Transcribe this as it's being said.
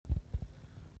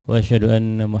وأشهد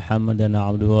أن محمدا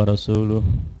عبده ورسوله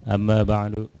أما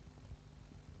بعد.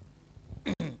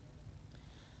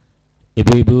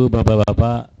 Ibu-ibu,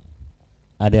 bapak-bapak,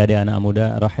 adik-adik anak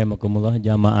muda, rahimakumullah,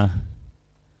 jamaah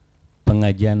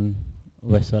pengajian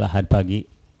Wesel Ahad pagi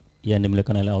yang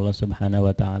dimuliakan oleh Allah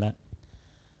Subhanahu wa taala.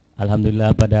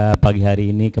 Alhamdulillah pada pagi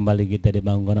hari ini kembali kita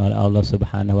dibangunkan oleh Allah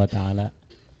Subhanahu wa taala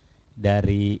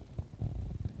dari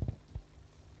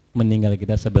meninggal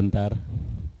kita sebentar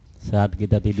saat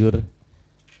kita tidur,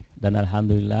 dan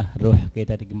alhamdulillah ruh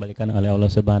kita dikembalikan oleh Allah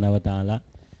Subhanahu wa taala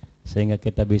sehingga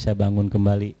kita bisa bangun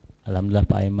kembali. Alhamdulillah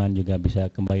Pak Aiman juga bisa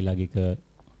kembali lagi ke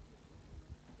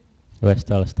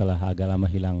Westel setelah agak lama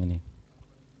hilang ini.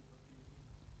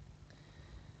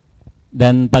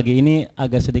 Dan pagi ini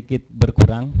agak sedikit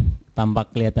berkurang, tampak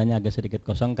kelihatannya agak sedikit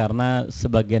kosong karena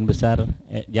sebagian besar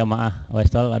jamaah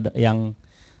Westel ada yang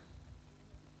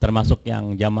termasuk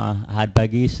yang jamaah Ahad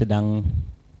pagi sedang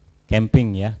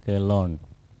camping ya ke lawn.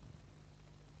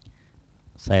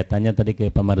 Saya tanya tadi ke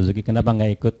Pak Marzuki, kenapa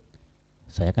nggak ikut?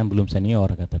 Saya kan belum senior,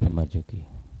 kata Pak Marzuki.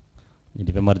 Jadi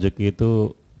Pak Marzuki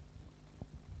itu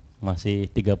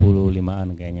masih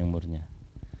 35-an kayaknya umurnya.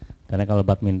 Karena kalau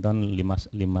badminton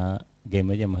 5 game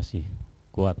aja masih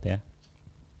kuat ya.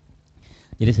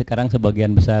 Jadi sekarang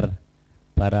sebagian besar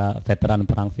para veteran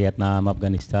perang Vietnam,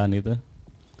 Afghanistan itu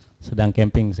sedang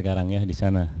camping sekarang ya di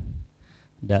sana.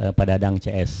 Pada Dadang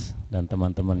CS dan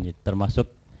teman-teman, termasuk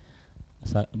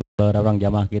beberapa orang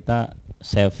jamaah kita,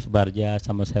 Chef Barja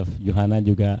sama Chef Johanna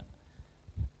juga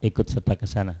ikut serta ke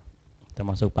sana.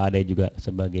 Termasuk Pak Ade juga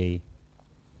sebagai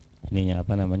ininya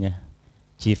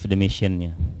Chief the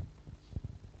Mission-nya.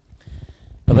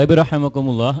 Bapak Ibu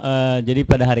rahimakumullah, jadi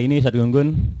pada hari ini Ustaz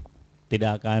Gunggun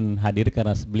tidak akan hadir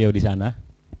karena beliau di sana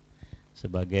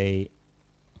sebagai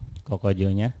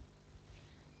kokojonya.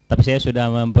 Tapi saya sudah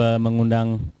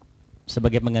mengundang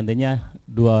sebagai penggantinya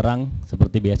 2 orang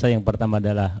seperti biasa. Yang pertama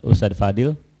adalah Ustaz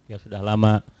Fadhil yang sudah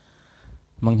lama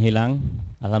menghilang.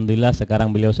 Alhamdulillah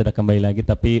sekarang beliau sudah kembali lagi,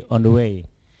 tapi on the way.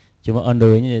 Cuma on the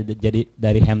way-nya jadi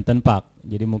dari Hampton Park,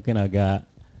 jadi mungkin agak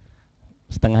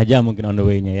setengah jam mungkin on the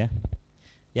way-nya ya.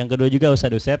 Yang kedua juga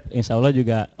Ustaz Usep, insya Allah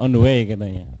juga on the way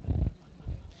katanya.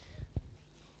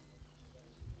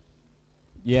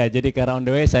 Ya, jadi karena on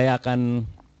the way saya akan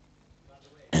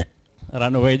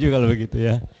run away juga kalau begitu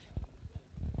ya.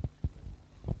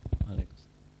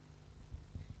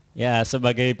 Ya,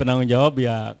 sebagai penanggung jawab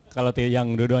ya, kalau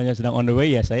yang dua-duanya sedang on the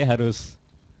way ya saya harus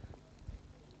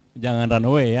jangan run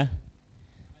away ya.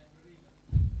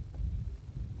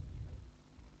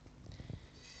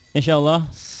 Insya Allah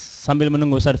sambil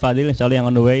menunggu Ustaz Fadhil, insya Allah yang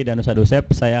on the way, dan Ustaz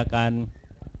Usep, saya akan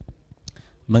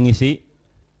mengisi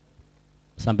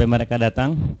sampai mereka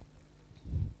datang.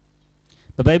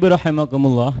 Bapak Ibu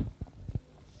rahimakumullah,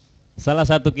 salah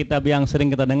satu kitab yang sering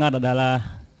kita dengar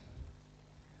adalah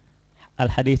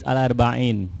Al-Hadis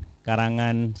Al-Arba'in,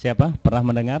 karangan siapa? Pernah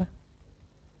mendengar?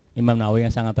 Imam Nawawi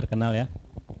yang sangat terkenal ya.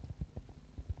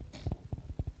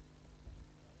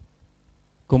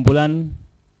 Kumpulan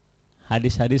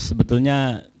hadis-hadis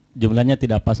sebetulnya jumlahnya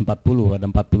tidak pas 40, ada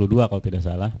 42 kalau tidak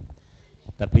salah.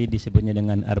 Tapi disebutnya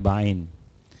dengan Arba'in.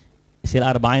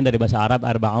 Istilah Arba'in dari bahasa Arab,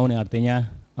 Arba'un yang artinya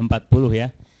 40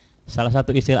 ya. Salah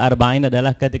satu istilah Arba'in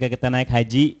adalah ketika kita naik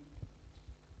haji.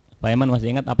 Pak Iman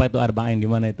masih ingat apa itu Arba'in, di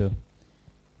mana itu?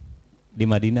 Di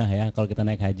Madinah ya, kalau kita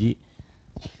naik haji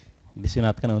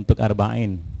disunatkan untuk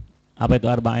Arba'in. Apa itu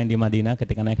Arba'in di Madinah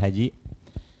ketika naik haji?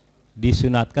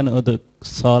 Disunatkan untuk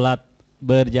sholat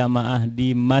berjamaah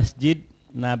di Masjid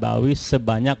Nabawi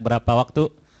sebanyak berapa waktu?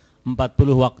 40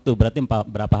 waktu, berarti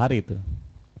berapa hari itu?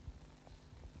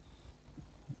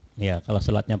 Ya, kalau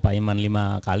sholatnya Pak Iman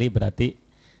 5 kali berarti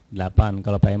 8.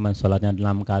 Kalau Pak Iman sholatnya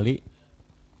 6 kali,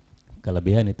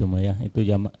 kelebihan itu mah ya.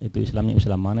 Itu Islamnya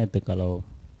Islam mana itu kalau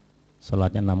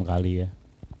sholatnya 6 kali ya.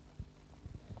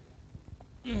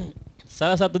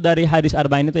 Salah satu dari hadis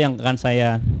Arba'in itu yang akan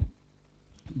saya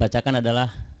bacakan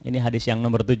adalah ini hadis yang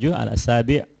nomor 7,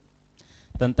 Al-Sabi'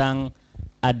 tentang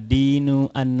ad-dinu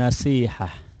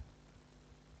an-nasihah.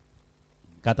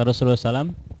 Kata Rasulullah SAW,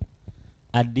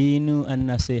 ad-dinu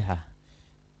an-nasihah,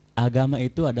 agama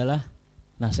itu adalah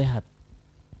nasihat.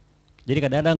 Jadi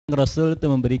kadang-kadang Rasul itu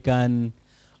memberikan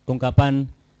ungkapan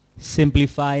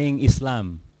simplifying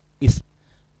Islam,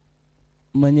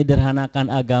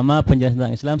 menyederhanakan agama, penjelasan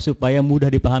tentang Islam supaya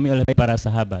mudah dipahami oleh para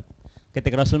sahabat.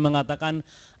 Ketika Rasul mengatakan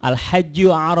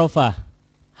al-hajju arafah,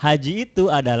 haji itu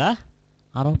adalah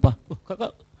Arafah.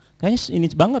 Kayaknya ini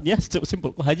banget ya,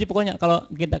 simpel. Haji pokoknya kalau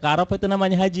kita ke Arafah itu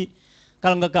namanya haji.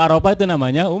 Kalau nggak ke Arafah itu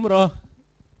namanya umroh.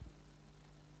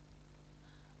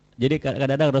 Jadi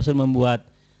kadang-kadang Rasul membuat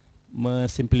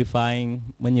Simplifying,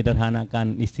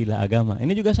 menyederhanakan istilah agama.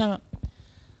 Ini juga sama.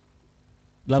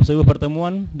 Dalam sebuah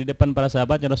pertemuan di depan para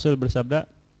sahabat, Rasul bersabda,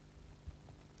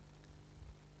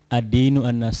 ad-dinu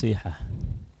an-nasihah.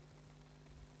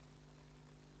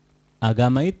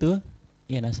 Agama itu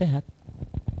ya nasihat.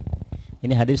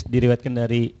 Ini hadis diriwayatkan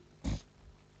dari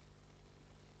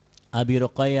Abi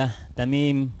Ruqayyah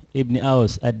Tamim ibni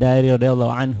Aus ad-Dari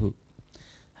radhiyallahu anhu.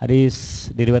 Hadis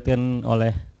diriwayatkan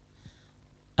oleh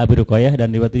Abi Ruqayyah dan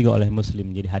diriwayatkan juga oleh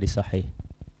Muslim, jadi hadis sahih.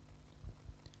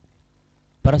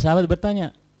 Para sahabat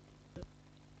bertanya,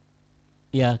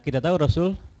 ya kita tahu Rasul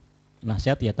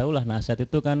nasihat, ya tahulah nasihat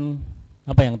itu kan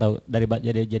apa yang tahu dari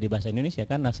jadi bahasa Indonesia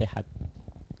kan nasihat.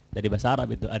 Dari bahasa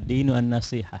Arab itu ad-dinu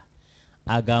an-nasihah.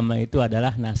 Agama itu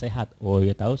adalah nasihat. Oh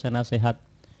ya tahu saya nasihat.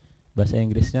 Bahasa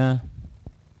Inggrisnya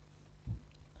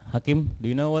Hakim, do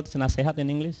you know what's nasihat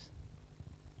in English?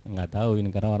 Enggak tahu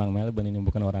ini karena orang Melbourne, ini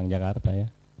bukan orang Jakarta ya.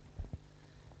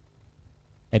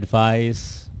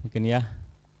 Advice mungkin ya.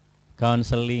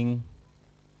 Counseling.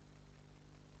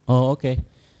 Oh oke.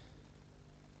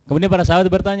 Kemudian para sahabat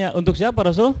bertanya, untuk siapa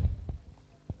Rasul?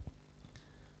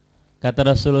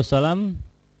 Kata Rasulullah SAW,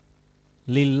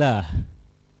 lillah,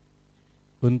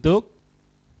 untuk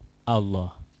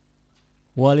Allah,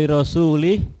 wali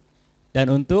rasulih, dan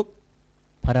untuk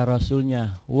para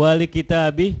rasulnya, wali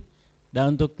kitabih,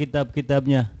 dan untuk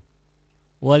kitab-kitabnya,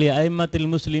 wali aimmatil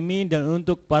muslimin, dan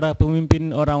untuk para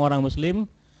pemimpin orang-orang muslim,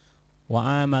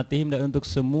 wa amatihim, dan untuk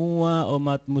semua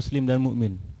umat muslim dan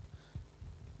mukmin.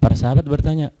 Para sahabat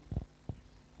bertanya,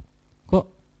 kok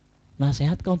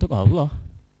nasihat kau untuk Allah?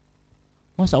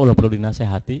 Masa Allah perlu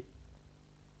dinasehati?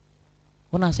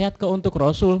 Kok nasihat kau untuk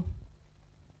Rasul?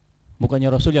 Bukannya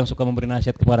Rasul yang suka memberi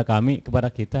nasihat kepada kami, kepada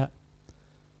kita.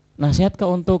 Nasihat kau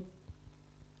untuk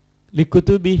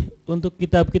likutubi, untuk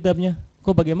kitab-kitabnya.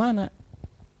 Kok bagaimana?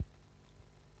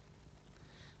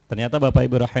 Ternyata Bapak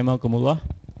Ibu rahimakumullah,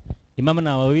 Imam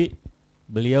Nawawi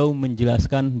beliau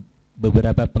menjelaskan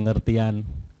beberapa pengertian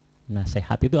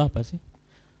nasihat itu apa sih?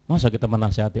 Masa kita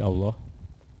menasihati Allah?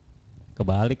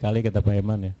 Kebalik kali kata Pak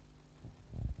Iman ya.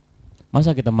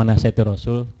 Masa kita menasihati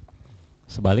Rasul?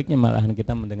 Sebaliknya malahan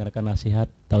kita mendengarkan nasihat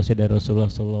tausiah dari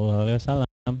Rasulullah SAW.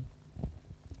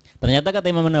 Ternyata kata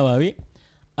Imam Nawawi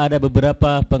ada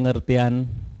beberapa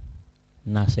pengertian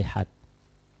nasihat.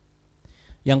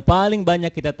 Yang paling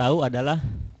banyak kita tahu adalah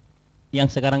yang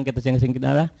sekarang kita sing-sing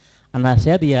adalah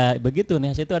nasihat, ya begitu.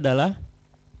 Nasihat itu adalah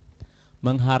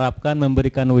mengharapkan,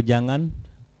 memberikan wejangan,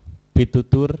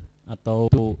 pitutur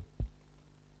atau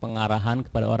pengarahan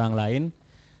kepada orang lain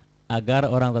agar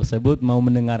orang tersebut mau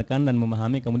mendengarkan dan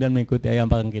memahami, kemudian mengikuti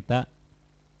apa yang kita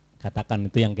katakan.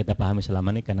 Itu yang kita pahami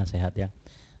selama ini karena nasihat ya.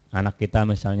 Anak kita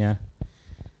misalnya,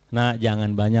 nah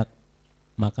jangan banyak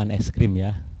makan es krim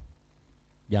ya,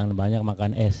 jangan banyak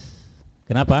makan es.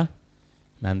 Kenapa?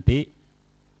 Nanti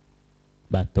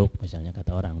batuk misalnya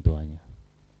kata orang tuanya.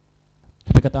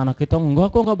 Tapi kata anak kita,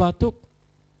 enggak kok, enggak batuk.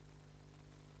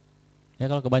 Ya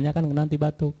kalau kebanyakan nanti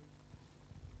batuk.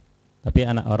 Tapi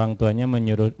anak orang tuanya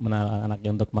menyuruh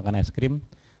anaknya untuk makan es krim,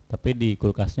 tapi di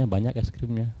kulkasnya banyak es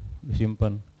krimnya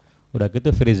disimpan. Udah gitu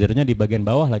freezernya di bagian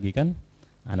bawah lagi kan.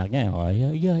 Anaknya oh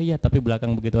iya, tapi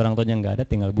belakang begitu orang tuanya nggak ada,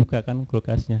 tinggal buka kan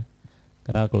kulkasnya.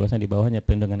 Karena kulkasnya di bawahnya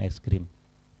penuh dengan es krim.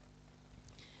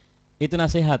 Itu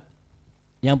nasihat.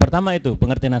 Yang pertama itu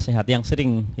pengertian nasihat yang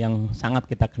sering, yang sangat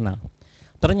kita kenal.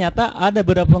 Ternyata ada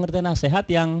beberapa pengertian nasihat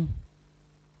yang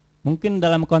mungkin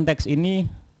dalam konteks ini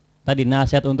tadi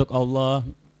nasihat untuk Allah,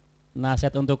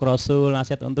 nasihat untuk Rasul,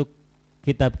 nasihat untuk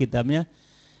kitab-kitabnya.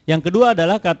 Yang kedua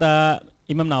adalah kata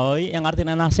Imam Nawawi, yang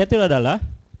artinya nasihat itu adalah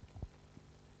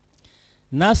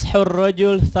nashur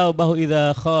rajul thawbahu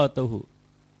idza khatuhu.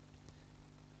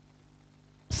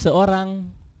 Seorang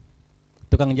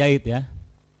tukang jahit ya,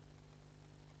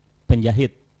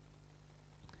 penjahit.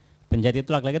 Penjahit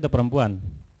itu laki-laki atau perempuan?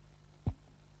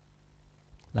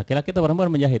 Laki-laki atau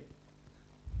perempuan menjahit?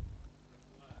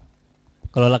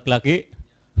 Kalau laki-laki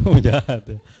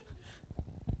penjahat.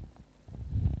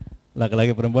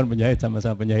 Laki-laki perempuan penjahit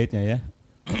sama-sama penjahitnya ya.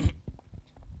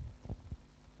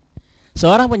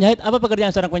 Seorang penjahit, apa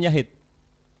pekerjaan seorang penjahit?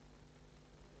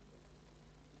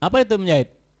 Apa itu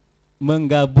menjahit?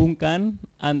 Menggabungkan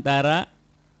antara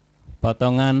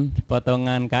potongan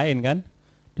kain kan,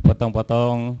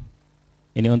 dipotong-potong.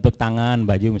 Ini untuk tangan,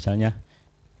 baju misalnya,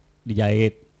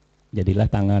 dijahit,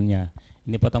 jadilah tangannya.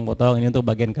 Ini potong-potong, ini untuk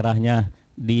bagian kerahnya,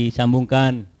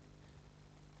 disambungkan,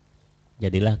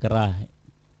 jadilah kerah.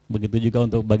 Begitu juga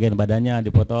untuk bagian badannya,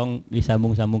 dipotong,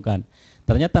 disambung-sambungkan.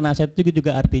 Ternyata nasihat itu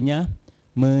juga artinya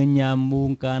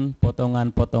menyambungkan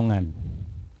potongan-potongan.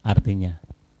 Artinya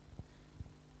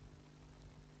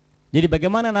Jadi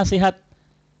bagaimana nasihat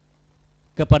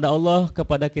kepada Allah,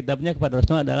 kepada kitabnya, kepada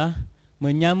Rasulnya adalah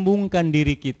menyambungkan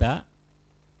diri kita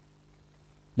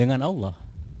dengan Allah.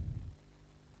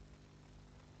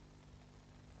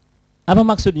 Apa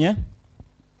maksudnya?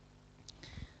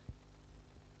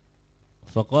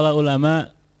 Faqala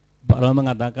ulama, Pak ulama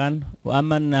mengatakan wa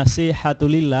aman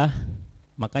nasihatulillah.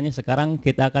 Makanya sekarang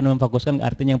kita akan memfokuskan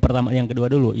artinya yang pertama, yang kedua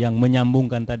dulu, yang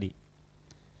menyambungkan tadi.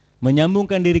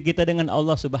 Menyambungkan diri kita dengan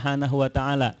Allah Subhanahu wa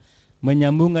taala,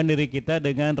 menyambungkan diri kita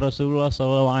dengan Rasulullah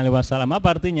SAW.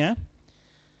 Apa artinya?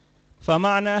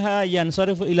 Fama'naha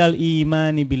yansarifu ilal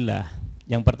imani billah.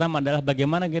 Yang pertama adalah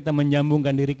bagaimana kita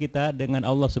menyambungkan diri kita dengan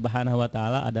Allah Subhanahu wa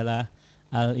taala adalah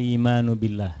al-imanu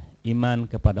billah, iman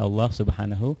kepada Allah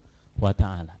Subhanahu wa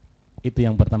taala. Itu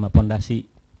yang pertama, pondasi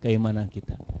keimanan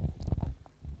kita.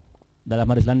 Dalam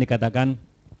hadis lain dikatakan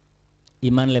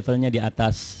iman levelnya di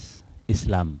atas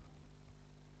Islam.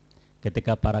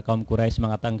 Ketika para kaum Quraisy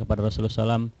mengatakan kepada Rasulullah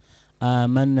SAW,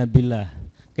 amanna billah,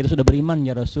 kita sudah beriman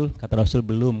ya Rasul. Kata Rasul,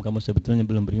 belum, kamu sebetulnya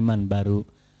belum beriman, baru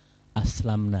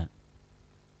aslamna.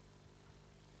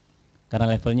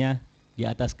 Karena levelnya di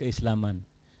atas keislaman.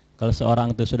 Kalau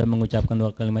seorang itu sudah mengucapkan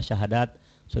dua kalimat syahadat,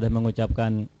 sudah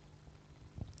mengucapkan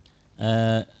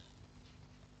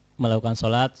melakukan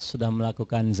sholat, sudah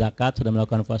melakukan zakat, sudah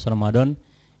melakukan puasa Ramadan,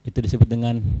 itu disebut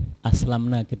dengan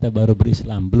aslamna, kita baru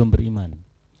berislam, belum beriman.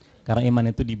 Karena iman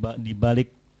itu dibalik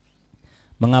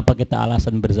mengapa kita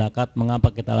alasan berzakat,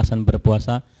 mengapa kita alasan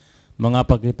berpuasa,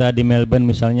 mengapa kita di Melbourne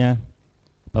misalnya,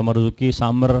 Pak Marzuki,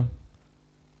 summer,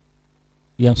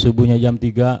 yang subuhnya jam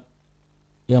 3,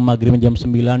 yang maghribnya jam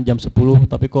 9, jam 10,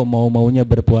 tapi kok mau-maunya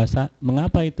berpuasa,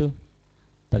 mengapa itu?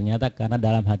 Ternyata karena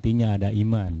dalam hatinya ada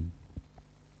iman,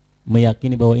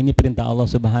 meyakini bahwa ini perintah Allah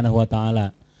Subhanahu wa taala.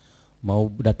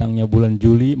 Mau datangnya bulan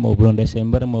Juli, mau bulan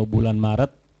Desember, mau bulan Maret,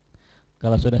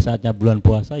 kalau sudah saatnya bulan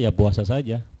puasa, ya puasa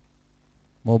saja.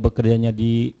 Mau bekerjanya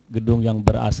di gedung yang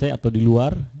ber-AC atau di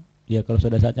luar, ya kalau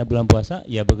sudah saatnya bulan puasa,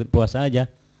 ya berpuasa aja.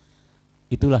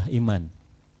 Itulah iman.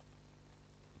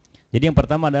 Jadi yang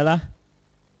pertama adalah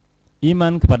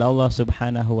iman kepada Allah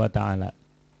Subhanahu wa taala.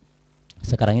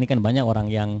 Sekarang ini kan banyak orang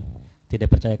yang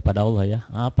tidak percaya kepada Allah ya.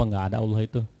 Apa enggak ada Allah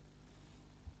itu?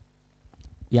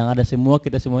 Yang ada semua,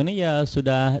 kita semua ini ya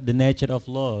sudah the nature of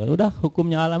law. Udah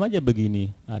hukumnya alam aja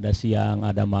begini. Ada siang,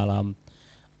 ada malam,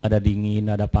 ada dingin,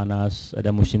 ada panas,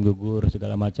 ada musim gugur,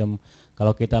 segala macam.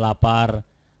 Kalau kita lapar,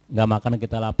 nggak makan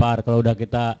kita lapar. Kalau udah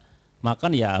kita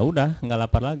makan ya udah nggak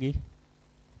lapar lagi.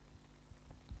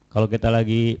 Kalau kita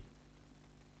lagi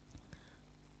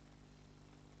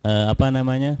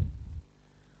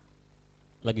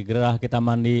lagi gerah, kita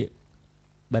mandi,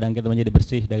 badan kita menjadi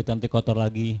bersih, dari itu nanti kotor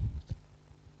lagi.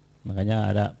 Makanya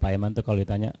ada Pak Iman tuh kalau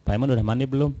ditanya, Pak Iman udah mandi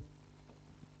belum?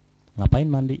 Ngapain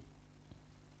mandi?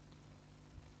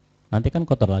 Nanti kan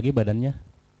kotor lagi badannya.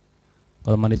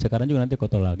 Kalau mandi sekarang juga nanti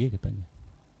kotor lagi katanya.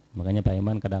 Makanya Pak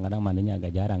Iman kadang-kadang mandinya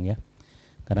agak jarang ya.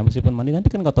 Karena meskipun mandi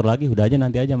nanti kan kotor lagi, udah aja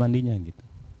nanti aja mandinya gitu.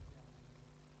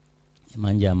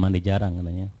 Manja, mandi jarang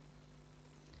katanya.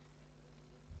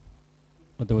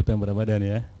 Betul-betul yang berbadan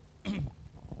ya.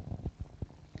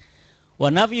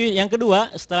 Wa nafyu, yang kedua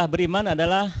setelah beriman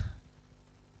adalah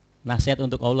nasihat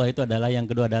untuk Allah, itu adalah yang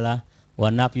kedua adalah wa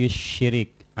nafyu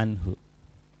syirik anhu,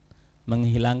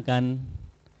 menghilangkan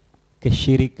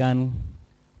kesyirikan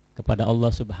kepada Allah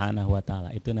Subhanahu wa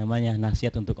taala. Itu namanya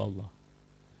nasihat untuk Allah.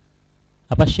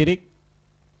 Apa syirik?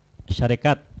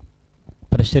 Syarikat,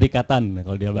 persyirikatan.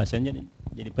 Kalau dia bahasanya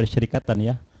jadi persyirikatan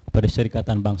ya,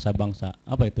 persyirikatan bangsa-bangsa.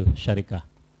 Apa itu syarikah?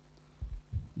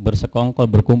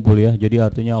 Bersekongkol, berkumpul ya. Jadi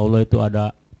artinya Allah itu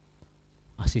ada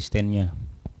asistennya.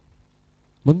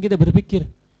 Mungkin kita berpikir,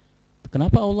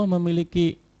 kenapa Allah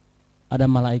memiliki ada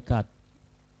malaikat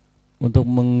untuk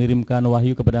mengirimkan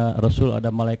wahyu kepada Rasul, ada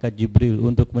malaikat Jibril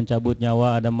untuk mencabut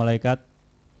nyawa, ada malaikat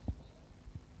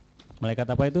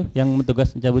apa itu yang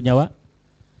bertugas mencabut nyawa?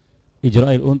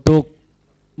 Israil. Untuk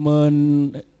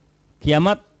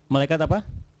kiamat malaikat apa?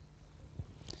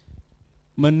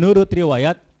 Menurut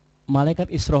riwayat,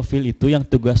 malaikat Israfil itu yang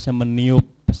tugasnya meniup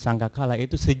sangkakala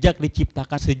itu sejak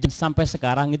diciptakan sampai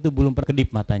sekarang itu belum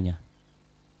berkedip matanya.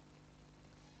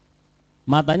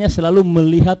 Matanya selalu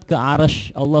melihat ke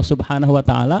arsy Allah Subhanahu wa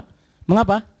taala.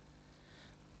 Mengapa?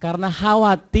 Karena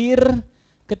khawatir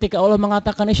ketika Allah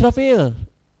mengatakan Israfil,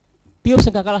 tiup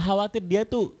sangkakala, khawatir dia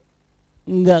tuh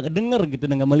enggak dengar gitu,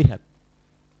 enggak melihat.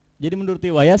 Jadi menurut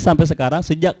riwayat sampai sekarang,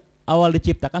 sejak awal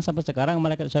diciptakan sampai sekarang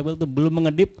malaikat Israfil itu belum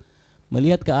mengedip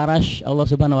melihat ke arsy Allah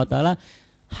Subhanahu wa taala,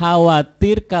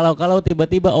 khawatir kalau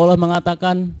tiba-tiba Allah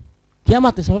mengatakan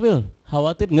kiamat Israfil,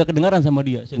 khawatir enggak kedengaran sama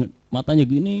dia, matanya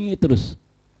gini terus.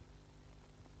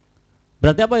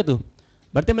 Berarti apa itu?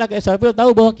 Berarti malaikat Israfil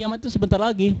tahu bahwa kiamat itu sebentar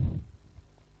lagi.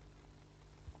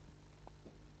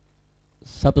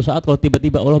 Satu saat kalau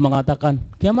tiba-tiba Allah mengatakan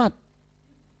kiamat,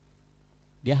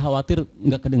 dia khawatir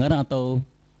nggak kedengaran atau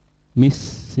miss,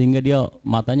 sehingga dia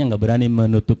matanya nggak berani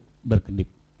menutup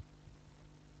berkedip.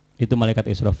 Itu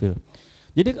malaikat Israfil.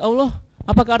 Jadi Allah,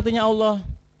 apakah artinya Allah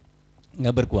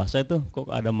nggak berkuasa itu? Kok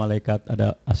ada malaikat,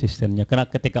 ada asistennya? Karena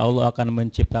ketika Allah akan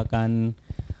menciptakan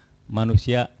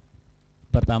manusia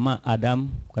pertama Adam,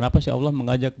 kenapa sih Allah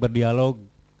mengajak berdialog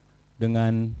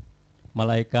dengan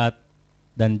malaikat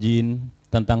dan jin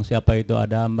tentang siapa itu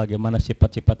Adam, bagaimana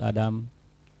sifat-sifat Adam?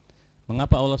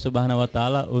 Mengapa Allah Subhanahu wa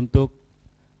taala untuk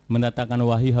mendatangkan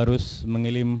wahyu harus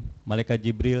mengirim malaikat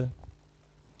Jibril?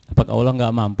 Apakah Allah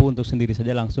nggak mampu untuk sendiri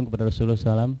saja langsung kepada Rasulullah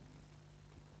SAW?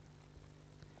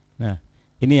 Nah,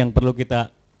 ini yang perlu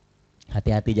kita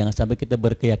hati-hati, jangan sampai kita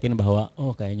berkeyakinan bahwa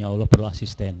oh kayaknya Allah perlu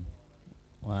asisten.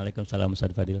 Waalaikumsalam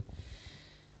Ustaz Fadhil.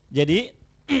 Jadi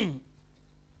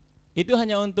itu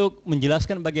hanya untuk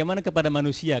menjelaskan bagaimana kepada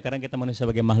manusia, karena kita manusia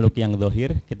sebagai makhluk yang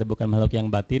zahir, kita bukan makhluk yang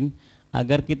batin,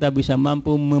 agar kita bisa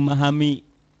mampu memahami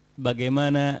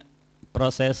bagaimana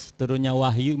proses turunnya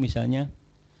wahyu misalnya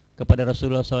kepada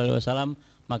Rasulullah SAW,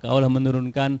 maka Allah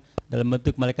menurunkan dalam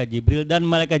bentuk malaikat Jibril, dan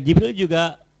malaikat Jibril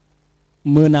juga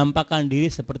menampakkan diri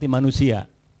seperti manusia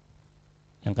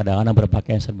yang kadang-kadang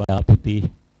berpakaian serba putih.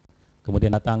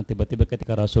 Kemudian datang tiba-tiba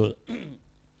ketika Rasul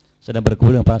sedang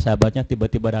berkumpul dengan para sahabatnya,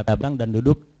 tiba-tiba datang dan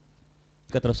duduk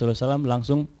ke Rasulullah SAW,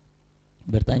 langsung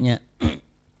bertanya,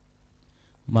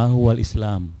 Mahuwal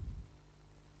Islam.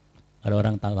 Ada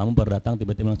orang tamu baru datang,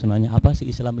 tiba-tiba langsung nanya, apa sih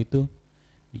Islam itu?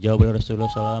 Dijawab oleh Rasulullah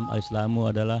SAW, Al-Islamu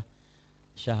adalah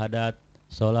syahadat,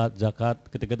 sholat, zakat.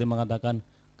 Ketika dia mengatakan,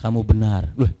 kamu benar.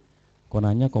 Loh, kok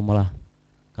nanya kok malah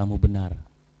kamu benar?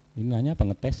 Ini nanya apa,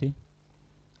 ngetes sih?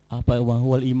 Apa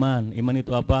Mahuwal iman? Iman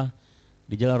itu apa?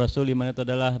 Di jalan Rasul, iman itu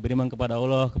adalah beriman kepada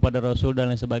Allah, kepada Rasul dan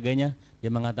lain sebagainya.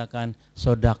 Dia mengatakan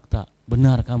sodakta,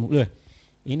 benar kamu. Loh,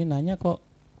 ini nanya kok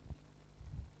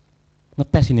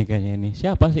ngetes ini kayaknya ini.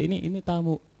 Siapa sih ini? Ini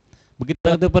tamu. Begitu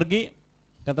itu pergi,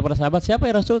 kata para sahabat, siapa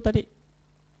ya Rasul tadi?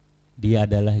 Dia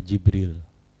adalah Jibril.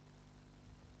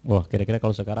 Wah, kira-kira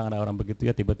kalau sekarang ada orang begitu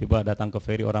ya, tiba-tiba datang ke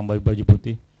ferry orang baju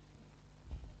putih.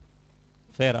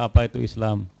 Fair, apa itu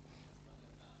Islam?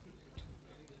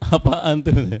 Apaan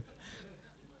tuh?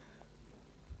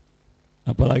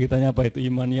 Apalagi tanya apa itu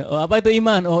imannya? Oh, apa itu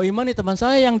iman? Oh, iman ini teman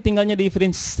saya yang tinggalnya di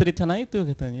Prince Street sana itu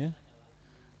katanya.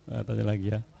 Tanya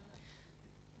lagi ya.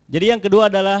 Jadi yang kedua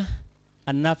adalah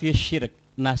an-nafyu syirik.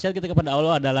 Nasihat kita kepada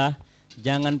Allah adalah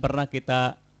jangan pernah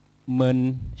kita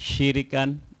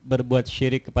mensyirikan, berbuat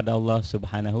syirik kepada Allah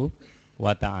Subhanahu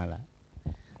wa taala.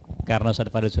 Karena Ustaz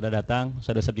Fadhil sudah datang,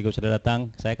 Ustaz Usep juga sudah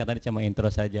datang, saya katakan cuma intro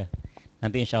saja.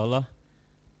 Nanti insya Allah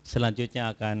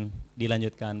selanjutnya akan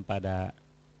dilanjutkan pada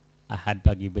Ahad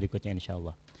pagi berikutnya insya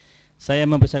Allah. Saya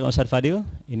mempersilakan Ustaz Fadhil,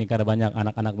 ini karena banyak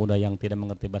anak-anak muda yang tidak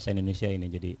mengerti bahasa Indonesia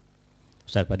ini. Jadi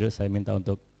Ustaz Fadhil saya minta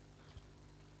untuk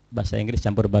bahasa Inggris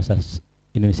campur bahasa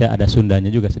Indonesia, ada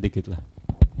Sundanya juga sedikit lah.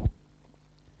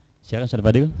 Silakan Ustaz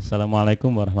Fadhil.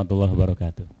 Assalamualaikum warahmatullahi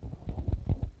wabarakatuh.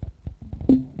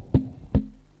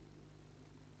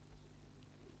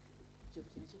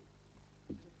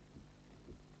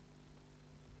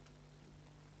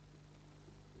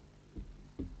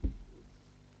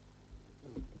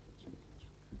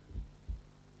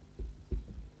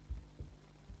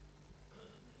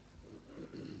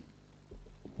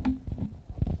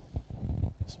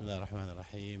 بسم الله الرحمن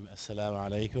الرحيم. السلام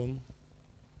عليكم.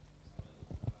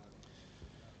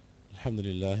 الحمد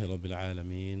لله رب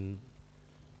العالمين،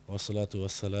 والصلاة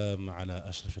والسلام على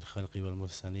أشرف الخلق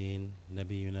والمرسلين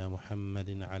نبينا محمد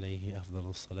عليه أفضل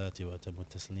الصلاة وأتم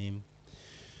التسليم.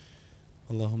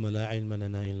 اللهم لا علم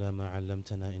لنا إلا ما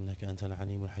علمتنا إنك أنت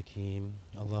العليم الحكيم.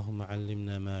 اللهم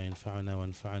علمنا ما ينفعنا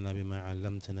وانفعنا بما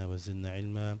علمتنا وزدنا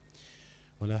علما،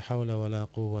 ولا حول ولا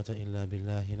قوة إلا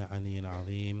بالله العلي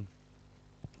العظيم.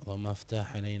 اللهم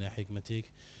افتح علينا حكمتك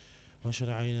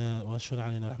واشر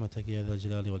علينا رحمتك يا ذا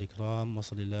الجلال والإكرام.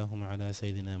 وصل اللهم على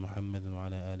سيدنا محمد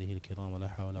وعلى آله الكرام، ولا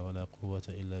حول ولا قوة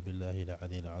إلا بالله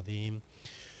العلي العظيم.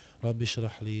 رب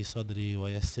اشرح لي صدري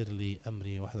ويسر لي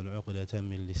أمري واحلل عقدة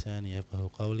من لساني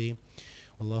يفقهوا قولي.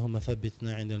 اللهم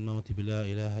ثبتنا عند الموت بلا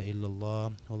إله إلا الله.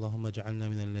 اللهم اجعلنا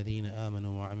من الذين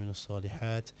آمنوا وعملوا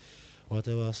الصالحات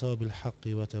وتواصوا بالحق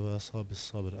وتواصوا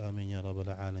بالصبر، آمين يا رب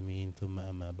العالمين. ثم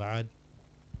أما بعد.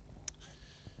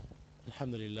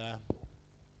 Alhamdulillah,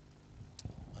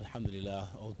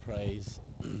 all praise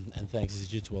and thanks is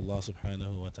due to Allah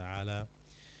subhanahu wa ta'ala,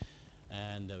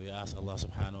 and we ask Allah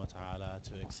subhanahu wa ta'ala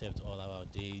to accept all our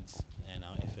deeds and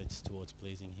our efforts towards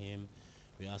pleasing Him.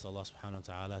 We ask Allah subhanahu wa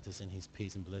ta'ala to send His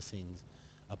peace and blessings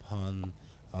upon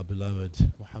our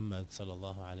beloved Muhammad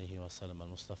sallallahu alayhi wa sallam,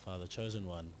 al-Mustafa, the chosen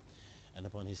one, and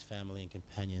upon his family and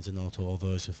companions, and also all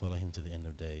those who follow him to the end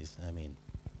of days. Ameen.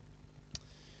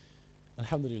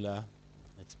 Alhamdulillah,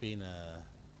 it's been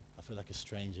I feel like a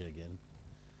stranger again,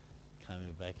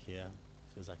 coming back here.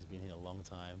 Feels like it's been here a long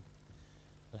time.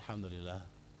 Alhamdulillah.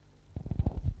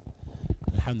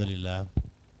 Alhamdulillah.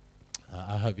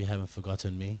 I hope you haven't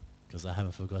forgotten me, because I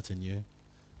haven't forgotten you.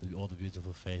 All the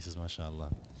beautiful faces, mashallah.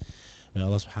 May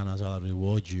Allah subhanahu wa ta'ala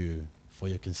reward you for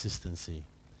your consistency.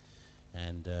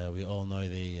 And we all know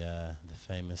the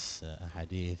famous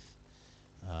hadith,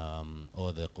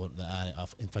 or the ayah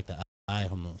of, in fact, the ayah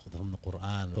from the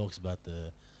Quran talks about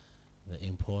the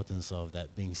importance of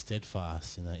that being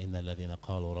steadfast. You know, إِنَّ الَّذِينَ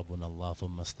قَالُوا رَبُّنَا اللَّهُ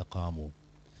ثُمَّ اسْتَقَامُوا.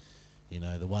 You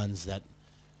know, the ones that,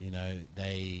 you know,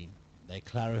 they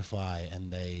clarify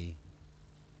and they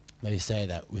say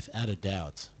that without a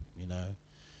doubt, you know,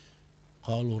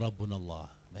 قَالُوا رَبُّنَا اللَّهُ.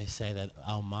 They say that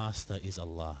our master is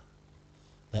Allah.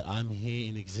 That I'm here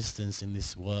in existence in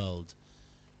this world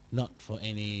not for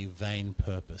any vain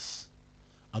purpose.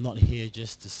 I'm not here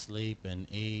just to sleep and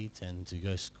eat and to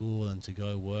go school and to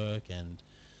go work and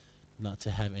not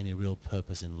to have any real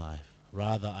purpose in life.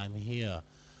 Rather, I'm here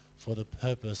for the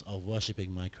purpose of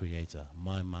worshipping my Creator,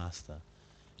 my Master.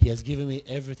 He has given me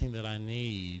everything that I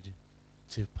need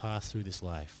to pass through this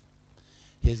life.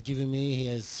 He has given me, he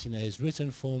has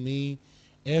written for me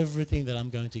everything that I'm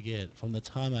going to get from the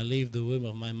time I leave the womb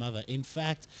of my mother. In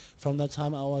fact, from the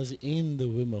time I was in the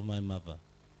womb of my mother.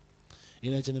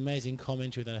 You know, it's an amazing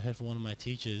commentary that I heard from one of my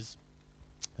teachers.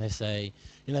 They say,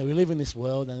 you know, we live in this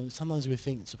world and sometimes we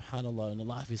think, subhanAllah, and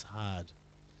life is hard.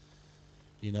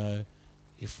 You know,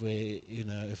 if we're in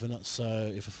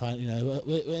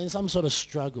some sort of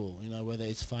struggle, you know, whether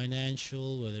it's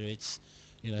financial, whether it's,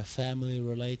 you know, family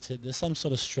related, there's some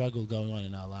sort of struggle going on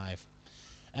in our life.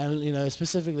 And, you know,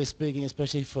 specifically speaking,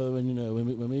 especially for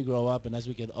when we grow up and as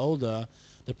we get older,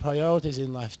 the priorities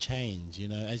in life change. You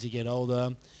know, as you get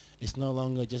older, it's no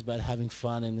longer just about having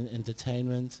fun and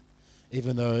entertainment,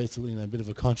 even though it's, you know, a bit of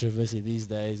a controversy these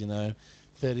days. You know,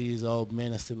 30 years old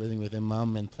men are still living with their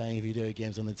mum and playing video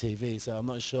games on the TV. So I'm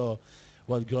not sure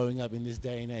what growing up in this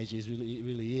day and age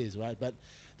really is, right? But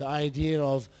the idea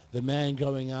of the man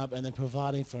growing up and then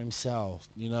providing for himself,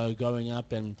 you know, growing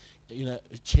up and, you know,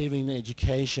 achieving an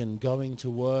education, going to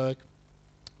work,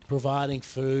 providing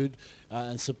food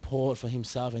and support for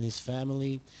himself and his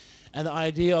family, and the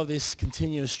idea of this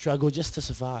continuous struggle just to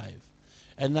survive.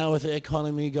 And now with the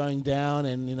economy going down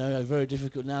and, you know, very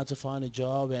difficult now to find a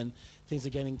job and things are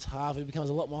getting tough, it becomes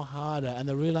a lot more harder, and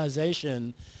the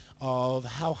realization of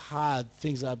how hard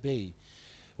things are be.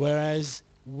 Whereas,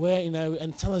 you know,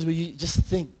 and sometimes we just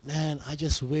think, man, I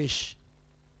just wish,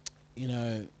 you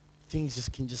know, things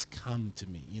can come to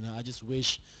me. You know, I just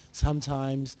wish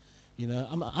sometimes, you know,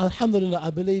 alhamdulillah, I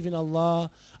believe in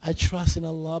Allah, I trust in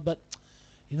Allah, but,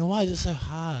 you know, why is it so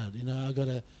hard? You know, I got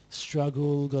to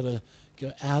struggle, got to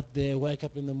go out there, wake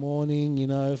up in the morning, you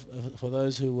know, for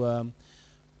those who,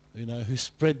 you know, who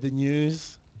spread the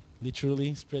news,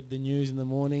 literally spread the news in the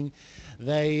morning.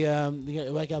 They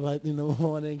wake up in the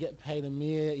morning, get paid a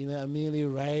merely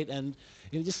rate, and,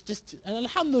 you know, just and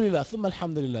alhamdulillah, thumma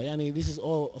alhamdulillah. Yani, this is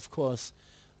all, of course,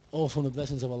 all from the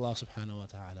blessings of Allah subhanahu wa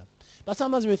ta'ala. But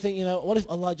sometimes we think, you know, what if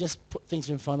Allah just put things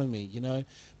in front of me, you know,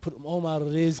 put all my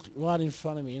rizq right in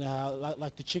front of me, you know, how,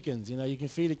 like the chickens, you know, you can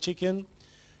feed a chicken.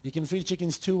 You can feed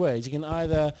chickens two ways. You can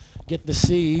either get the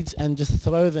seeds and just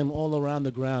throw them all around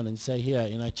the ground and say, here,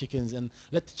 you know, chickens, and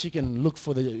let the chicken look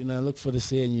for the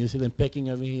seed, and you see them pecking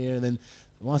over here, and then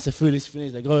once the food is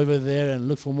finished, they go over there and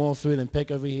look for more food and peck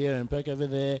over here and peck over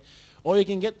there. Or you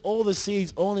can get all the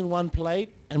seeds all in one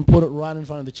plate and put it right in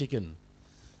front of the chicken.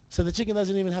 So the chicken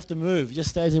doesn't even have to move. It just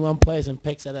stays in one place and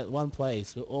pecks at one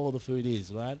place where all the food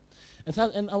is, right? For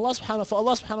Allah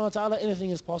subhanahu wa ta'ala, anything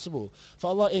is possible. For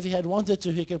Allah, if He had wanted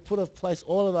to, He could place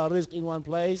all of our rizq in one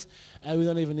place and we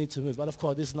don't even need to move. But of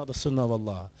course, this is not the sunnah of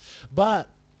Allah. But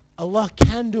Allah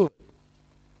can do it.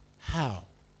 How?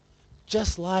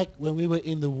 Just like when we were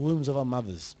in the wombs of our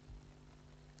mothers.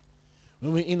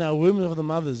 When we were in our wombs of the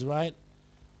mothers, right?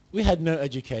 We had no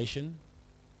education.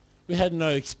 We had no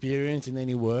experience in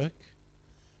any work.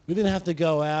 We didn't have to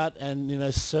go out and, you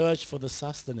know, search for the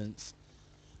sustenance.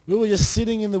 We were just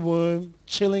sitting in the womb,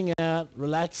 chilling out,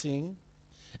 relaxing,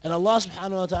 and Allah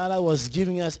subhanahu wa ta'ala was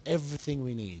giving us everything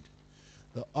we need.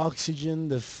 The oxygen,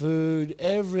 the food,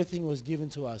 everything was given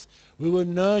to us. We were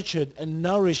nurtured and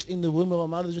nourished in the womb of our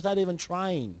mothers without even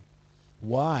trying.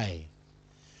 Why?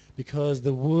 Because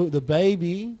the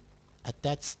baby at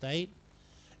that state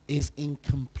is in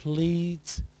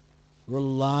complete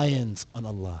reliance on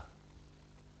Allah.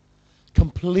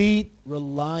 Complete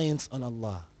reliance on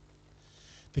Allah.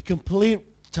 The complete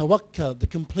tawakkul, the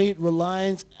complete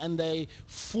reliance, and they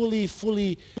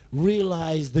fully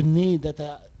realize the need that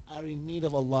they are in need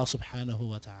of Allah subhanahu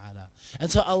wa ta'ala. And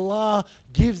so Allah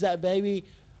gives that baby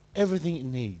everything it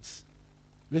needs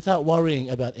without worrying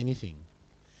about anything.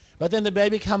 But then the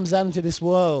baby comes out into this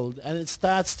world and it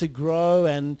starts to grow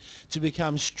and to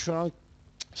become stronger,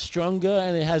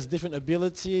 and it has different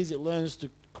abilities. It learns to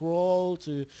crawl,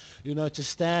 to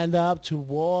stand up, to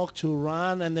walk, to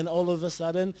run, and then all of a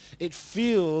sudden it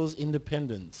feels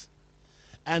independent.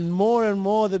 And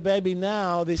more the baby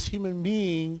now, this human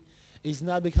being, is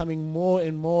now becoming more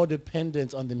and more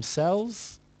dependent on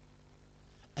themselves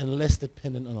and less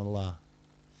dependent on Allah.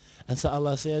 And so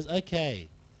Allah says, okay,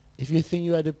 if you think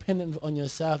you are dependent on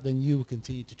yourself, then you will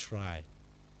continue to try.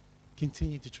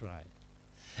 Continue to try.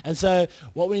 And so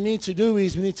what we need to do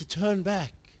is we need to turn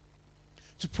back,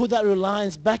 to put that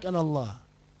reliance back on Allah,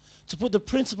 to put the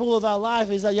principle of our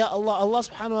life is that, Ya Allah, Allah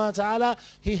subhanahu wa ta'ala,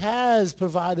 He has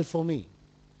provided for me.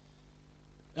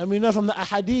 And we know from the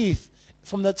ahadith,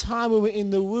 from the time we were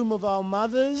in the womb of our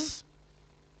mothers,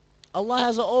 Allah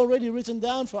has already written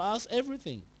down for us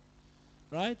everything,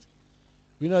 right?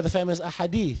 We know the famous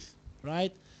ahadith,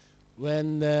 right?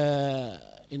 When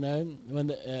in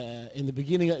the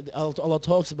beginning, Allah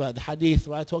talks about the hadith,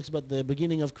 right? Talks about the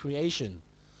beginning of creation.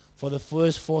 For the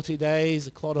first 40 days,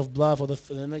 a clot of blood. For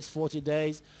the next 40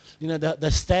 days, the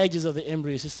stages of the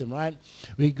embryo system, right?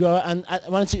 We go, and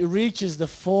once it reaches the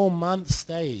 4-month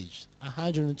stage,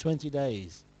 120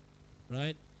 days,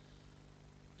 right?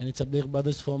 And it's Tabligh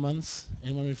brothers, 4 months.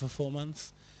 Anyone read for 4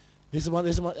 months? This is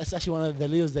that's actually one of the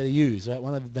dalils that they use, right?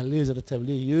 One of the dalils that the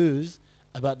Tabligh use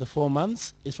about the 4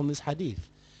 months is from this hadith.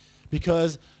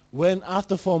 Because when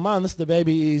after 4 months, the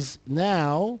baby is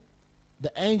now,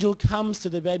 the angel comes to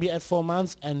the baby at 4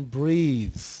 months and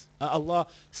breathes. Allah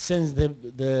sends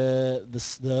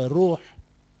the ruh,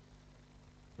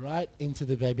 right, into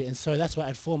the baby. And so that's why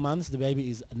at 4 months, the baby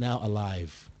is now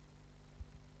alive.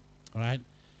 All right?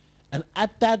 And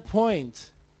at that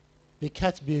point,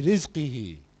 بِكَتْبِ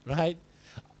رِزْقِهِ, right?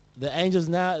 The angels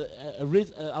now,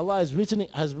 Allah has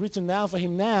written now for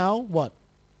him now, what?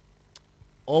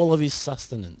 All of his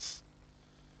sustenance.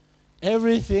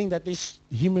 Everything that this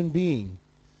human being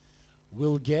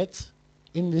will get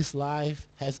in this life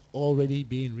has already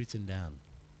been written down.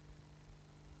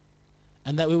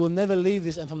 And that we will never leave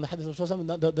this, and from the hadith of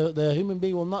Rasulullah, the human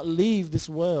being will not leave this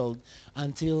world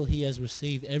until he has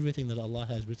received everything that Allah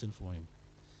has written for him.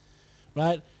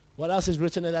 Right? What else is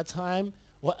written at that time?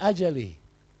 Wa ajali,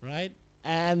 right?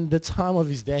 And the time of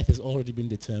his death has already been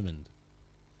determined.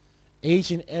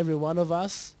 Each and every one of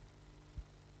us,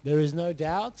 there is no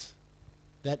doubt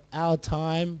that our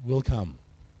time will come.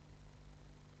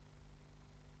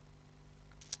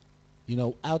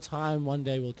 Our time one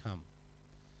day will come.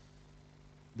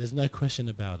 There's no question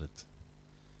about it.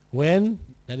 When?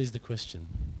 That is the question.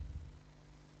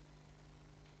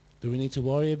 Do we need to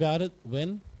worry about it?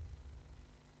 When?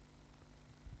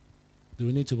 Do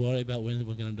we need to worry about when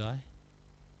we're going to die?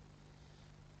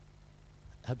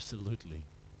 Absolutely.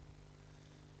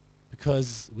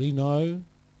 Because we know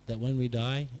that when we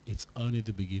die, it's only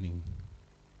the beginning.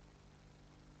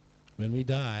 When we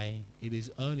die, it is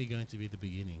only going to be the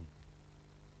beginning.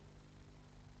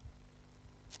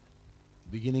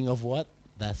 Beginning of what?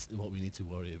 That's what we need to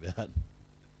worry about.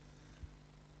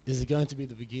 Is it going to be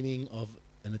the beginning of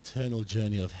an eternal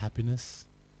journey of happiness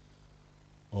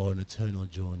or an eternal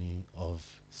journey of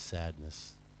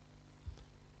sadness?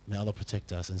 May Allah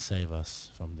protect us and save us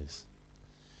from this.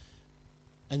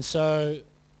 And so,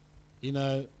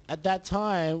 at that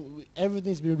time,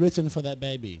 everything's been written for that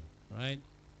baby, right?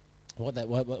 What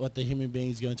the human being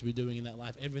is going to be doing in that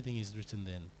life, everything is written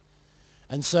then.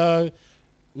 And so,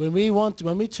 when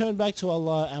we turn back to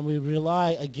Allah and we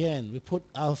rely again, we put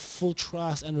our full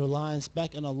trust and reliance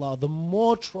back on Allah. The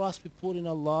more trust we put in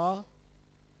Allah,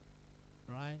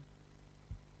 right?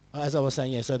 As I was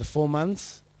saying, so the 4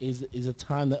 months is a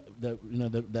time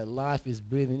that life is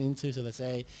breathing into. So they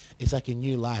say it's like a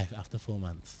new life after 4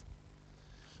 months.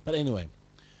 But anyway,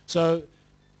 so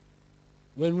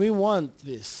when we want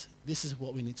this is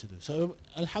what we need to do. So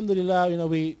alhamdulillah,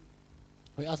 we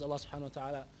ask Allah subhanahu wa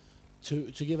ta'ala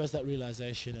to give us that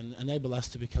realization and enable us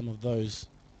to become of those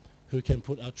who can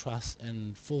put our trust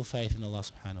and full faith in Allah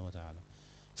subhanahu wa ta'ala.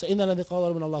 So إِنَّ الَّذِي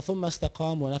قَالَ رَبُّنَا اللَّهُ ثُمَّ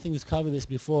اسْتَقَامُوا, and I think we've covered this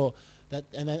before, that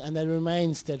and they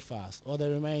remain steadfast, or they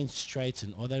remain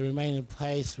straightened, or they remain in a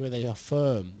place where they are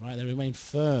firm, right? They remain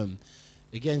firm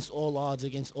against all odds,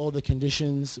 against all the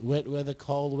conditions, wet weather,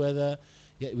 cold weather,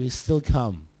 yet we still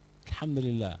come.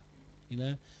 Alhamdulillah. You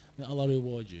know, may Allah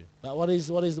reward you. But what does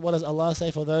Allah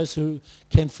say for those who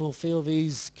can fulfill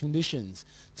these conditions?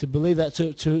 To believe that,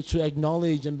 to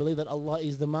acknowledge and believe that Allah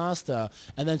is the Master,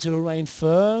 and then to remain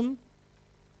firm.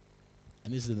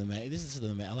 And this is the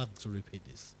main. I'll have to repeat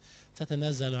this.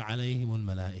 تتنزل عليهم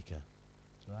الملائكة.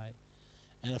 Right?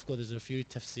 And of course, there's a few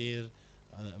tafsir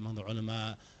among the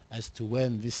ulama as to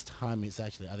when this time is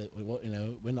actually,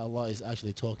 when Allah is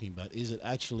actually talking about. Is it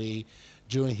actually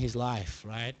during His life,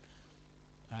 right?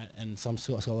 And some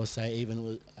scholars say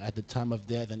even at the time of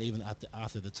death, and even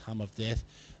after the time of death,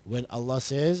 when Allah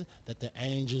says that the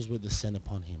angels will descend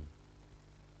upon him,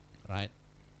 right?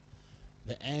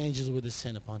 The angels will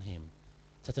descend upon him.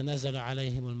 تتنزل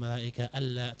عليهم الملائكة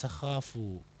ألا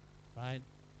تخافوا, right?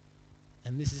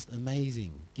 And this is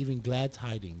amazing, giving glad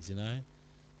tidings,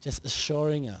 just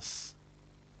assuring us,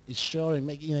 is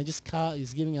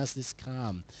giving us this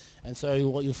calm. And so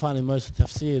what you'll find in most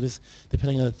tafsir is,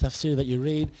 depending on the tafsir that you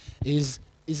read, is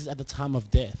at the time of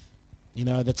death,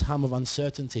 the time of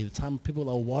uncertainty, the time people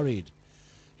are worried.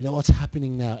 What's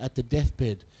happening now at the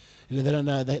deathbed? They don't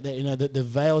know. The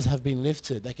veils have been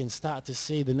lifted. They can start to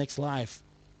see the next life,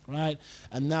 right?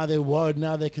 And now they're worried.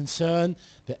 Now they're concerned.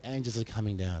 The angels are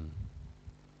coming down,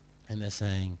 and they're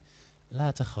saying,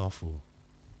 "La takhafu."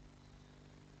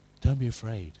 Don't be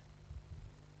afraid.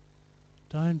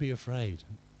 Don't be afraid.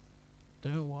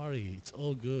 Don't worry. It's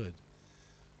all good.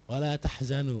 وَلَا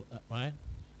تَحْزَنُوا, right?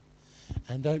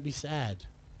 And don't be sad,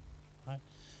 right?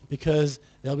 Because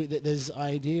there's this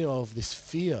idea of this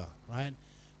fear, right?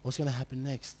 What's going to happen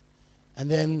next? And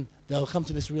then they'll come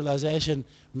to this realization,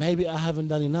 maybe I haven't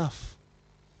done enough.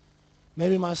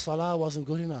 Maybe my salah wasn't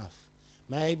good enough.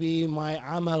 Maybe my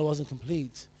amal wasn't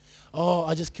complete. Oh,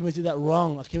 I just committed that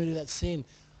wrong. I committed that sin.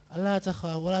 أَلَا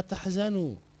تَخَافُوا وَلَا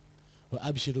تَحْزَنُوا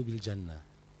وَأَبْشِرُوا بِالْجَنَّةِ.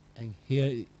 And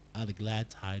here are the glad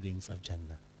tidings of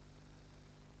Jannah.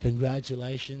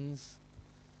 Congratulations,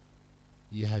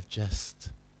 you have just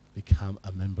become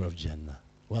a member of Jannah.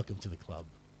 Welcome to the club.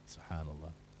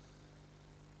 Subhanallah.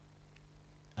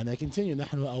 And they continue,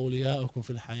 نَحْنُ أَوْلِيَاؤُكُمْ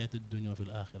فِي الْحَيَاةِ الدُّنْيَا وَفِي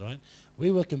الْآخِرَةِ, right?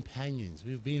 We were companions.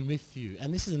 We've been with you.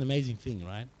 And this is an amazing thing,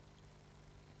 right?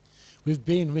 We've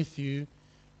been with you,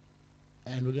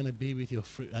 and we're going to be with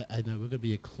we're going to be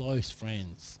your close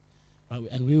friends. Right?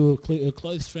 And we were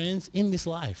close friends in this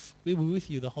life. We were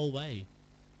with you the whole way.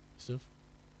 Usef,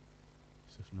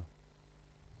 no.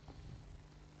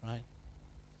 Right?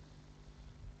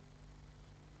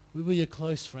 We were your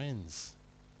close friends,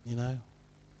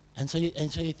 And so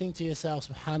you think to yourself,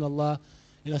 subhanallah,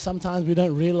 sometimes we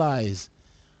don't realize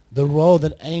the role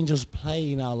that angels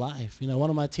play in our life. One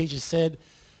of my teachers said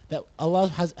that Allah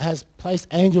has placed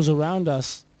angels around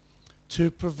us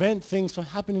to prevent things from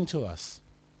happening to us,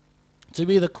 to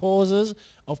be the causes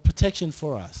of protection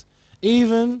for us,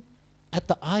 even at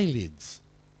the eyelids.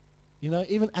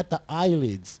 Even at the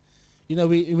eyelids. We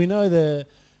know the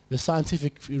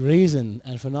scientific reason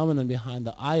and phenomenon behind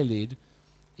the eyelid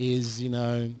is,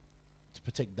 to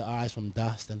protect the eyes from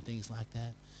dust and things like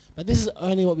that. But this is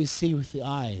only what we see with the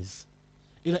eyes.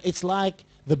 It's like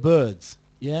the birds,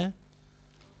 yeah?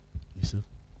 Yusuf?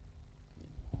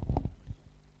 Okay.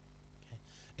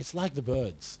 It's like the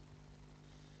birds.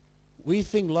 We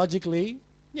think logically,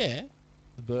 yeah,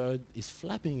 the bird is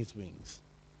flapping its wings.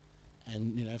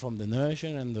 And, from the inertia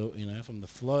and from the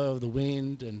flow of the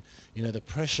wind and, the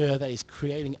pressure that is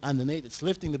creating underneath, it's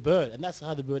lifting the bird. And that's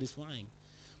how the bird is flying.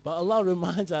 But Allah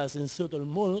reminds us in Surah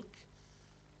Al-Mulk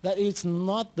that it's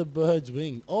not the bird's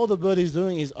wing. All the bird is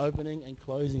doing is opening and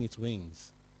closing its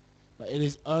wings. But it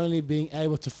is only being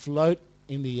able to float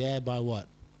in the air by what?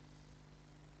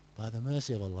 By the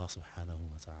mercy of Allah subhanahu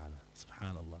wa ta'ala.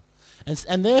 Subhanallah.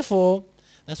 And therefore,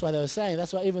 that's why they were saying,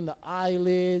 that's why even the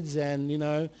eyelids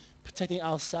and, protecting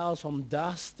ourselves from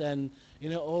dust and,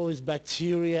 all this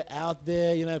bacteria out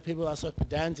there, people are so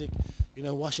pedantic,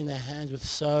 washing their hands with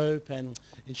soap and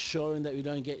ensuring that we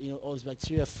don't get, all this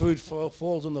bacteria. Food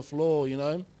falls on the floor,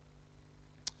 And,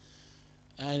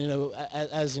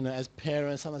 as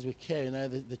parents, sometimes we care,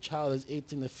 the child is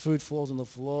eating, the food falls on the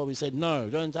floor. We say, no,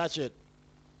 don't touch it.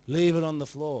 Leave it on the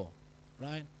floor,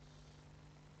 right?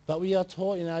 But we are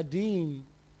taught in our deen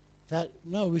that,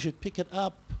 no, we should pick it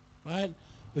up, right?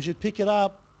 We should pick it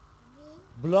up,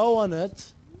 blow on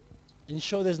it,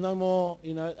 ensure there's no more,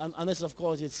 unless, of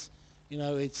course, it's,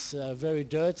 it's very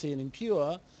dirty and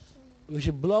impure. We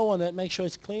should blow on it, make sure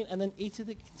it's clean, and then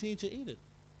continue to eat it.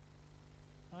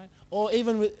 Right? Or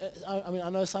even with, I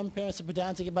know some parents are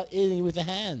pedantic about eating with their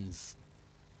hands.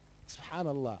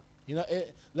 Subhanallah.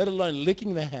 Let alone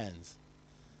licking their hands.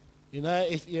 If I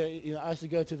used to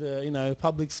go to the,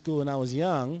 public school when I was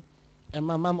young, And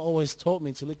my mum always taught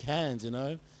me to lick hands, you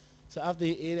know. So after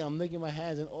eating, I'm licking my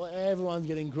hands, and everyone's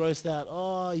getting grossed out.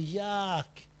 Oh, yuck.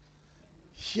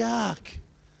 Yuck.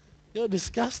 You're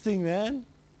disgusting, man.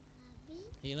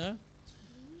 You know?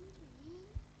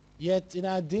 Yet in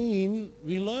our deen,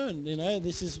 we learn, you know,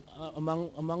 this is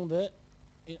among the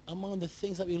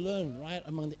things that we learn, right?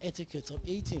 Among the etiquettes of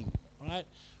eating, right?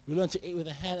 We learn to eat with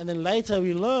the hand, and then later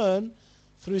we learn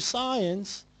through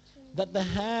science that the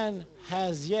hand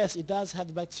has, yes, it does have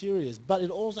the bacteria, but it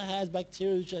also has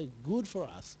bacteria which are good for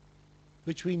us,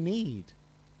 which we need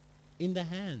in the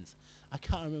hands. I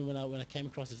can't remember when I came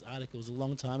across this article. It was a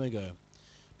long time ago,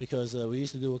 because we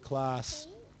used to do a class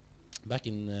back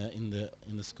in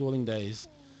the schooling days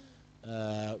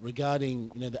regarding,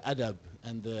 you know, the adab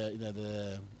and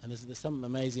and there's some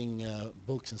amazing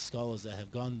books and scholars that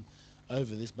have gone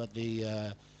over this, but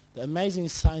the amazing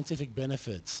scientific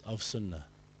benefits of sunnah,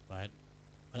 right?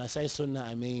 When I say sunnah,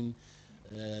 I mean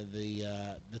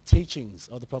the teachings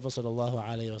of the Prophet sallallahu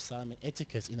alaihi wasallam,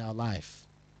 etiquette in our life,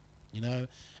 you know.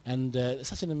 And it's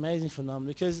such an amazing phenomenon,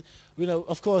 because, you know,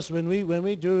 of course, when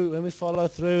we follow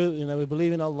through, you know, we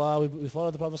believe in Allah, we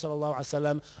follow the Prophet sallallahu alaihi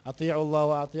wasallam, ati'u Allah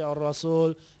wa ati'u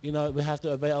Rasul, you know, we have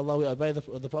to obey Allah, we obey the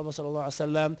Prophet sallallahu alaihi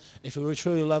wasallam. If we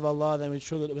truly love Allah, then we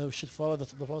should follow the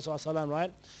Prophet sallallahu alaihi wasallam,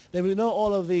 right? Then we know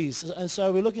all of these, and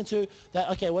so we look into that.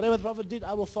 Okay, whatever the Prophet did,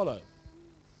 I will follow.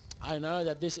 I know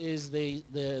that this is the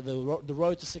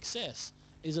road to success,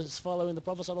 is following the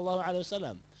Prophet sallallahu alaihi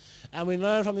wasallam. And we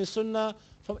learn from the Sunnah,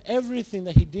 from everything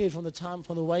that he did, from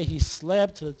the way he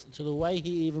slept, to the way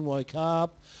he even woke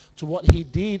up, to what he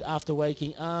did after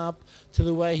waking up, to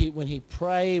the way when he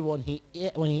prayed, when he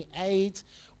ate,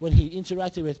 when he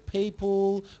interacted with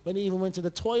people, when he even went to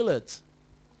the toilet.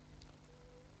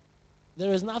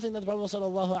 There is nothing that the Prophet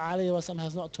sallallahu alaihi wasallam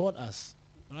has not taught us,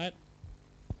 right?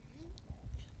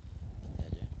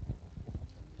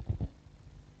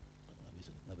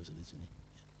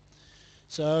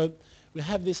 So we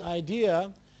have this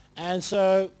idea, and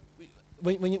so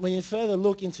when you further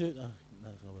look into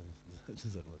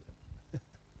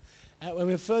when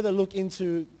we further look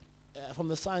into from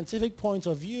the scientific point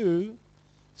of view,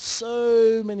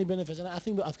 so many benefits. And I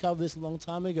think I've covered this a long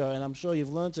time ago, and I'm sure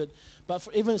you've learnt it. But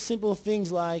for even simple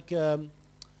things like you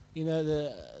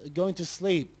know, going to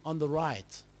sleep on the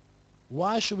right.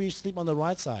 Why should we sleep on the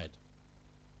right side?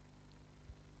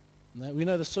 Now, we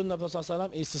know the Sunnah of the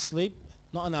Prophet is to sleep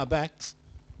not on our backs,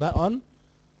 but on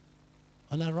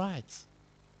our rights.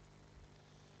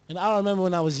 And I remember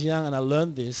when I was young and I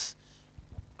learned this,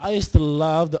 I used to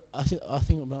love I think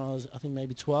when I was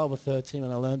maybe 12 or 13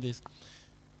 when I learned this.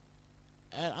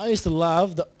 And I used to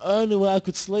love the only way I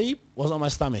could sleep was on my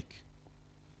stomach.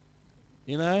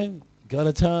 You know, got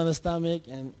to turn on the stomach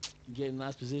and get in a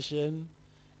nice position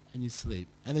and you sleep.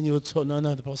 And then you would talk, no,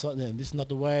 the Prophet, this is not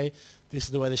the way. This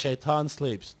is the way the shaitan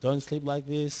sleeps. Don't sleep like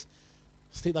this.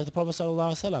 Sleep like the Prophet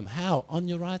sallallahu alaihi wasallam. How? On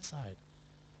your right side.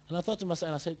 And I thought to myself,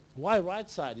 and I said, why right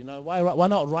side? You know, why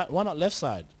not right? Why not left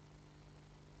side?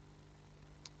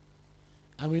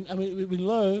 And we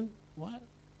learn why?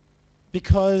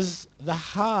 Because the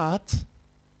heart,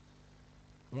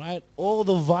 right? All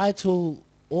the vital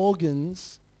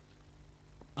organs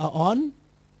are on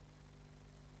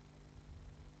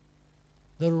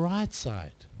the right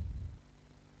side.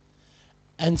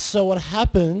 And so what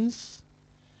happens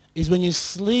is when you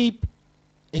sleep,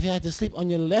 if you had to sleep on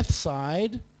your left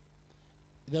side,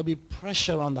 there'll be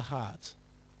pressure on the heart.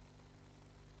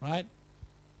 Right?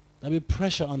 There'll be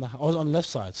pressure on the heart, or on the left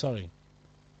side, sorry.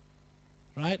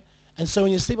 Right? And so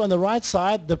when you sleep on the right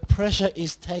side, the pressure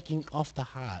is taking off the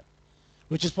heart.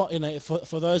 Which is, you know,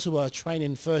 for those who are trained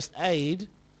in first aid,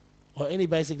 or any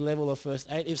basic level of first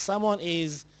aid, if someone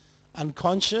is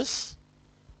unconscious,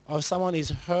 or if someone is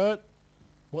hurt,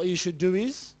 what you should do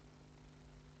is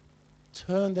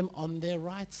turn them on their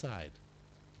right side.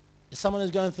 If someone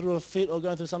is going through a fit or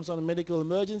going through some sort of medical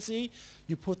emergency,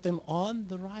 you put them on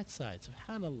the right side.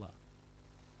 SubhanAllah.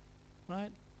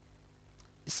 Right?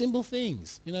 Simple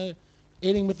things, you know,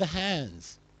 eating with the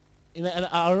hands. You know, and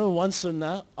I remember one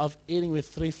sunnah of eating with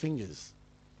 3 fingers.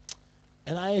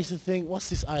 And I used to think, what's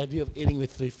this idea of eating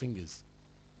with 3 fingers?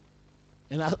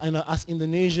 And I know us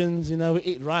Indonesians, you know, we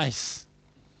eat rice.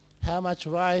 How much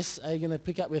rice are you going to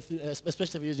pick up with,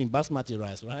 especially if you're using basmati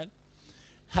rice, right?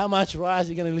 How much rice are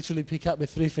you going to literally pick up with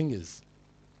 3 fingers?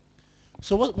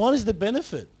 So what is the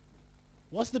benefit?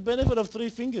 What's the benefit of 3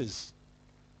 fingers?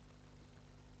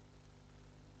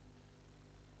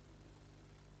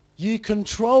 You're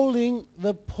controlling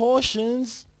the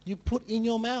portions you put in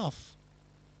your mouth.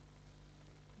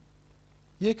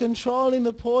 You're controlling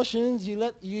the portions. You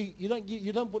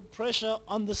don't put pressure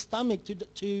on the stomach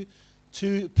to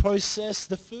to process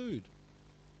the food.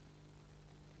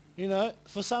 You know,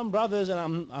 for some brothers, and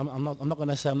I'm not going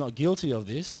to say I'm not guilty of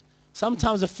this.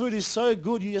 Sometimes the food is so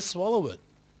good you just swallow it.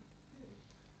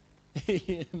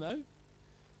 You know,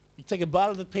 you take a bite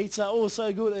of the pizza, oh,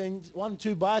 so good, and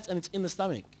 1-2 bites, and it's in the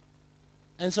stomach.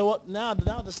 And so what now?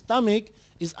 Now the stomach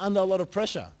is under a lot of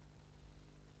pressure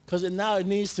because now it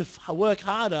needs to work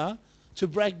harder to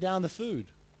break down the food.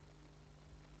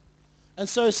 And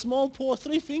so small paw,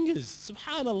 3 fingers,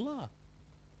 subhanallah.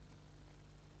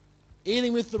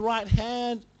 Eating with the right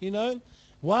hand, you know.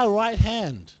 Why right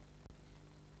hand?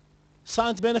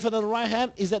 Science benefit of the right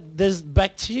hand is that there's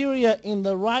bacteria in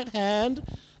the right hand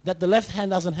that the left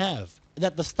hand doesn't have,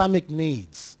 that the stomach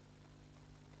needs.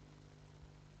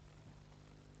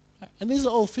 And these are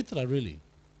all fitra, really.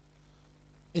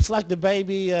 It's like the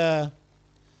baby, and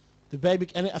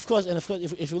of course,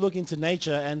 if you look into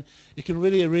nature, and you can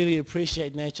really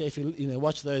appreciate nature if you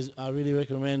watch those. I really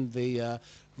recommend the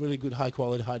really good high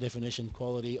quality, high definition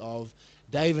quality of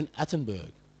David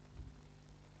Attenborough.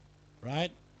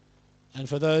 Right? And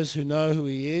for those who know who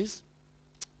he is,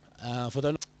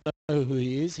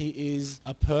 he is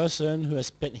a person who has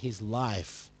spent his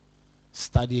life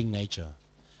studying nature.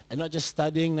 And not just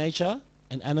studying nature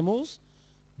and animals,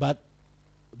 but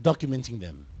documenting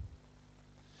them.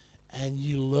 And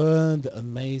you learn the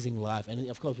amazing life. And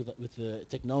of course, with the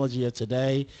technology of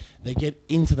today, they get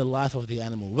into the life of the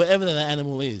animal, wherever the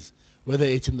animal is. Whether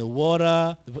it's in the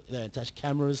water, they attach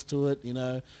cameras to it,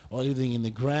 or living in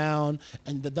the ground,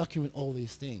 and they document all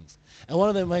these things. And one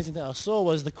of the amazing things I saw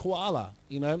was the koala,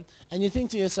 and you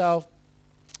think to yourself,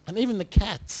 and even the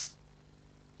cats,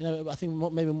 I think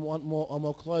maybe one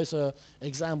more closer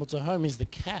example to home is the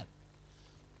cat.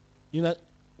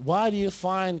 Why do you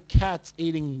find cats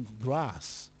eating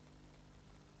grass?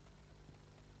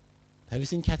 Have you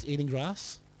seen cats eating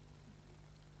grass?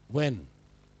 When?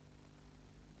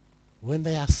 When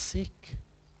they are sick.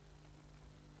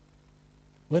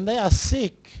 When they are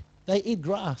sick, they eat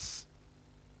grass.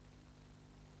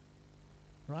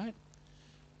 Right?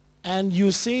 And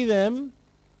you see them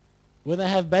when they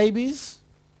have babies.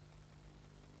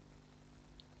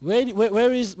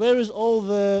 Where is all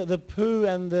the poo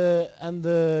and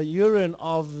the urine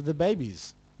of the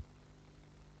babies?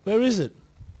 Where is it?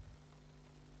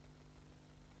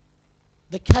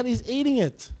 The cat is eating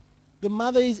it. The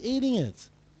mother is eating it.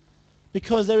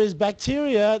 Because there is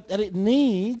bacteria that it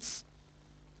needs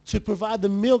to provide the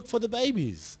milk for the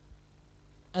babies.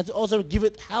 And to also give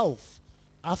it health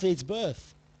after its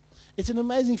birth. It's an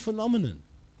amazing phenomenon.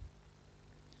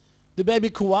 The baby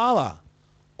koala,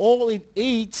 all it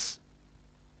eats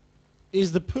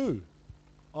is the poo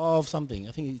of something.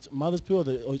 I think it's mother's poo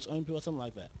or its own poo or something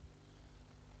like that.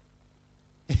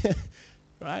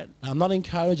 Right? I'm not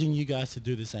encouraging you guys to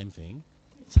do the same thing.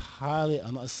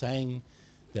 I'm not saying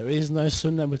there is no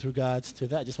sunnah with regards to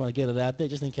that. Just want to get it out there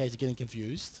just in case you're getting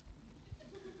confused.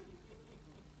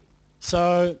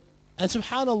 So, and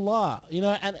subhanallah,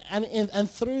 and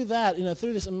through that,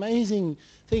 through this amazing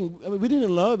thing, we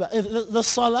didn't know about it, the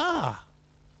salah.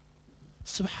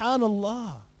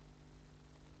 Subhanallah.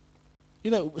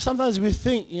 Sometimes we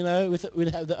think, we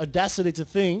have the audacity to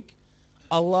think,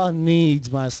 Allah needs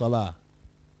my salah.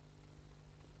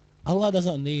 Allah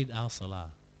doesn't need our salah.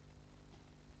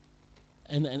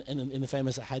 And in the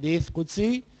famous hadith,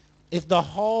 Qudsi, if the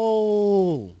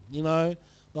whole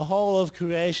of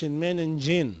creation, men and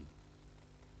jinn,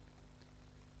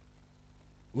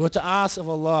 were to ask of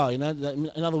Allah, in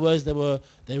other words,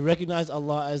 they recognized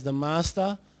Allah as the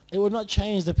master, it would not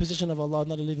change the position of Allah,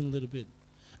 not even a little bit.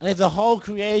 And if the whole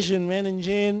creation, men and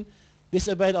jinn,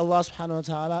 disobeyed Allah subhanahu wa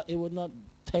ta'ala, it would not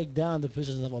take down the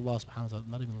position of Allah subhanahu wa ta'ala,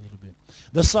 not even a little bit.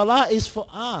 The salah is for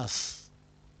us.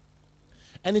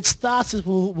 And it starts with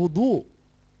wudu.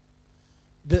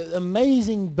 The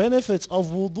amazing benefits of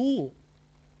wudu.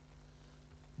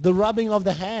 The rubbing of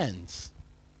the hands,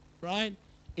 right?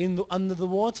 Under the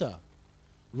water.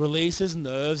 Releases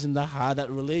nerves in the heart,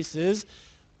 that releases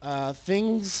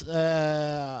things,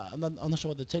 I'm not sure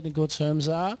what the technical terms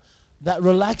are, that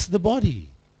relax the body.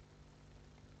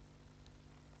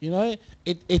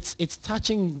 It's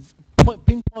touching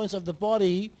pinpoints of the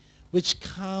body which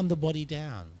calm the body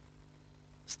down.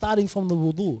 Starting from the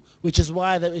wudu, which is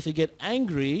why that if you get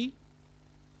angry,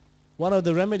 one of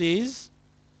the remedies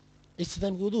is to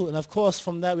then wudu. And of course,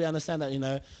 from that we understand that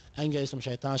anger is from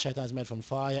shaitan. Shaitan is made from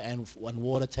fire, and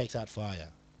water takes out fire.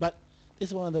 But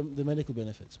this is one of the medical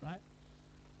benefits, right?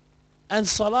 And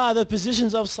salah, the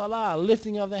positions of salah,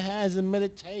 lifting of the hands, the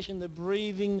meditation, the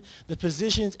breathing, the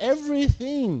positions,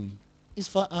 everything is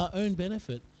for our own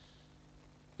benefit.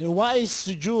 Why is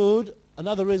sujood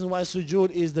Another reason why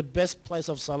sujood is the best place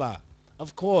of salah.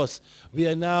 Of course, we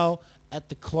are now at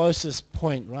the closest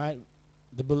point, right?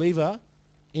 The believer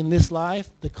in this life,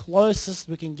 the closest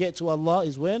we can get to Allah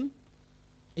is when?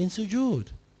 In sujood.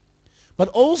 But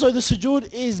also the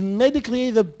sujood is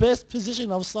medically the best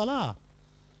position of salah.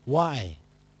 Why?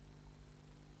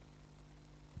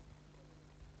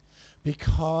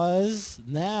 Because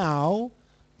now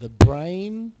the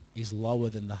brain is lower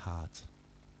than the heart.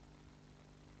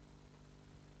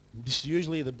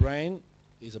 Usually the brain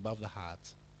is above the heart.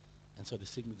 And so the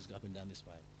signal goes up and down this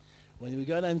way. When we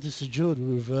go down into sujood,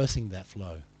 we're reversing that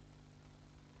flow.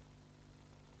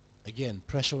 Again,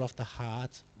 pressure off the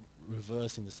heart,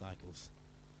 reversing the cycles.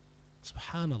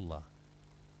 Subhanallah.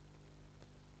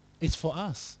 It's for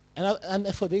us.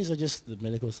 And for these are just the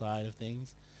medical side of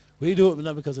things. We do it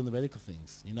not because of the medical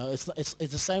things. You know, it's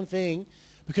the same thing,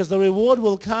 because the reward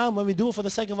will come when we do it for the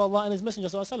sake of Allah and His Messenger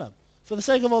sallallahu. For the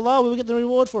sake of Allah, we will get the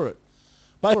reward for it.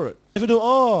 But if we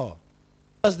do,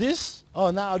 does this? Oh,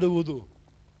 now I do wudu.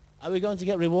 Are we going to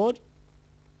get reward?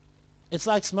 It's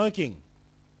like smoking.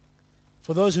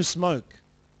 For those who smoke,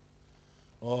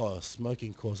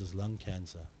 smoking causes lung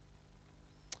cancer.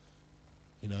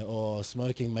 You know, or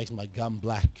smoking makes my gum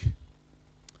black.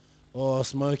 Or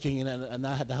smoking, and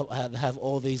I have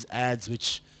all these ads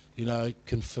which, you know,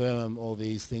 confirm all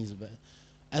these things.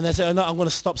 And they say, oh no, I'm going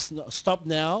to stop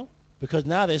now, because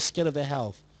now they're scared of their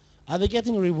health. Are they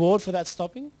getting a reward for that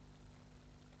stopping?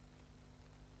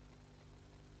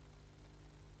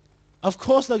 Of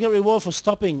course they'll get reward for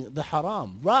stopping the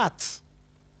haram. Right.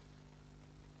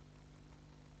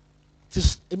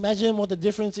 Just imagine what the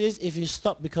difference is if you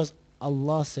stop because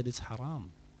Allah said it's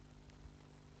haram.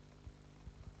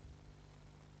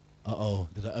 Uh-oh,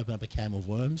 did I open up a can of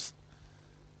worms?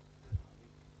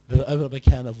 Did I open up a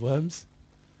can of worms?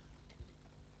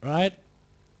 Right?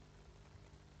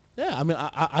 Yeah, I mean,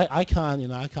 I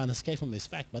can't escape from this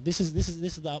fact. But this is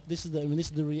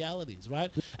the realities,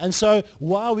 right? And so,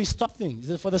 why we stop things?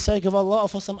 Is it for the sake of Allah or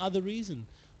for some other reason?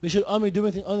 We should only do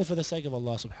anything only for the sake of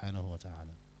Allah subhanahu wa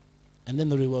ta'ala. And then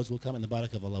the rewards will come and the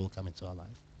barakah of Allah will come into our life.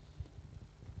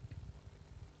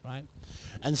 Right?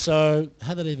 And so,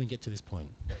 how did I even get to this point?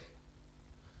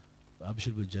 Right?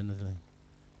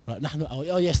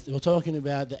 Oh yes, we're talking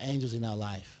about the angels in our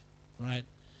life. Right?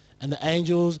 And the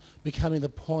angels becoming the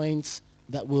points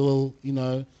that will,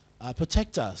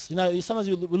 protect us. You know, sometimes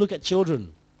we look at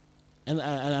children, and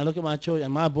I look at my children,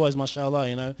 and my boys,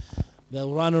 mashallah,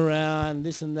 they'll run around,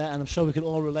 this and that, and I'm sure we can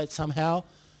all relate somehow.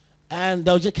 And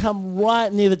they'll just come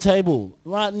right near the table,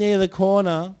 right near the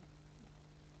corner,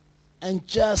 and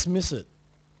just miss it.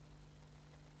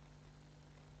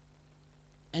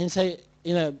 And say,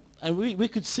 and we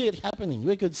could see it happening.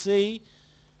 We could see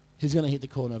he's going to hit the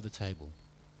corner of the table.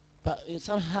 But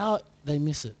somehow they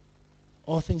miss it.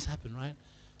 All things happen, right?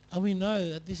 And we know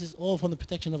that this is all from the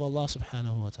protection of Allah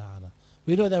subhanahu wa ta'ala.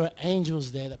 We know there are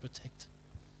angels there that protect.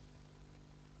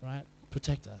 Right?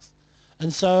 Protect us.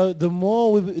 And so the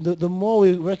more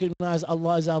we recognize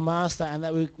Allah as our master and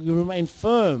that we remain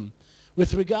firm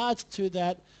with regards to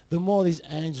that, the more these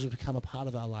angels will become a part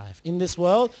of our life. In this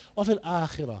world, or fil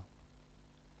akhirah.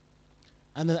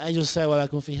 And then the angels say, وَلَكُمْ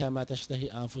فِيهَا مَا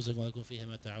تَشْتَهِي أَنفُسُكُمْ وَلَكُمْ فِيهَا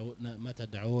مَا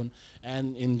تَدَعُونَ.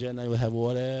 And in Jannah you will have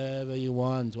whatever you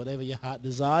want, whatever your heart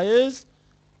desires,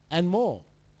 and more.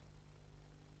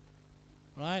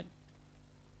 Right?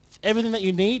 Everything that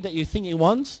you need, that you think you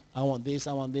want, I want this,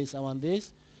 I want this, I want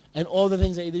this, and all the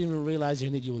things that you didn't even realize you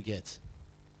need, you will get.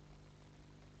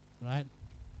 Right?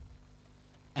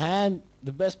 And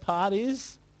the best part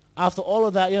is, after all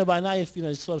of that, by now you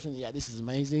sort of think, yeah, this is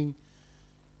amazing.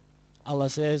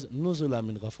 Allah says, Nuzula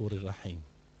min ghafurir rahim.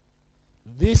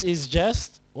 This is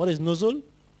just, what is nuzul?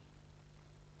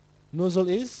 Nuzul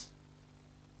is,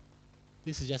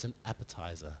 this is just an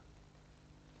appetizer.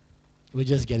 We're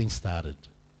just getting started.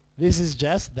 This is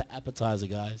just the appetizer,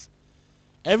 guys.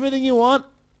 Everything you want,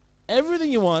 and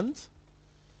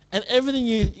everything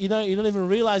you don't even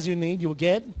realize you need, you'll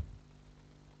get.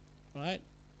 Right?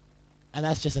 And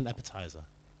that's just an appetizer.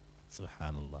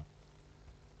 Subhanallah.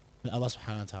 May Allah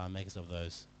subhanahu wa ta'ala make us of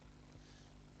those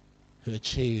who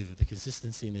achieve the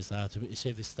consistency in Islam, to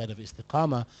achieve this state of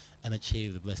istiqamah and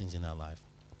achieve the blessings in our life.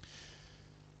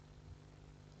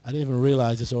 I didn't even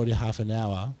realize it's already half an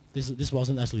hour. This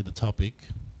wasn't actually the topic.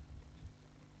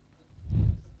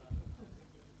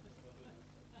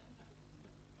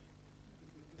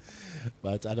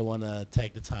 But I don't want to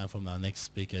take the time from our next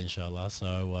speaker, inshallah.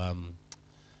 So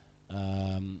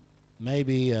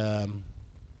maybe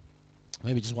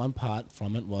just one part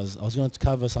from it was, I was going to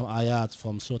cover some ayat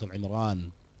from Surah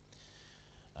Al-Imran,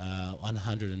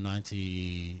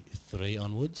 193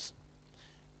 onwards.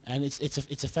 And it's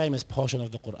a famous portion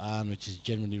of the Quran which is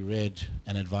generally read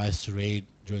and advised to read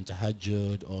during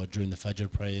Tahajjud or during the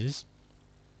Fajr prayers.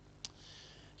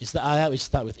 It's the ayat which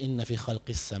start with إِنَّ فِي خَلْقِ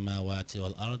السَّمَاوَاتِ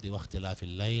وَالْأَرْضِ وَاخْتِلَافِ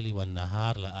اللَّيْلِ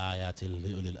وَالنَّهَارِ لَآيَاتٍ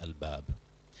لِأُولِي الْأَلْبَابِ.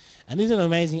 And this is an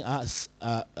amazing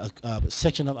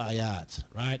section of ayat,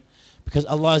 right? Because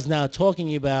Allah is now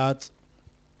talking about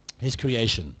His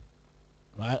creation,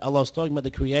 right? Allah is talking about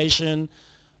the creation,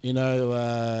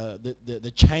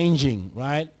 the changing,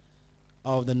 right,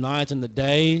 of the night and the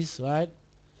days, right?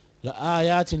 The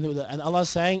ayat, and Allah is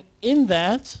saying in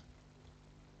that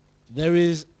there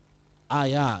is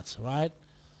ayat, right?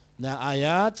 Now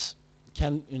ayat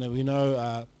can, we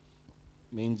know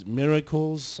means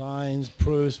miracles, signs,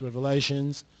 proofs,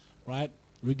 revelations, right?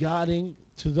 Regarding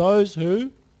to those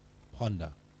who ponder,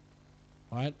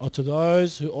 right? Or to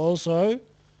those who also,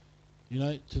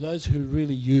 to those who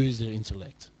really use their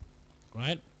intellect,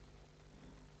 right?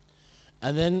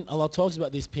 And then Allah talks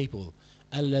about these people.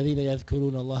 الذين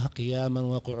يذكرون الله قياما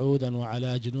وقعودا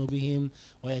وعلى جنوبهم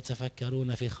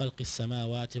ويتفكرون في خلق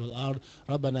السماوات والأرض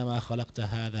ربنا ما خلقت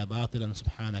هذا باطلا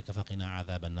سبحانك فقنا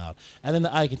عذاب النار. And then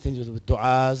the ayah continues with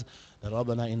du'as,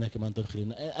 ربنا إنك من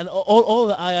تدخل. And all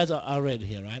the ayats are read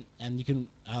here, right? And you can,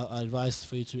 I'll advise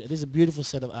for you to, it is a beautiful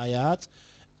set of ayat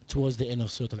towards the end of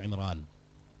Surah Al-Imran,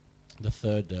 the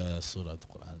third surah of the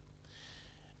Quran.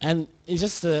 And it's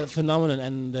just a phenomenon,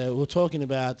 and we're talking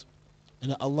about,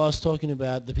 Allah's talking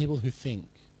about the people who think.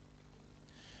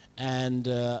 And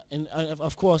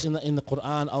of course, in the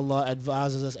Quran, Allah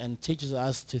advises us and teaches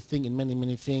us to think in many,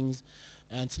 many things,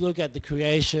 and to look at the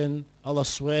creation. Allah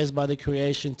swears by the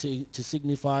creation to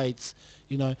signify its,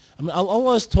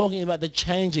 Allah is talking about the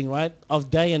changing, right, of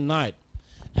day and night.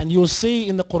 And you'll see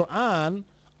in the Quran,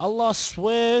 Allah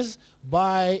swears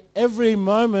by every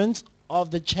moment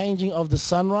of the changing of the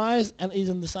sunrise and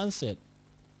even the sunset.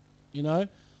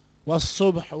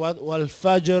 وَالصُّبْحِ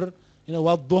وَالْفَجْرِ,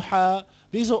 وَالضُّحَى.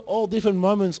 These are all different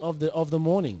moments of the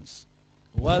mornings.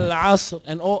 وَالْعَصْرِ,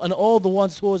 and all the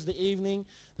ones towards the evening.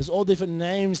 There's all different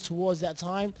names towards that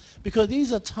time, because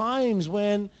these are times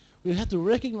when we have to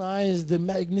recognize the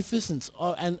magnificence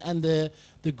and the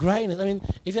greatness. I mean,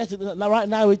 if you have to, right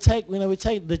now we take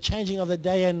the changing of the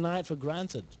day and night for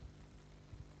granted.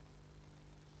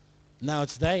 Now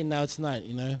it's day, now it's night.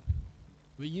 We're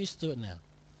used to it now.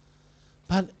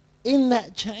 But in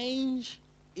that change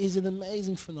is an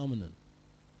amazing phenomenon.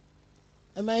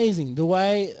 Amazing. The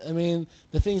way,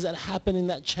 the things that happen in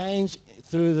that change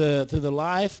through the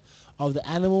life of the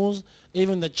animals,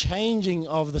 even the changing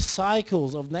of the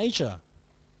cycles of nature.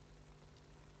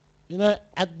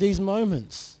 At these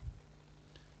moments.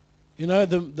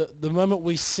 The moment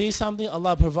we see something,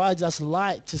 Allah provides us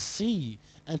light to see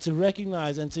and to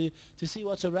recognize and to see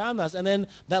what's around us. And then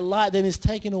that light then is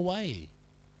taken away.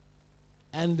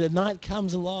 And the night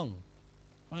comes along,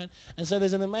 right? And so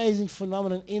there's an amazing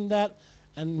phenomenon in that,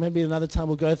 and maybe another time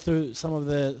we'll go through some of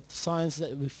the science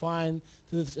that we find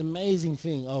through this amazing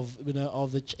thing of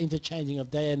the interchanging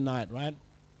of day and night, right?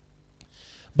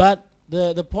 But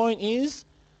the point is,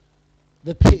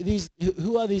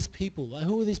 who are these people? Like,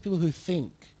 who are these people who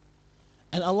think?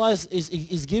 And Allah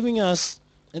is giving us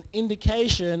an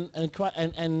indication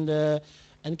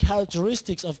and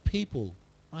characteristics of people,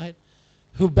 right?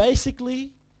 Who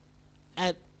basically,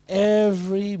 at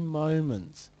every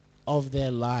moment of their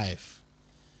life,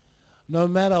 no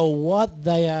matter what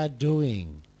they are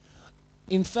doing,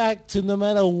 in fact, no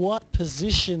matter what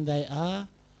position they are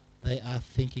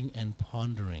thinking and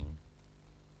pondering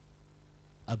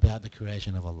about the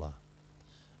creation of Allah,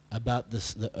 about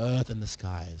the earth and the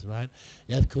skies, right?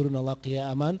 يَذْكُرُونَ اللَّهَ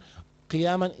قِيَامًا.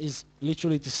 Qiyaman is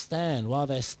literally to stand while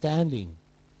they're standing.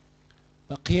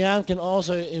 But qiyam can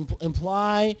also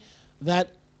imply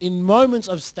that in moments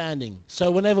of standing. So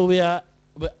whenever we're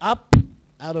up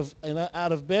out of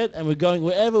bed and we're going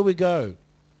wherever we go,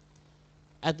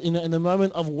 in the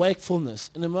moment of wakefulness,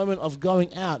 in the moment of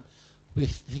going out, we're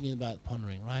thinking about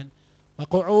pondering, right?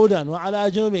 وَقُعُودًا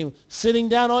وَعَلَى جُنُوبِهِمْ, sitting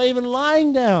down or even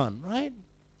lying down, right?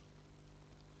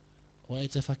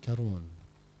 وَيَتَفَكَّرُونَ,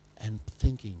 and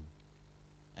thinking.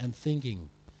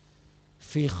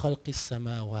 في خلق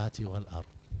السماوات والأرض,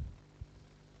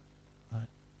 right?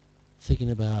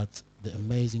 Thinking about the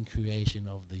amazing creation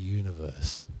of the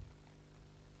universe,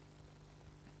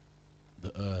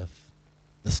 the earth,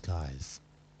 the skies.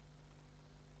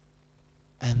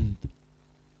 And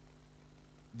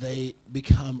they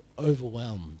become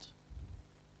overwhelmed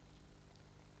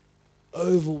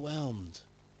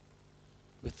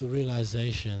with the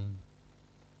realization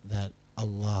that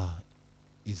Allah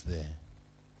is there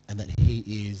and that He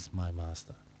is my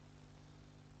master.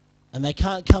 And they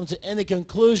can't come to any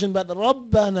conclusion but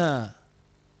Rabbana.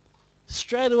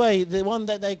 Straight away, the one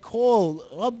that they call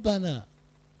Rabbana,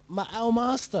 our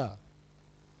Master.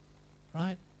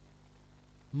 Right?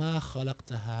 ما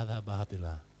خلقت هذا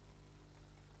باطلا.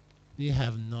 You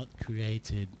have not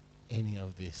created any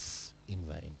of this in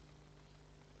vain.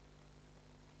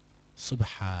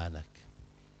 Subhanak.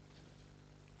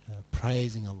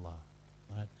 Praising Allah.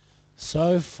 Right?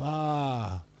 So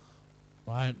far,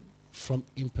 right, from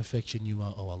imperfection you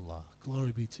are, O Allah.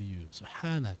 Glory be to you.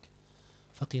 Subhanak.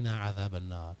 Faqina adhab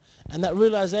an-nar. And that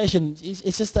realization,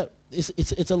 it's just that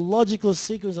it's a logical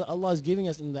sequence that Allah is giving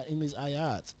us in these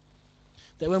ayat.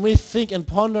 That when we think and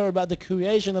ponder about the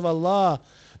creation of Allah,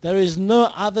 there is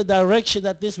no other direction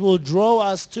that this will draw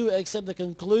us to except the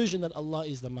conclusion that Allah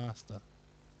is the Master.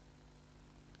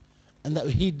 And that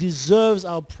He deserves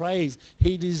our praise.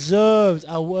 He deserves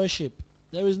our worship.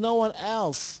 There is no one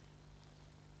else.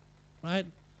 Right?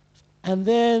 And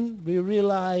then we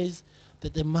realize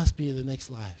that there must be the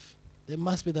next life. There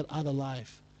must be that other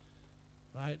life.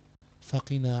 Right?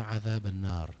 فَقِنَا عَذَابَ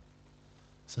النَّارِ.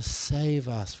 So save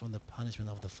us from the punishment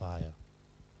of the fire.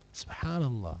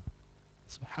 Subhanallah.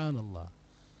 Subhanallah.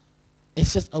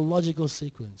 It's just a logical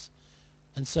sequence.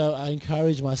 And so I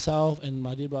encourage myself and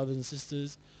my dear brothers and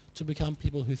sisters to become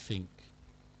people who think.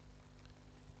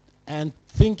 And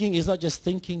thinking is not just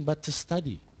thinking, but to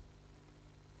study.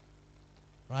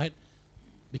 Right?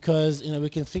 Because, we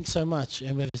can think so much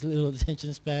and we have this little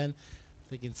attention span,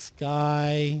 thinking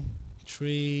sky,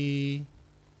 tree,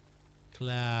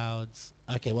 clouds.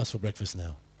 Okay, what's for breakfast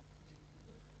now?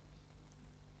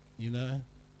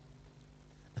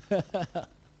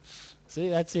 See,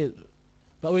 that's it.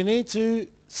 But we need to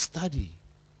study.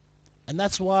 And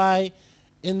that's why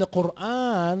in the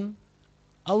Quran,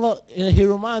 Allah, He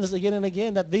reminds us again and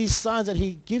again that these signs that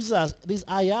He gives us, these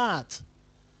ayat,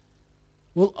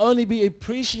 will only be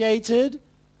appreciated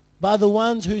by the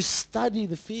ones who study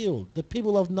the field, the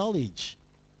people of knowledge.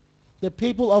 The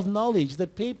people of knowledge, the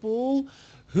people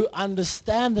who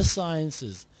understand the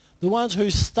sciences, the ones who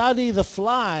study the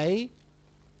fly,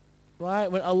 right?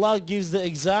 When Allah gives the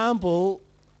example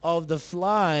of the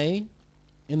fly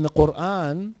in the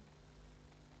Quran,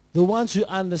 the ones who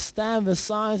understand the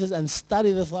sciences and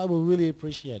study the fly will really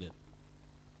appreciate it.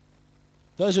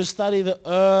 Those who study the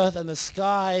earth and the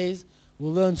skies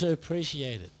will learn to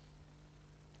appreciate it,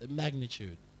 the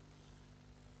magnitude.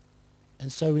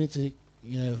 And so we need to,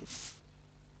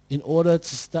 in order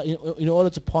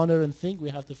to ponder and think, we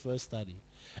have to first study.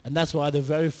 And that's why the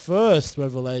very first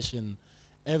revelation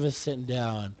ever sent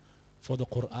down for the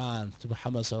Quran to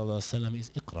Muhammad sallallahu alaihi wasallam is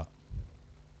Iqra.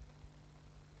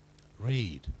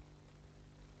 Read.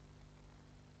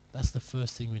 That's the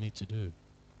first thing we need to do.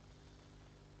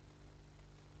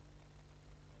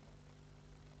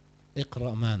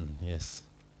 Iqra man, yes.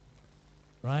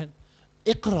 Right?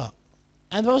 Iqra.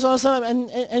 And Prophet sallallahu alaihi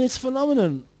wasallam, and it's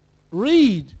phenomenon.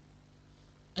 Read.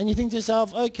 And you think to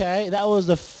yourself, okay, that was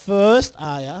the first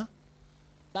ayah.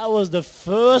 That was the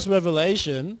first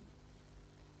revelation.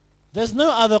 There's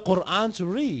no other Quran to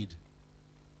read.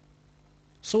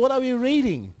 So what are we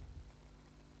reading?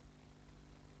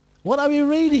 What are we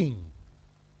reading?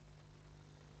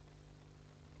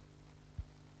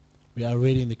 We are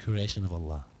reading the creation of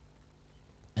Allah.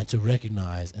 And to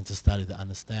recognize and to study the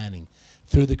understanding.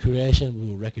 Through the creation, we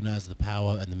will recognize the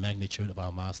power and the magnitude of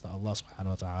our Master, Allah subhanahu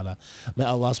wa ta'ala. May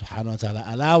Allah subhanahu wa ta'ala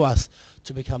allow us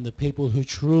to become the people who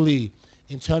truly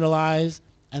internalize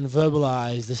and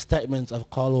verbalize the statements of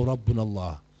قَالُوا رَبُّنَا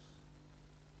اللَّهِ.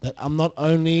 That I'm not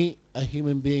only a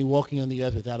human being walking on the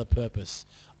earth without a purpose.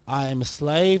 I am a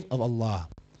slave of Allah.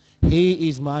 He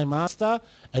is my master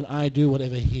and I do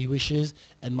whatever He wishes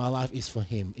and my life is for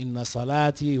Him. Inna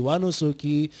salati wa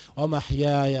nusuki wa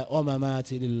mahyaya wa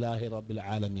mamati lillahi rabbil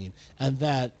alameen. And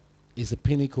that is the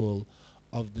pinnacle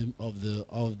of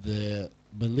the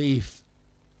belief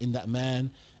in that man,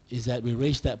 is that we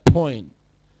reach that point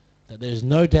that there is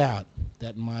no doubt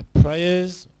that my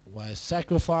prayers, my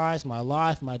sacrifice, my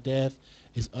life, my death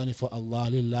is only for Allah,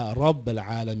 lillah rabbil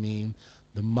alameen,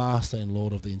 the Master and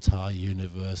Lord of the entire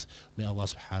universe. May Allah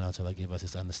subhanahu wa ta'ala give us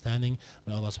this understanding.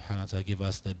 May Allah subhanahu wa ta'ala give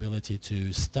us the ability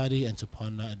to study and to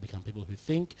ponder and become people who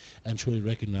think and truly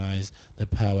recognize the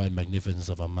power and magnificence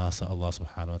of our Master, Allah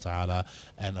subhanahu wa ta'ala.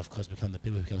 And of course become the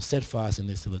people who become steadfast in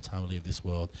this till the time we leave this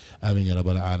world. Ameen ya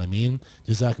Rabbal Alameen.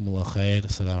 Jazakumullah khair.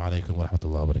 Assalamu alaikum wa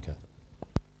rahmatullahi wa barakatuh.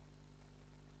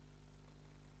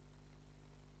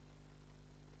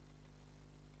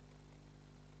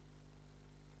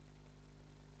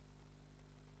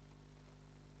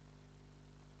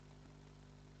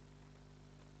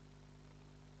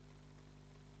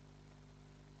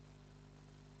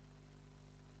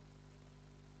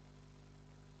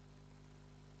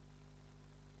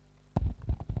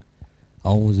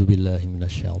 A'udzu billahi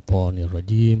minasyaitonir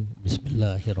rajim.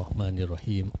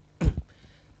 Bismillahirrahmanirrahim.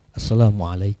 Assalamu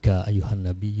alayka ayuhan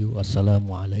nabiyyu.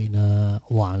 Assalamu alayna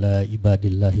wa ala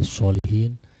ibadillahis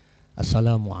sholihin.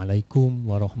 Assalamu alaikum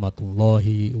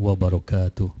warahmatullahi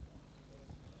wabarakatuh.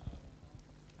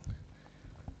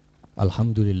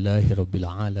 Alhamdulillahi rabbil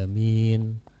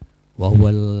alamin. Wa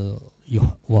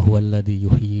huwal ladzi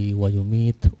yuhyi wa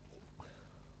yumit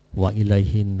wa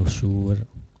ilaihin nusyur.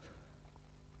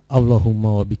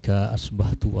 Allahumma wa bika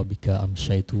asbahtu wa bika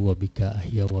amsaitu wa bika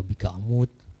ahya wa bika amut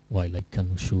wa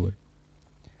ilaikan nusyur.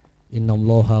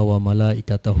 Innallaha wa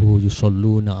malaikatahu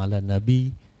yusholluna ala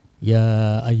nabi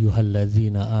ya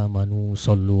ayyuhallazina amanu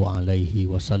sallu alaihi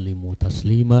wa sallimu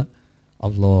taslima.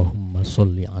 Allahumma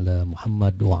sholli ala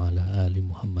Muhammad wa ala ali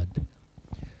Muhammad.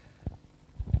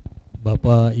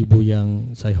 Bapak Ibu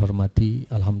yang saya hormati,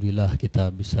 alhamdulillah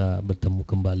kita bisa bertemu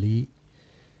kembali.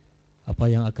 Apa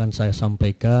yang akan saya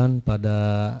sampaikan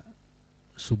pada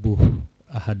subuh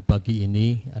Ahad pagi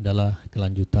ini adalah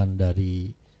kelanjutan dari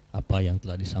apa yang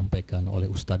telah disampaikan oleh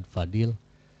Ustadz Fadhil,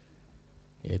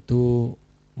 yaitu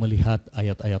melihat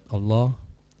ayat-ayat Allah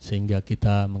sehingga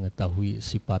kita mengetahui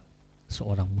sifat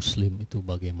seorang muslim itu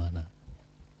bagaimana.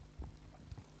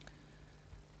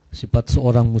 Sifat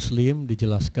seorang muslim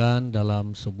dijelaskan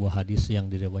dalam sebuah hadis yang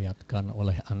diriwayatkan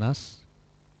oleh Anas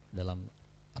dalam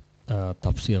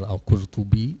tafsir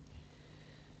Al-Qurtubi.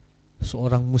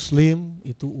 Seorang muslim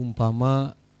itu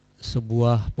umpama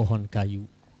sebuah pohon kayu.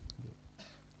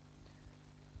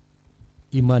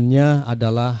 Imannya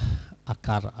adalah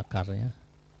akar-akarnya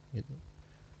gitu.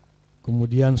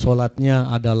 Kemudian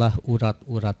sholatnya adalah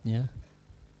urat-uratnya.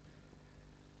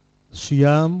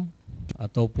 Syam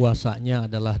atau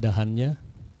puasanya adalah dahannya.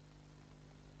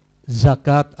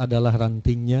 Zakat adalah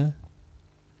rantingnya.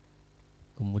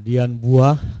 Kemudian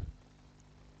buah,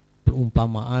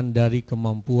 perumpamaan dari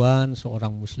kemampuan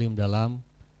seorang muslim dalam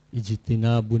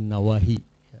ijtinabun nawahi,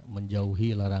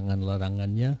 menjauhi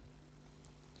larangan-larangannya.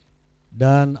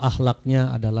 Dan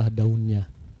akhlaknya adalah daunnya.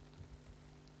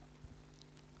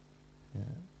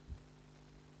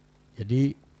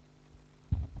 Jadi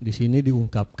di sini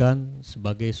diungkapkan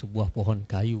sebagai sebuah pohon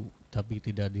kayu, tapi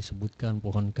tidak disebutkan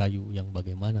pohon kayu yang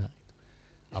bagaimana.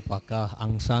 Apakah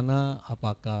angsana,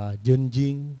 apakah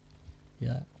jenjing,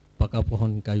 ya, apakah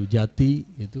pohon kayu jati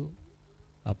itu,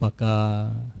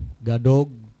 apakah gadog,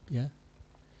 ya,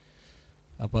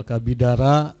 apakah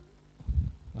bidara,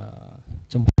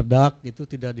 cempedak, itu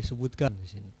tidak disebutkan di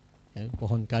sini. Ya,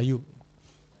 pohon kayu,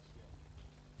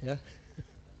 ya,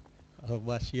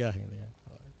 al-basyah, gitu ya.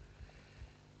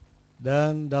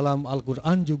 Dan dalam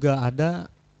Al-Quran juga ada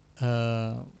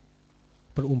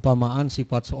perumpamaan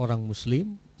sifat seorang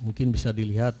muslim. Mungkin bisa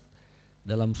dilihat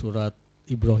dalam surat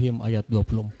Ibrahim ayat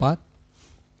 24.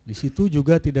 Di situ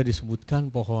juga tidak disebutkan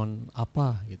pohon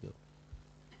apa gitu,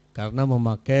 karena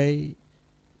memakai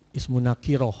ismun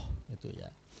nakiroh gitu ya.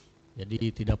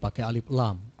 Jadi tidak pakai alif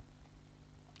lam.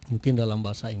 Mungkin dalam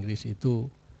bahasa Inggris itu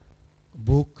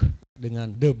book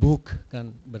dengan the book kan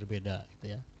berbeda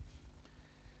gitu ya.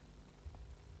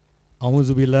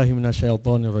 A'udzubillahi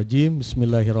minasyaitonirrajim.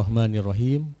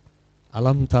 Bismillahirrahmanirrahim.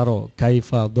 Alam taro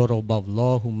kaifa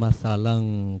daraballahu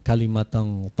mathalan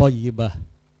kalimatan thayyibah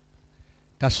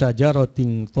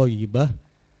kasyajaratin thayyibah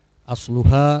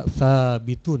asluha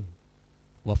tsabitun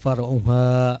wa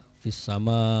far'uha fis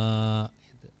sama.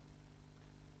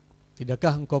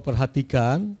 Tidakkah engkau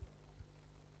perhatikan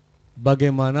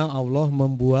bagaimana Allah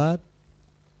membuat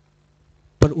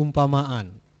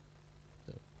perumpamaan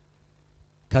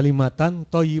kalimatan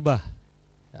thayyibah,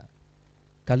 ya,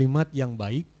 kalimat yang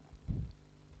baik,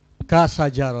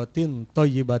 kasajaratin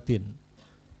thayyibatin,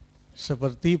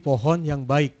 seperti pohon yang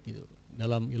baik gitu.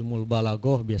 Dalam ilmu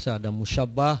balaghah biasa ada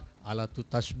musyabbah, alatut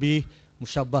tasbih,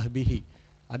 musyabbah bihi.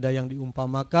 Ada yang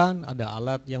diumpamakan, ada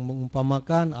alat yang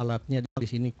mengumpamakan, alatnya di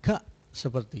sini ka,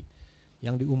 seperti.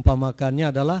 Yang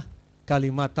diumpamakannya adalah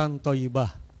kalimatan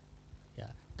thayyibah, ya,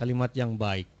 kalimat yang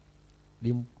baik.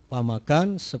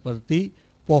 Diumpamakan seperti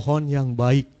pohon yang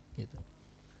baik gitu.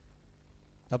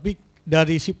 Tapi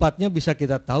dari sifatnya bisa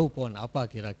kita tahu pohon apa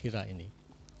kira-kira ini.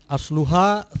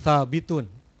 Asluha tsabitun.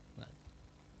 Nah,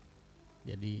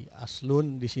 jadi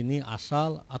aslun di sini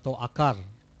asal atau akar.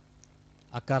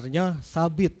 Akarnya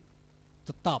sabit,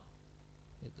 tetap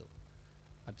gitu.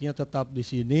 Artinya tetap di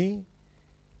sini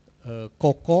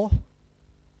kokoh.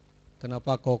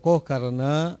 Kenapa kokoh?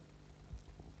 Karena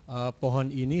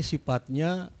pohon ini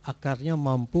sifatnya akarnya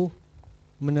mampu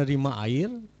menerima air,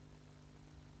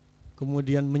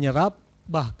 kemudian menyerap,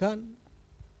 bahkan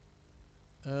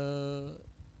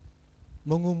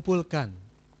mengumpulkan.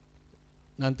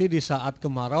 Nanti di saat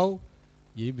kemarau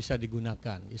Jadi bisa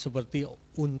digunakan. Seperti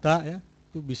unta ya,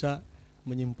 itu bisa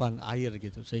menyimpan air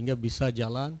gitu, sehingga bisa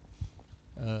jalan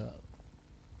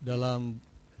dalam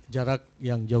jarak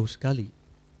yang jauh sekali.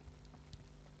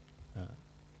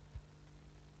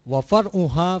 Wa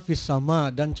far'uha fis sama,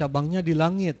 dan cabangnya di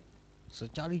langit.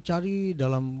 Secari-cari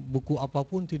dalam buku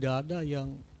apapun tidak ada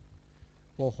yang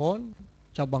pohon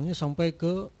cabangnya sampai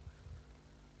ke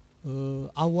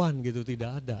awan gitu,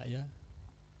 tidak ada ya.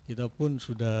 Kita pun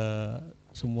sudah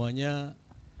semuanya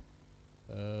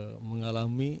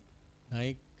mengalami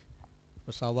naik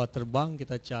pesawat terbang,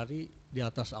 kita cari di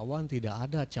atas awan tidak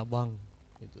ada cabang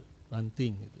gitu,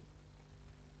 ranting gitu.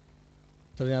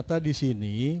 Ternyata di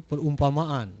sini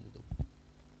perumpamaan gitu.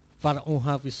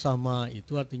 Far'uha fis sama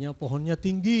itu artinya pohonnya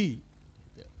tinggi.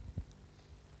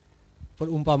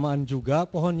 Perumpamaan juga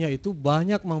pohonnya itu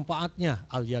banyak manfaatnya.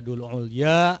 Al yadul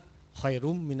ulya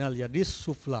khairum minal yadis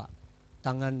sufla.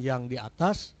 Tangan yang di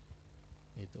atas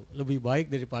itu lebih baik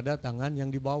daripada tangan yang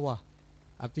di bawah.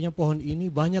 Artinya pohon ini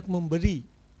banyak memberi.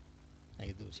 Nah,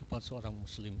 itu sifat seorang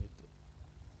muslim itu.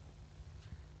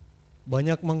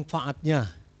 Banyak manfaatnya.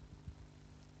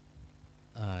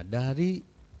 Dari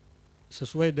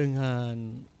sesuai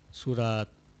dengan surat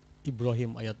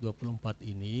Ibrahim ayat 24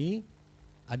 ini,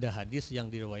 ada hadis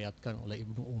yang diriwayatkan oleh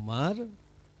Ibnu Umar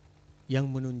yang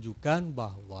menunjukkan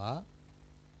bahwa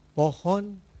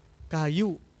pohon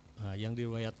kayu yang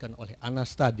diriwayatkan oleh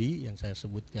Anas tadi yang saya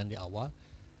sebutkan di awal,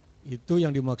 itu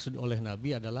yang dimaksud oleh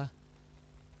Nabi adalah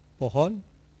pohon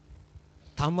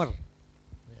tamar,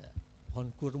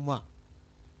 pohon kurma.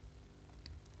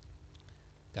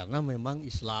 Karena memang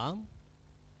Islam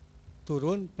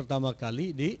turun pertama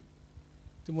kali di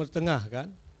Timur Tengah kan.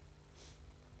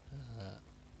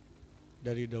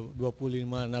 Dari 25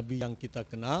 nabi yang kita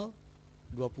kenal,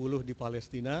 20 di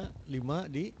Palestina, 5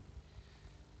 di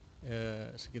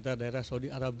sekitar daerah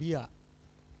Saudi Arabia.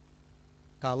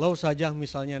 Kalau saja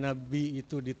misalnya nabi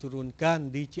itu diturunkan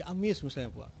di Ciamis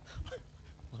misalnya Pak,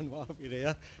 mohon maaf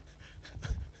ya,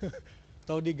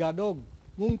 atau di Gadog,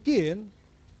 mungkin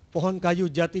pohon kayu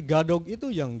jati gadog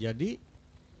itu yang jadi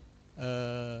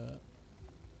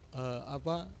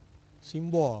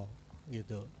simbol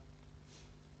gitu.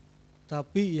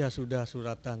 Tapi ya sudah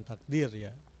suratan takdir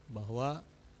ya, bahwa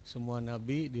semua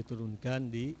nabi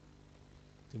diturunkan di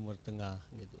Timur Tengah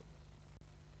gitu.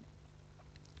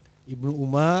 Ibnu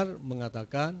Umar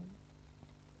mengatakan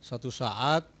suatu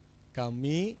saat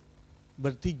kami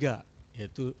bertiga,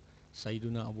 yaitu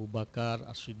Sayyiduna Abu Bakar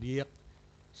As-Siddiq,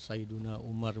 Sayyiduna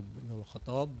Umar bin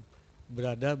Al-Khattab,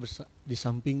 berada di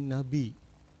samping Nabi.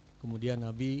 Kemudian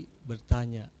Nabi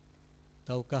bertanya,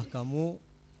 tahukah kamu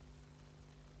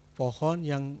pohon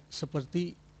yang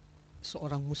seperti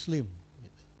seorang muslim?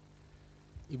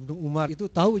 Ibnu Umar itu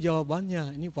tahu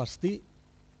jawabannya, ini pasti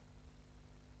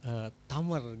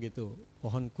tamar gitu,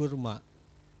 pohon kurma.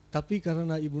 Tapi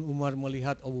karena Ibnu Umar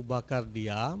melihat Abu Bakar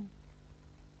diam,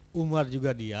 Umar juga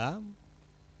diam,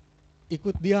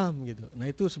 ikut diam gitu. Nah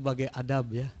itu sebagai adab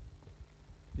ya.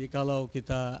 Jadi kalau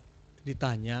kita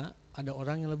ditanya, ada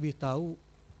orang yang lebih tahu,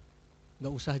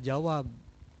 nggak usah jawab.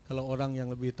 Kalau orang yang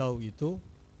lebih tahu itu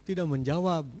tidak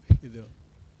menjawab gitu.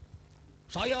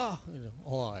 Saya gitu.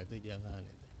 Oh itu jangan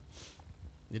gitu.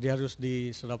 Jadi harus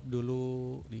diserap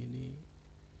dulu di ini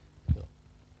gitu.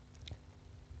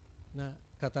 Nah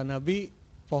kata Nabi,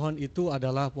 pohon itu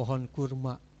adalah pohon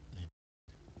kurma.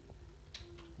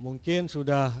 Mungkin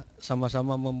sudah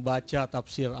sama-sama membaca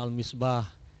tafsir Al-Misbah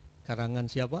karangan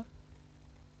siapa?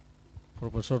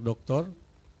 Profesor Dr.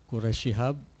 Quraish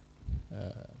Shihab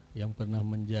yang pernah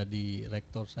menjadi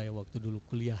rektor saya waktu dulu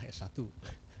kuliah S1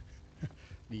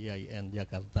 di IAIN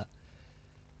Jakarta.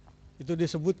 Itu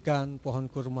disebutkan pohon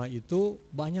kurma itu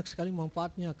banyak sekali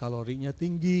manfaatnya, kalorinya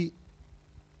tinggi.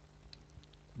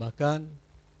 Bahkan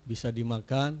bisa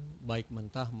dimakan baik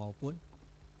mentah maupun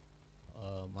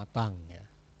matang ya.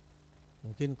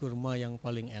 Mungkin kurma yang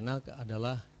paling enak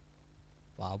adalah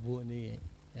Pak Abu nih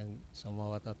yang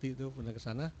sama Watati itu pernah ke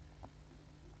sana.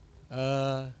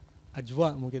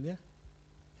 Ajwa mungkin ya.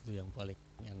 Itu yang paling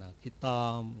enak,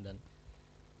 hitam. Dan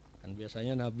kan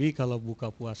biasanya Nabi kalau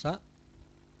buka puasa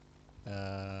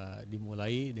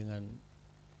dimulai dengan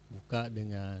buka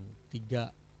dengan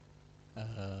 3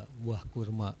 buah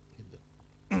kurma gitu.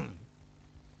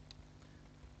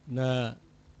 Nah,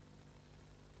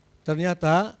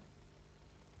 ternyata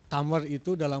tamar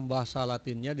itu dalam bahasa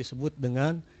Latinnya disebut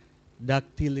dengan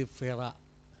dactylifera.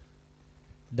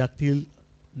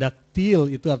 Daktil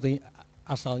itu artinya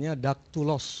asalnya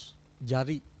dactylos,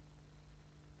 jari.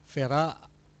 Vera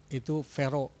itu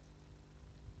vero,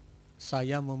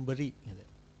 saya memberi.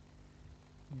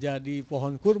 Jadi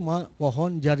pohon kurma,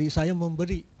 pohon jari saya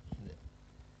memberi.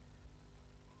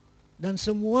 Dan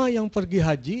semua yang pergi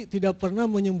haji tidak pernah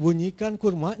menyembunyikan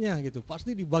kurmanya gitu,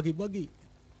 pasti dibagi-bagi.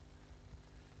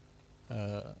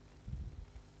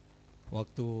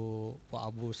 Waktu Pak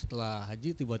Abu setelah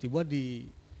haji tiba-tiba di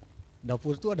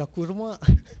dapur itu ada kurma.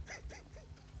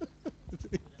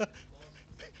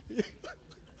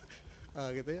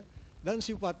 Gitu ya. Dan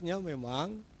sifatnya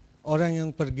memang orang yang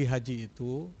pergi haji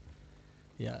itu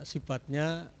ya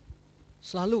sifatnya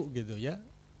selalu gitu ya.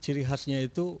 Ciri khasnya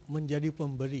itu menjadi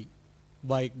pemberi,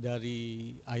 baik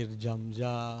dari air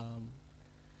zam-zam,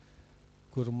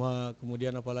 kurma,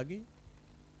 kemudian apa lagi?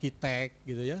 Kitek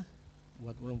gitu ya.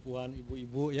 Buat perempuan,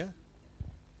 ibu-ibu ya.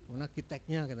 Mana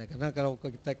kiteknya karena kalau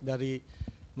kitek dari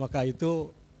maka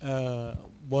itu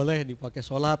boleh dipakai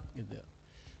sholat gitu.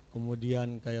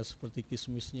 Kemudian kayak seperti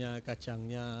kismisnya,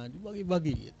 kacangnya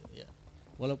dibagi-bagi gitu ya.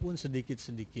 Walaupun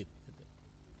sedikit-sedikit gitu.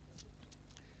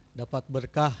 Dapat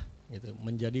berkah gitu,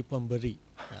 menjadi pemberi.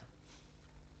 Ya.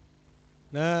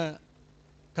 Nah,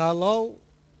 kalau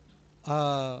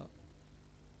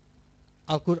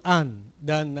Al-Qur'an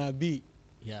dan Nabi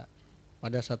ya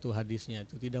pada satu hadisnya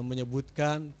itu tidak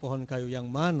menyebutkan pohon kayu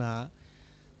yang mana,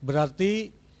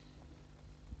 berarti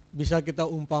bisa kita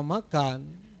umpamakan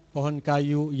pohon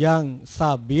kayu yang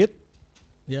sabit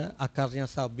ya, akarnya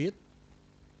sabit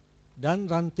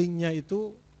dan rantingnya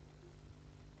itu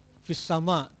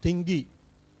fis-sama, tinggi.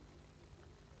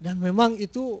 Dan memang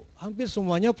itu hampir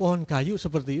semuanya pohon kayu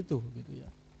seperti itu gitu ya.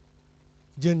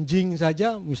 Jenjing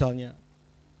saja misalnya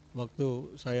waktu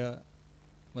saya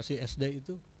masih SD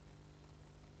itu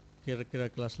kira-kira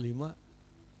kelas 5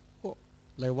 kok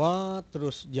lewat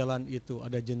terus jalan itu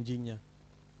ada jenjingnya.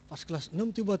 Pas kelas 6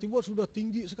 tiba-tiba sudah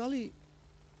tinggi sekali.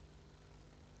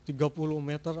 30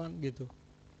 meteran gitu.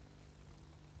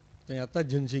 Ternyata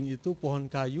jenjing itu pohon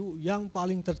kayu yang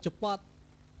paling tercepat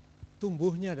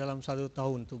tumbuhnya dalam 1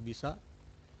 tahun tuh bisa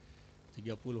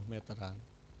 30 meteran.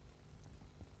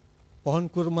 Pohon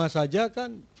kurma saja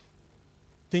kan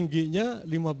tingginya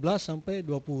 15 sampai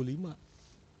 25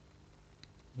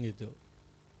 gitu.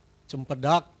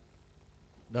 Cempedak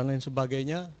dan lain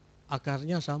sebagainya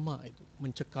akarnya sama itu,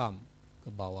 mencekam ke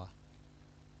bawah.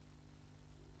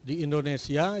 Di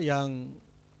Indonesia yang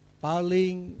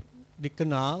paling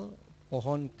dikenal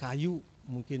pohon kayu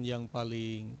mungkin yang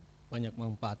paling banyak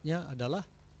manfaatnya adalah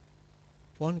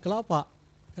pohon kelapa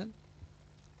kan,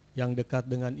 yang dekat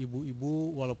dengan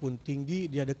ibu-ibu, walaupun tinggi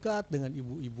dia dekat dengan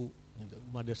ibu-ibu gitu,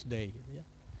 Mother's Day gitu ya.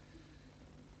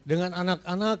 Dengan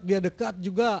anak-anak dia dekat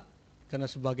juga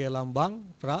karena sebagai lambang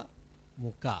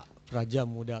pramuka, praja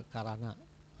muda karana.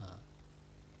 Nah,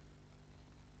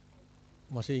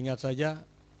 masih ingat saja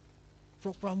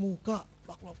pramuka,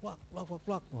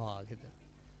 plak. Wah gitu.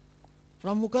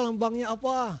 Pramuka lambangnya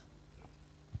apa?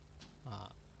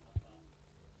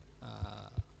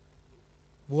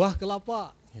 Buah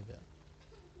kelapa gitu.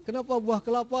 Kenapa buah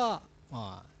kelapa?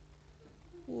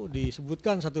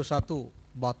 Disebutkan satu-satu.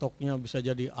 Batoknya bisa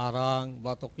jadi arang,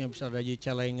 batoknya bisa jadi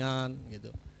celengan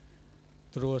gitu.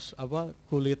 Terus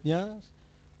kulitnya,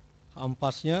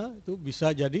 ampasnya itu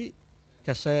bisa jadi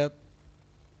keset.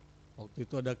 Waktu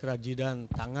itu ada kerajinan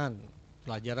tangan,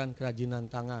 pelajaran kerajinan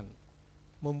tangan.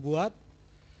 Membuat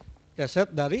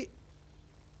keset dari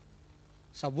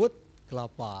sabut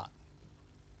kelapa.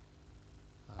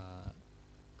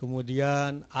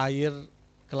 Kemudian air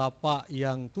kelapa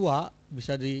yang tua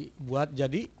bisa dibuat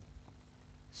jadi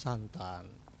santan.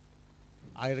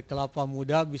 Air kelapa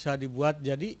muda bisa dibuat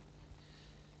jadi,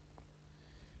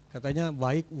 katanya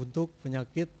baik untuk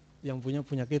penyakit yang punya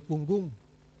penyakit punggung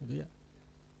gitu ya.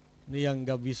 Ini yang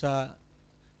nggak bisa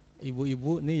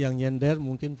ibu-ibu nih yang nyender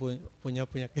mungkin punya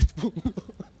penyakit punggung.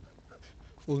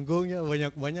 Punggungnya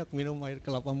banyak-banyak minum air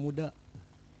kelapa muda.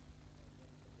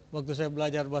 Waktu saya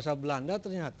belajar bahasa Belanda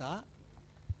ternyata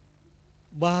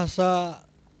bahasa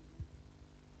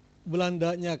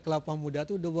Belandanya kelapa muda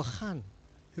itu dewegan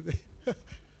gitu.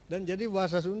 Dan jadi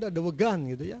bahasa Sunda dewegan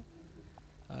gitu ya.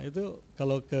 Nah, itu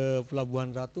kalau ke Pelabuhan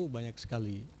Ratu banyak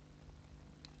sekali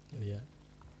gitu ya.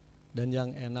 Dan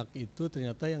yang enak itu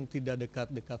ternyata yang tidak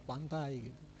dekat-dekat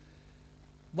pantai gitu.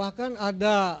 Bahkan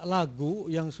ada lagu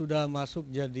yang sudah masuk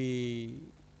jadi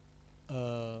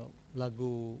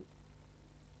lagu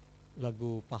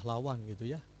pahlawan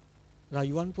gitu ya,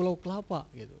 rayuan Pulau Kelapa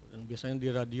gitu, dan biasanya di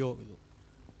radio gitu,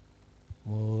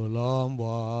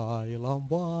 lambai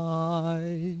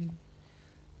lambai.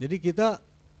 Jadi kita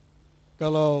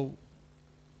kalau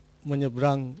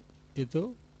menyeberang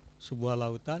itu sebuah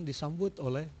lautan disambut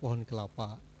oleh pohon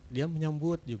kelapa, dia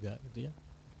menyambut juga gitu ya.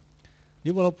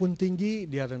 Dia walaupun tinggi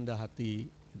dia rendah hati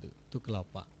gitu, itu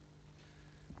kelapa.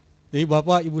 Jadi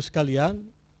Bapak Ibu sekalian,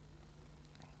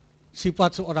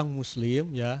 sifat seorang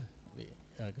muslim ya,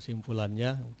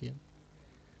 kesimpulannya mungkin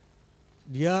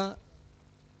dia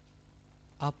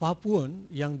apapun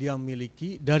yang dia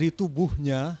miliki dari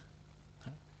tubuhnya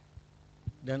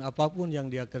dan apapun yang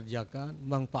dia kerjakan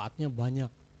manfaatnya banyak.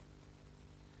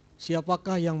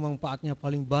 Siapakah yang manfaatnya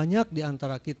paling banyak di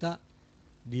antara kita?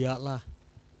 Dialah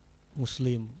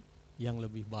muslim yang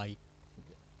lebih baik.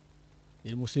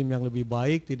 Jadi muslim yang lebih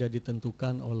baik tidak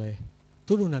ditentukan oleh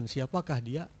turunan siapakah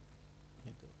dia,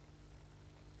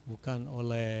 bukan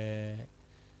oleh,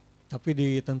 tapi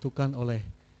ditentukan oleh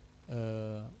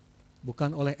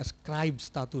bukan oleh ascribe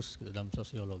status dalam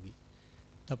sosiologi,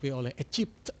 tapi oleh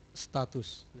achieved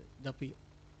status, tapi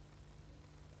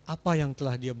apa yang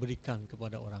telah dia berikan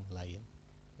kepada orang lain,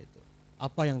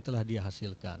 apa yang telah dia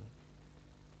hasilkan.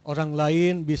 Orang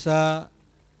lain bisa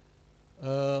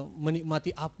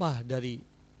menikmati apa dari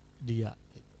dia,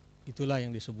 itulah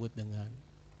yang disebut dengan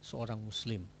seorang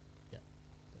muslim. Ya.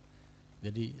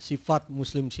 Jadi sifat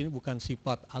muslim sini bukan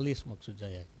sifat alis maksud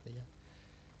saya, ya.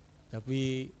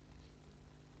 Tapi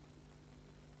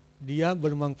dia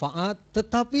bermanfaat,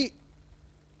 tetapi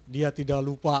dia tidak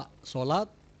lupa sholat,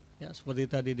 ya, seperti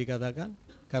tadi dikatakan,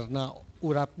 karena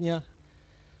uratnya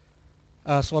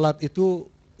sholat itu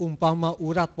umpama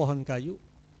urat pohon kayu.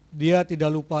 Dia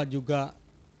tidak lupa juga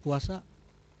puasa,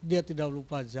 dia tidak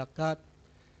lupa zakat,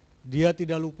 dia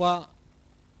tidak lupa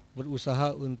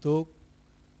berusaha untuk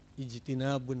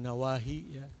ijtinabun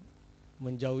nawahi, ya,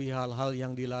 menjauhi hal-hal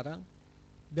yang dilarang,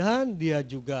 dan dia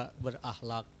juga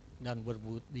berakhlak dan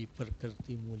berbudi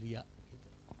pekerti mulia.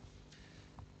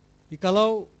 Jadi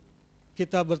kalau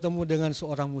kita bertemu dengan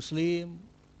seorang muslim,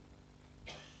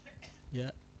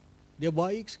 ya, dia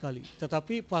baik sekali,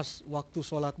 tetapi pas waktu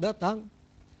sholat datang,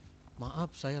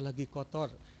 maaf saya lagi kotor.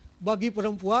 Bagi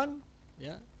perempuan,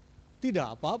 ya,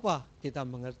 tidak apa-apa, kita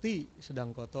mengerti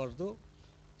sedang kotor tuh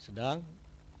sedang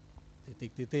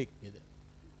titik-titik gitu.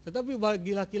 Tetapi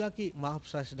bagi laki-laki, maaf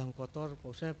saya sedang kotor Pak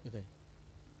Usep gitu.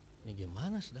 Ini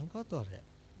gimana sedang kotor ya?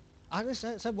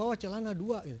 Ada saya bawa celana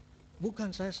 2 gitu. Bukan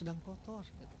saya sedang kotor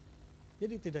gitu.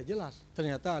 Jadi tidak jelas.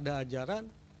 Ternyata ada ajaran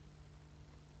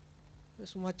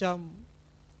semacam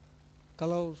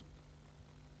kalau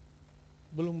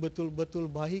belum betul-betul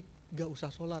baik gak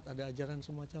usah sholat, ada ajaran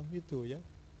semacam itu, ya.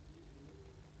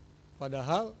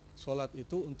 Padahal sholat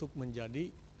itu untuk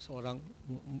menjadi seorang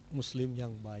muslim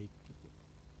yang baik gitu.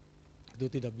 Itu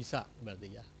tidak bisa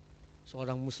berarti, ya.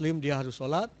 Seorang muslim dia harus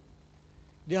sholat,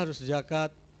 dia harus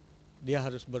zakat, dia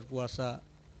harus berpuasa,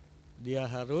 dia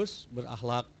harus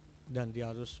berakhlak, dan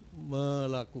dia harus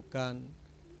melakukan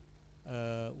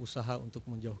usaha untuk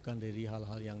menjauhkan dari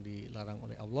hal-hal yang dilarang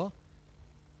oleh Allah.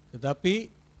 Tetapi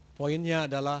poinnya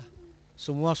adalah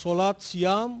semua sholat,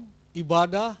 siam,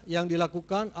 ibadah yang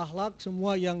dilakukan, akhlak,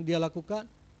 semua yang dia lakukan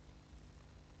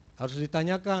harus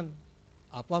ditanyakan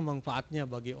apa manfaatnya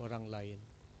bagi orang lain.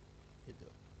 Gitu.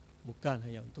 Bukan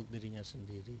hanya untuk dirinya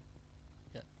sendiri.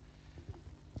 Ya.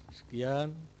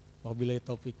 Sekian. Wabillahi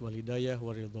taufiq wal hidayah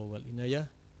wa ridha wal inayah.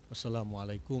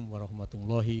 Wassalamualaikum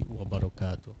warahmatullahi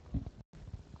wabarakatuh.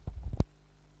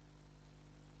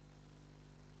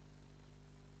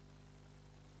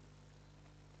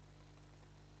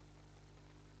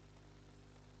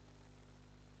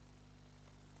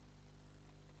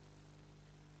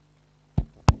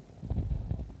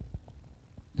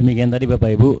 Demikian tadi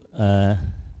Bapak Ibu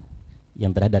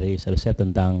yang terakhir dari Usep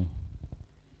tentang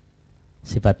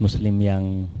sifat muslim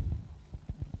yang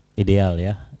ideal,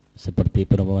 ya, seperti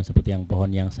perumpamaan seperti yang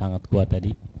pohon yang sangat kuat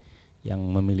tadi, yang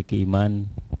memiliki iman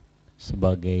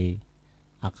sebagai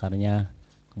akarnya,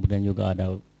 kemudian juga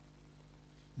ada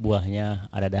buahnya,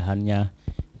 ada dahannya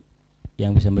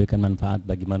yang bisa memberikan manfaat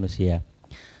bagi manusia.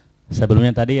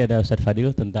 Sebelumnya tadi ada Ustaz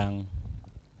Fadhil tentang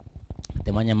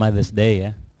temanya Mother's Day,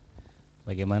 ya.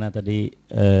 Bagaimana tadi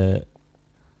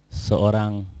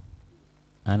seorang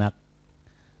anak,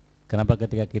 kenapa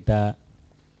ketika kita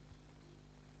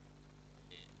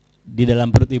di dalam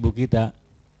perut ibu kita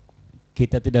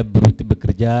tidak berhenti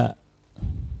bekerja,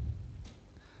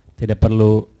 tidak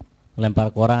perlu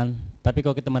lempar koran, tapi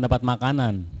kalau kita mendapat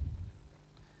makanan,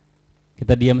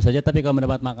 kita diam saja, tapi kalau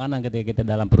mendapat makanan ketika kita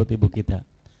dalam perut ibu kita,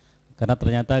 karena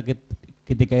ternyata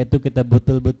ketika itu kita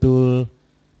betul-betul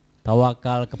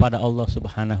tawakal kepada Allah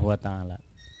Subhanahu wa Ta'ala.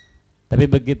 Tapi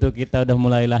begitu kita udah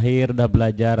mulai lahir, udah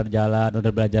belajar jalan, udah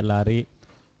belajar lari,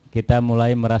 kita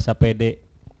mulai merasa pede.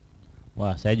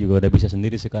 Wah, saya juga udah bisa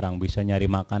sendiri sekarang, bisa nyari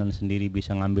makanan sendiri,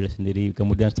 bisa ngambil sendiri.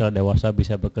 Kemudian setelah dewasa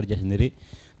bisa bekerja sendiri.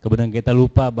 Kemudian kita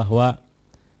lupa bahwa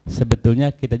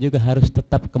sebetulnya kita juga harus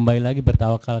tetap kembali lagi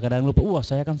bertawakal. Kadang lupa, wah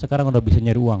saya kan sekarang udah bisa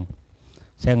nyari uang,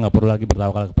 saya nggak perlu lagi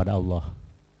bertawakal kepada Allah.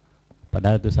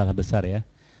 Padahal itu salah besar, ya.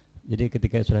 Jadi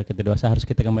ketika sudah kita dewasa harus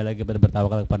kita kembali lagi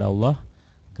bertawakal kepada Allah,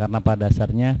 karena pada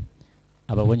dasarnya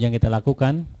apapun yang kita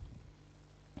lakukan,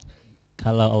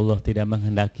 kalau Allah tidak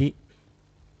menghendaki,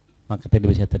 maka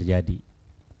tidak bisa terjadi.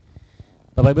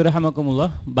 Bapak Ibu rahimakumullah,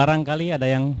 barangkali ada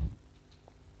yang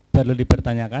perlu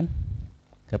dipertanyakan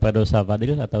kepada Ustaz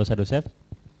Fadhil atau Ustaz Usep.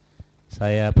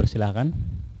 Saya persilahkan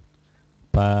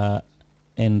Pak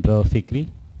Endro Fikri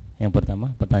yang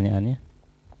pertama pertanyaannya.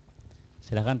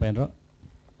 Silahkan Pak Endro.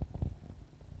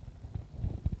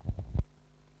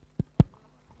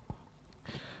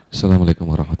 Assalamualaikum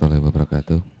warahmatullahi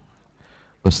wabarakatuh.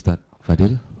 Ustadz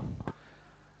Fadhil,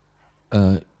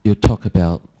 you talk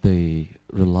about the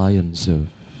reliance of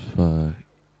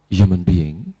human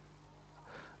being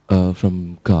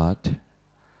from God,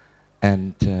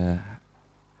 and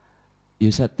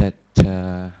you said that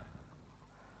the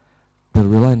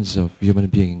reliance of human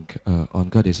being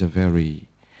on God is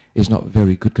not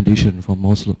very good condition for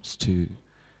Muslims to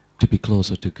be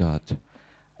closer to God.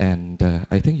 And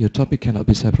I think your topic cannot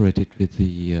be separated with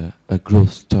the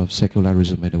growth of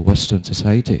secularism in a Western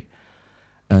society,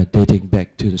 dating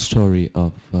back to the story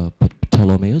of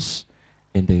Ptolemaeus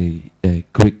in the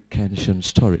Greek ancient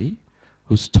story,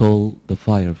 who stole the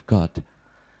fire of God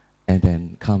and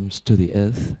then comes to the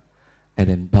earth, and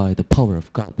then by the power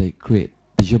of God the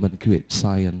human create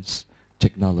science,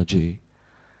 technology,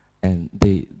 and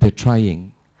they're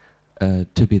trying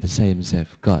to be the same as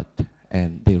God,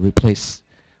 and they replace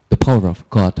the power of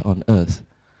God on earth.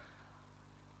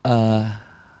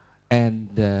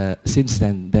 And since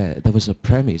then, there was a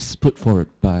premise put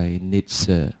forward by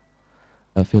Nietzsche,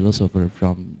 a philosopher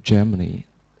from Germany,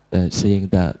 saying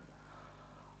that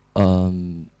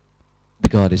the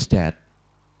God is dead.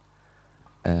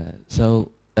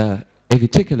 So if you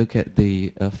take a look at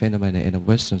the phenomena in a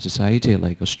Western society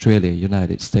like Australia,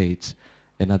 United States,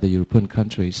 and other European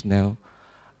countries now,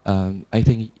 I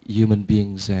think human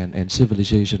beings and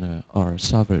civilization are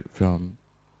suffered from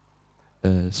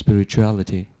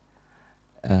spirituality.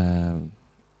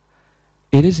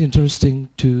 It is interesting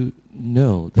to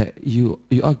know that you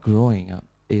are growing up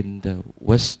in the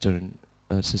Western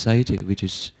society, which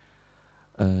is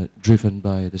driven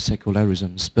by the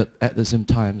secularisms, but at the same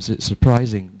time it's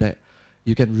surprising that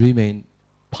you can remain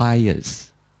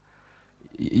pious.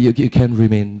 You can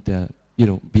remain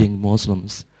being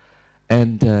Muslims.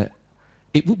 And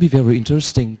it would be very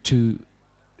interesting to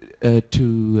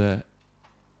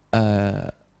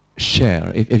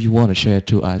share, if you want to share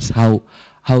to us,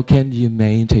 how can you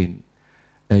maintain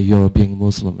your being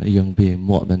Muslim, your being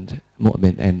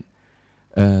Mu'min, and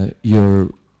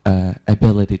your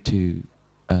ability to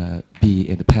be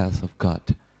in the path of God.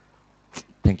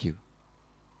 Thank you.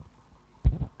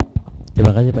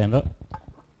 Terima kasih Pak Endro.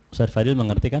 Ustaz Fadhil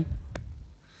mengerti kan?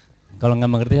 Kalau nggak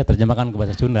mengerti saya terjemahkan ke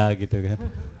bahasa Sunda gitu kan.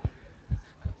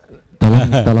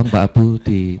 Tolong Pak Abu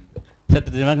di. Saya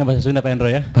terjemahkan ke bahasa Sunda Pak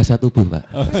Endro ya. Bahasa tubuh Pak.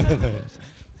 Oh.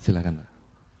 Silakan Pak.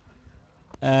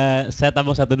 Saya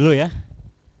tambah satu dulu ya.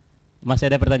 Masih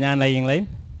ada pertanyaan lain yang lain?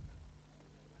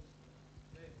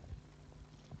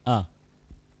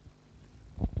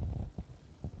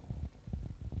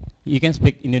 You can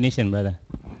speak Indonesian, brother.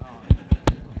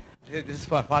 This is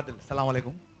for Fadhil.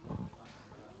 Assalamualaikum.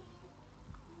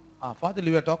 Fadhil,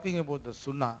 you were talking about the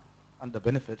Sunnah and the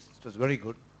benefits. It was very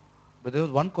good. But there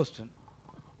was one question.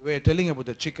 We were telling about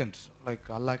the chickens, like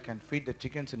Allah can feed the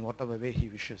chickens in whatever way He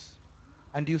wishes.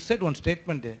 And you said one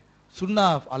statement there,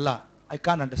 Sunnah of Allah. I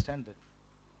can't understand that.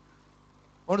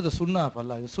 What is the Sunnah of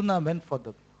Allah? Is Sunnah meant for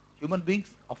the human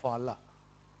beings or for Allah?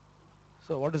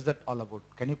 So what is that all about?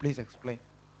 Can you please explain?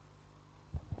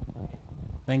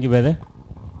 Thank you, brother.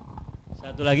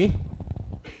 Satu lagi?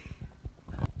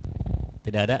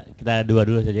 Tidak ada, kita dua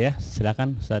dulu saja ya.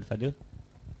 Silakan Ustaz Fadhil.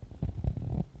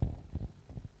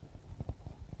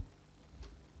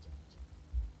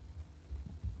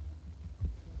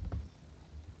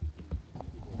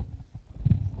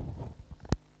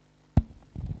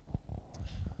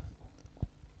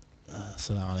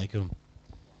 Assalamualaikum.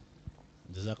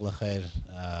 Jazakallah khair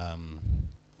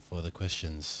for the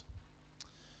questions.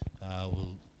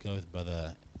 We'll go with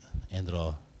Brother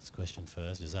Endro's question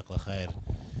first. Jazakallah khair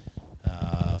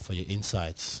for your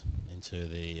insights into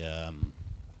the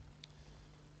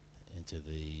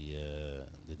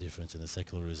difference in the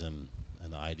secularism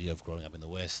and the idea of growing up in the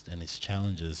West and its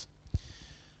challenges.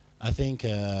 I think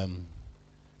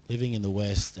living in the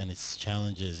West and its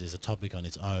challenges is a topic on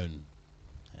its own.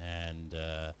 And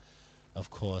of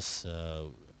course,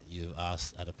 you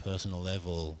asked at a personal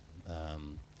level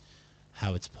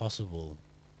how it's possible.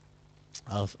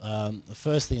 The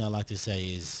first thing I'd like to say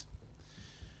is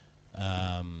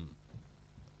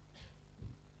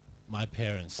my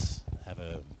parents have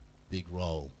a big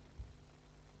role.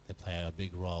 They play a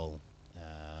big role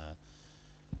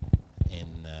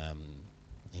in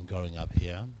in growing up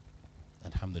here.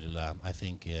 Alhamdulillah, I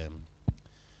think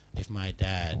if my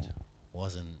dad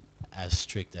wasn't as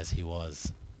strict as he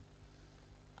was,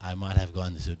 I might have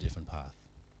gone to a different path.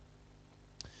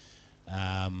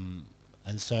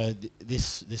 And so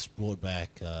this brought back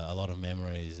a lot of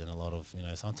memories and a lot of,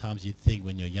 sometimes you think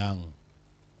when you're young,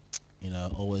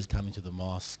 always coming to the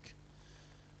mosque,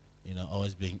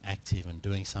 always being active and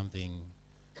doing something,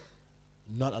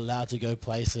 not allowed to go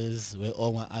places where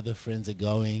all my other friends are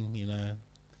going,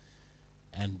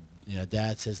 and,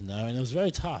 dad says no, and it was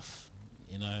very tough,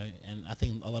 and I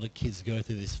think a lot of kids go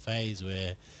through this phase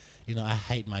where, I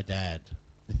hate my dad,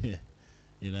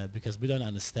 because we don't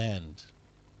understand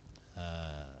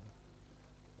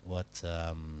what,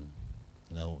 some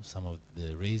of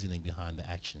the reasoning behind the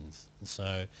actions. And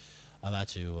so I'd like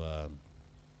to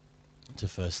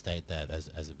first state that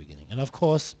as a beginning. And of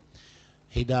course,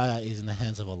 Hidayah is in the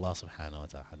hands of Allah subhanahu wa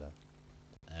ta'ala.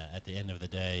 At the end of the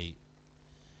day,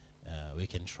 we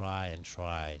can try and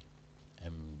try.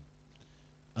 And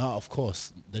of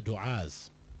course, the du'as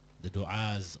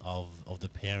of the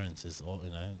parents is all,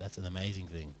 that's an amazing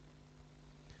thing.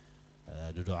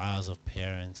 The du'as of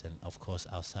parents, and of course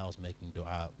ourselves making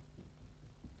du'a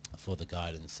for the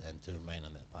guidance and to remain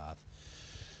on that path.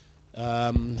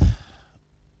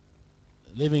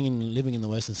 Living in the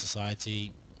Western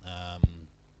society,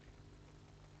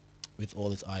 with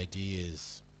all its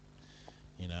ideas,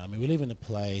 we live in a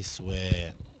place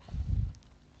where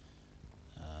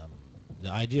the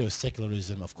idea of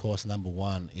secularism, of course, number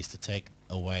one, is to take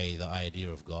away the idea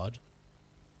of God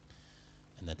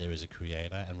and that there is a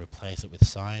creator and replace it with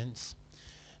science.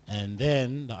 And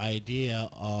then the idea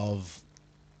of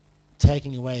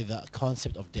taking away the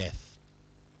concept of death.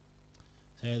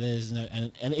 So there's no,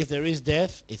 and if there is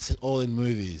death, it's all in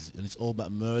movies, and it's all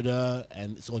about murder,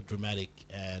 and it's all dramatic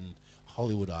and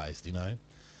Hollywoodized,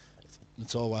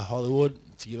 It's all by Hollywood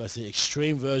to give us the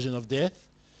extreme version of death,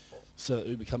 so that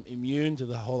we become immune to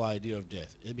the whole idea of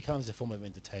death. It becomes a form of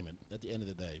entertainment at the end of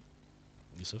the day.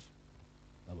 Yusuf?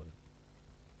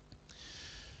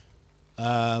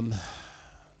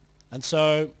 And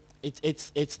so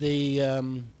it's the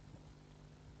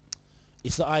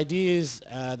ideas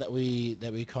that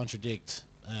we contradict,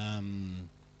 and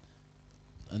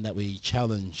that we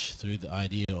challenge through the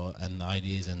idea and the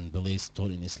ideas and beliefs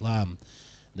taught in Islam,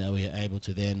 that we are able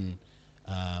to then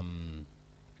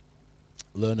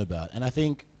learn about. And I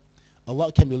think a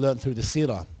lot can be learned through the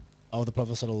seerah of the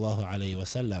Prophet sallallahu alaihi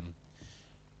wasallam.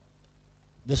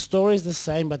 The story is the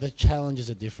same, but the challenges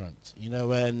are different.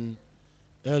 When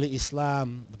early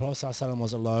Islam, the Prophet sallallahu alaihi wasallam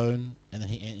was alone, and then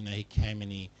he came and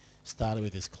he started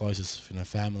with his closest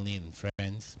family and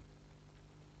friends,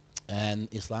 and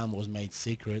Islam was made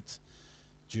secret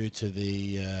due to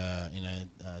the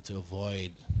to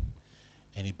avoid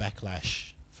any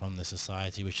backlash from the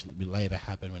society, which later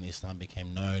happened when Islam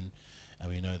became known. And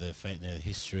we know the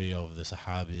history of the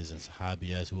Sahabis and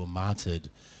Sahabiyas who were martyred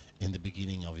in the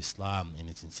beginning of Islam, in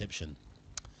its inception.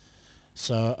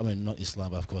 So, not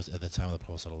Islam, but of course at the time of the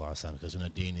Prophet ﷺ, because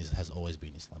Deen has always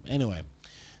been Islam. Anyway,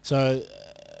 so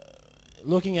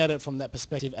looking at it from that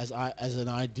perspective as an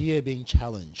idea being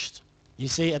challenged. You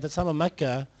see, at the time of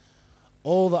Mecca,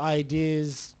 all the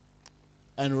ideas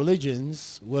and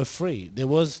religions were free. There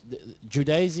was,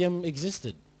 Judaism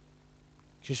existed,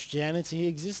 Christianity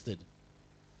existed,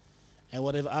 and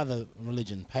whatever other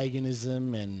religion,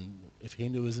 paganism, and if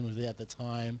Hinduism was there at the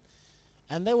time,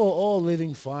 and they were all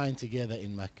living fine together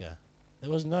in Mecca. There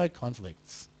was no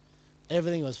conflicts.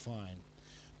 Everything was fine.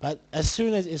 But as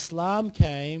soon as Islam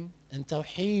came and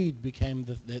Tawheed became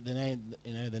the name,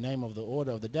 the name of the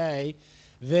order of the day,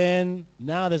 then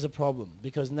now there's a problem,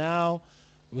 because now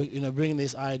we bringing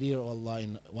this idea of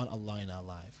one Allah in our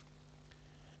life.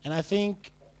 And I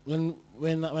think when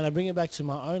I bring it back to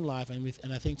my own life,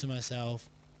 and I think to myself,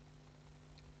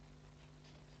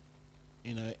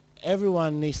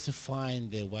 everyone needs to find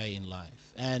their way in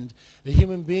life, and the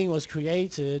human being was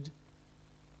created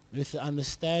with the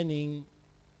understanding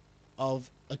of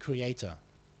a creator.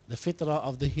 The fitrah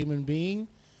of the human being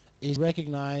is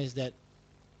recognize that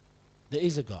there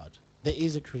is a God, there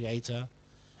is a creator,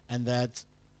 and that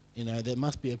there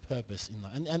must be a purpose in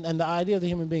life, and the idea of the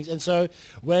human beings. And so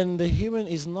when the human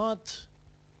is not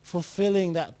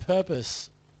fulfilling that purpose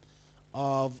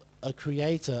of a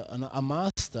creator and a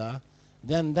master,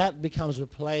 then that becomes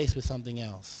replaced with something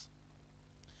else.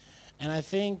 And I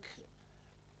think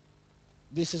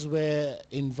this is where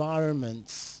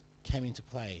environments came into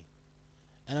play.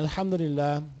 And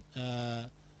alhamdulillah,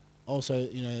 also,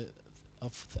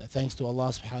 thanks to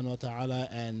Allah subhanahu wa ta'ala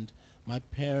and my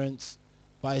parents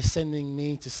by sending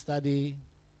me to study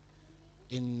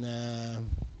in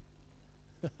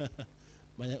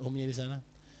banyak umumnya di sana.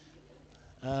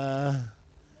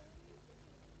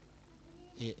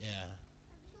 Ya,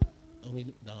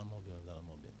 umi dalam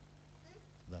mobil.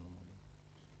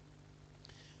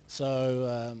 So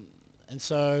and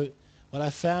so what I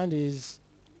found is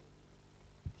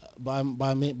by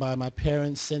my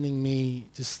parents sending me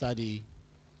to study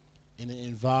in an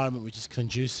environment which is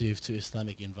conducive to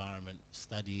Islamic environment,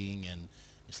 studying and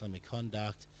Islamic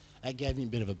conduct, that gave me a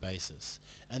bit of a basis.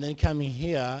 And then coming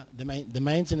here, the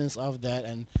maintenance of that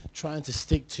and trying to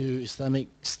stick to Islamic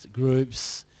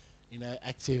groups,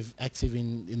 active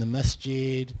in the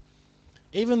masjid,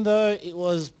 even though it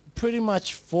was pretty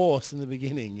much forced in the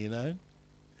beginning,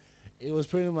 it was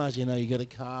pretty much, you got to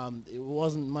come. It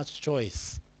wasn't much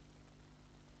choice.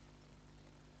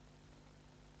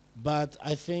 But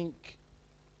I think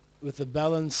with the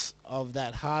balance of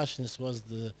that harshness was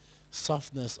the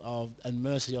softness and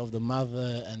mercy of the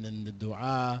mother, and then the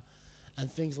dua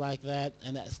and things like that,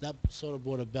 and that sort of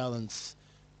brought a balance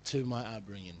to my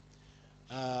upbringing.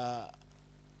 And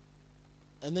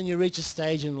then you reach a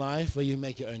stage in life where you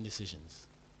make your own decisions.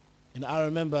 And I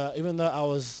remember, even though I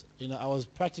was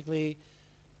practically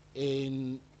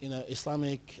in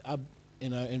Islamic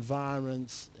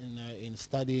environments, in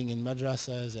studying in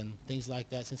madrasas and things like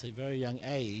that since a very young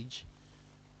age,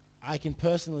 I can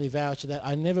personally vouch that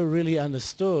I never really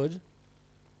understood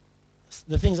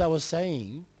the things I was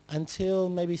saying until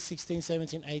maybe 16,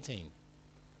 17, 18.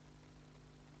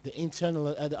 The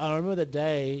internal, I remember the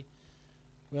day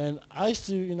when I used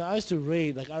to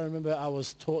read, like I remember I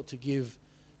was taught to give,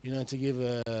 this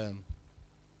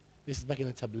is back in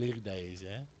the Tabligh days,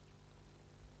 yeah?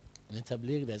 In the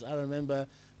Tabligh days, I remember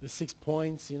the 6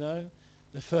 points, the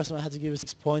first one I had to give a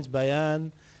 6 points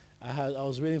bayan. I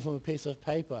was reading from a piece of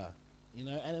paper,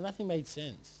 and nothing made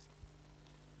sense.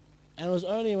 And it was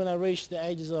only when I reached the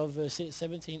ages of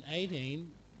 17,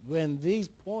 18, when these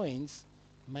points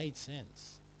made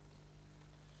sense.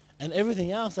 And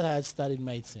everything else that I had studied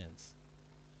made sense.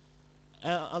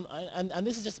 And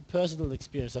this is just a personal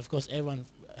experience. Of course, everyone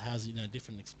has,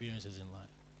 different experiences in life.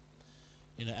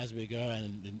 As we go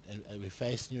and we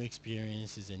face new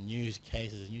experiences and new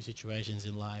cases and new situations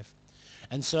in life.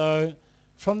 And so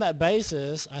from that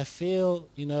basis, I feel,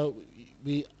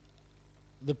 the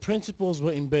principles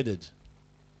were embedded.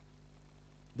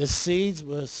 The seeds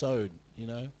were sowed,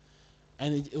 and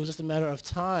it was just a matter of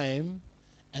time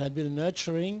and a bit of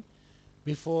nurturing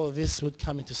before this would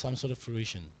come into some sort of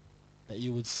fruition, that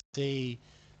you would see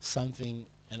something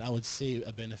and I would see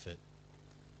a benefit.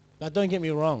 But don't get me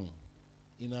wrong,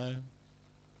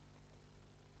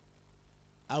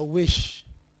 I wish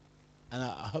and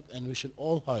I hope, and we should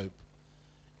all hope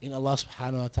in Allah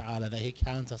subhanahu wa ta'ala that He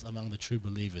counts us among the true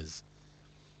believers.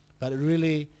 But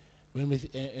really, when the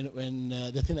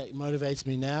thing that motivates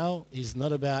me now is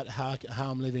not about how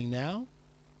I'm living now,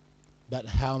 but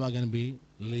how am I going to be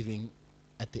living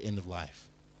at the end of life.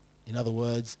 In other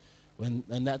words, when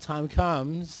that time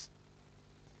comes,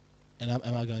 and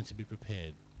am I going to be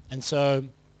prepared? And so,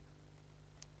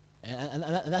 and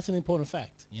that's an important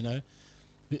fact,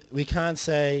 We can't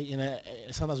say,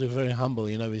 sometimes we're very humble,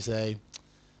 we say,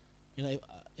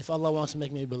 if Allah wants to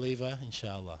make me a believer,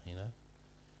 inshallah,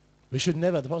 We should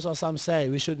never, the Prophet ﷺ say,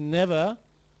 we should never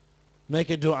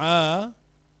make a dua,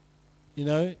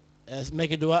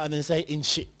 make a dua and then say, in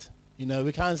shit.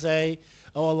 We can't say,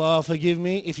 oh Allah, forgive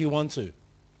me if you want to.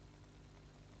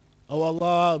 Oh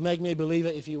Allah, make me a believer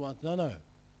if you want. No.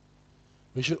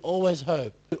 We should always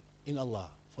hope in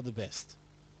Allah for the best.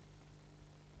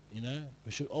 We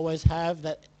should always have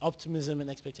that optimism and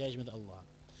expectation with Allah.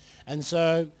 And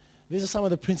so these are some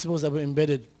of the principles that were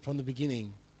embedded from the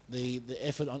beginning. The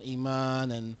effort on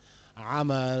iman and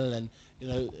amal and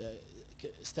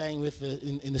staying with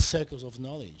in the circles of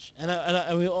knowledge,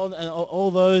 and we all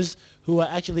those who are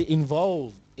actually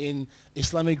involved in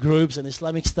Islamic groups and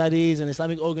Islamic studies and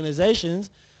Islamic organizations,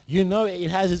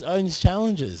 it has its own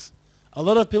challenges. A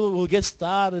lot of people will get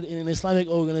started in an Islamic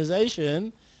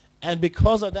organization, and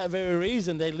because of that very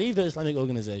reason, they leave the Islamic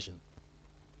organization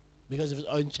because of its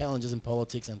own challenges in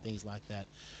politics and things like that.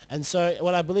 And so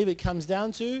what I believe it comes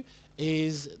down to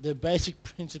is the basic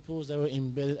principles that were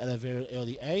embedded at a very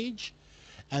early age.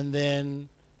 And then,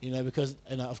 because,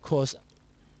 of course,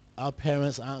 our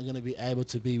parents aren't going to be able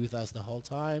to be with us the whole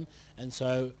time. And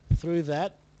so through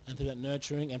that, and through that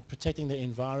nurturing and protecting the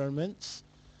environments,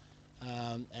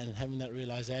 and having that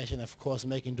realization, of course,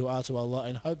 making dua to Allah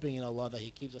and hoping in Allah that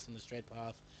He keeps us on the straight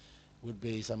path, would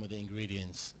be some of the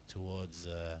ingredients towards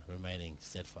remaining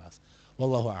steadfast.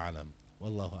 Wallahu a'lam.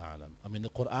 Wallahu a'lam. I mean, the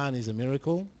Quran is a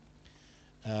miracle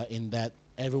in that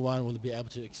everyone will be able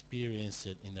to experience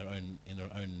it in their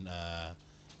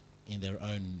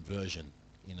own version.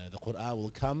 You know, the Quran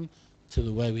will come to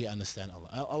the way we understand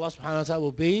Allah. Allah subhanahu wa ta'ala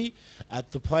will be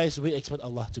at the place we expect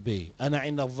Allah to be. Ana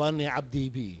inda dhanni abdi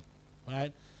bi.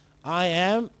 Right? I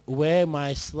am where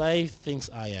my slave thinks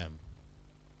I am.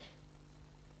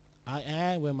 I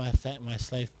am where my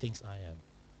slave thinks I am.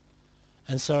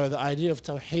 And so the idea of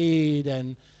tawheed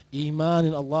and iman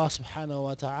in Allah subhanahu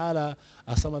wa ta'ala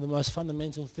are some of the most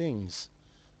fundamental things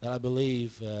that I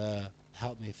believe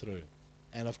helped me through.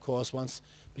 And of course, once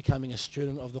becoming a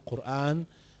student of the Quran,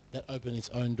 that opened its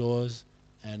own doors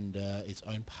and its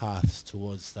own paths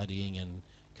towards studying and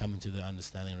coming to the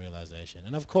understanding and realization.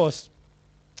 And of course,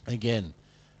 again,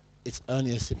 it's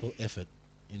only a simple effort.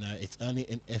 You know, it's only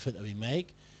an effort that we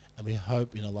make, and we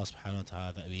hope in Allah subhanahu wa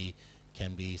ta'ala that we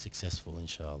can be successful,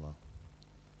 inshallah.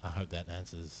 I hope that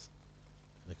answers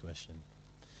the question.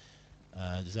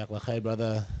 Jazakallah khair,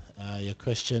 brother. Your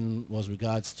question was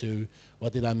regards to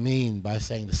what did I mean by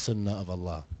saying the sunnah of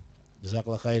Allah.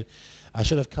 Jazakallah khair. I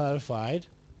should have clarified.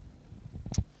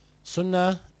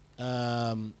 Sunnah,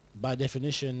 by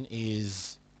definition,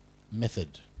 is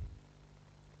method.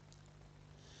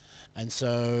 And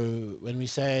so when we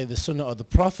say the sunnah of the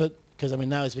Prophet, because I mean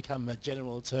now it's become a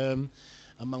general term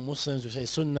among Muslims, we say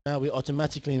sunnah, we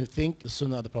automatically think the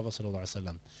sunnah of the Prophet sallallahu alaihi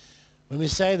wasallam. When we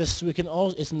say this, we can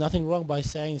also, it's nothing wrong by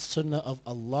saying sunnah of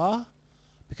Allah,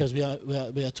 because we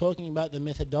are talking about the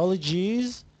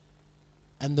methodologies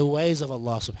and the ways of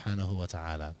Allah subhanahu wa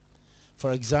ta'ala.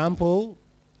 For example,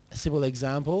 a simple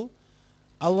example,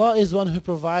 Allah is one who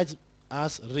provides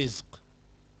us rizq,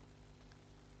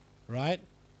 right?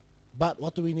 But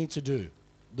what do we need to do?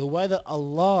 The way that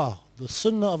Allah, the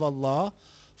sunnah of Allah,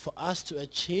 for us to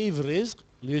achieve rizq,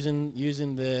 using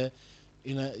the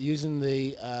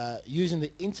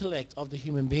intellect of the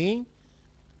human being,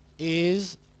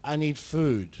 is I need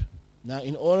food. Now,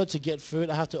 in order to get food,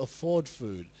 I have to afford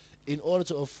food. In order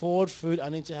to afford food, I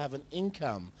need to have an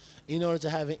income. In order to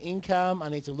have an income, I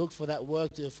need to look for that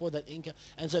work to afford that income.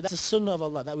 And so that's the sunnah of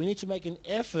Allah, that we need to make an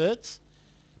effort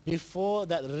before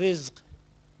that rizq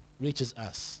reaches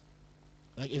us.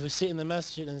 Like if we sit in the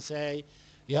masjid and say,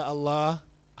 Ya Allah,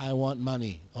 I want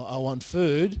money, or I want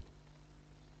food,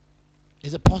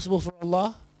 is it possible for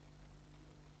Allah?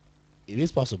 It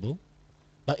is possible.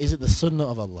 But is it the sunnah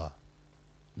of Allah?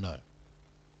 No.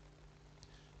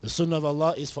 The sunnah of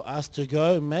Allah is for us to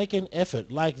go make an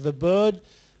effort, like the bird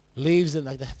leaves, in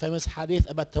like the famous hadith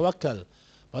about tawakkul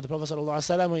by the Prophet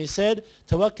ﷺ, when he said,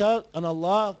 tawakkul on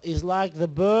Allah is like the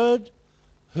bird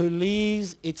who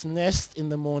leaves its nest in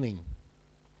the morning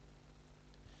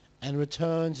and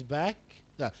returns back,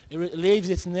 it leaves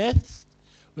its nest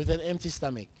with an empty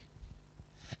stomach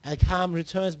and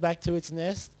returns back to its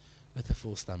nest with a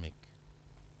full stomach.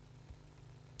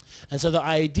 And so the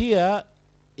idea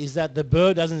is that the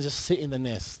bird doesn't just sit in the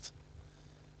nest.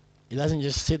 It doesn't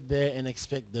just sit there and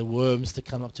expect the worms to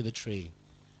come up to the tree.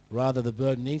 Rather, the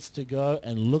bird needs to go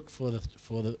and look for the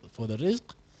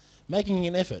rizq, making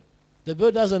an effort. The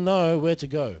bird doesn't know where to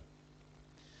go,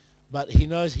 but he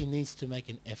knows he needs to make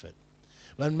an effort.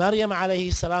 When Maryam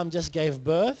alayhi salam just gave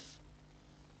birth,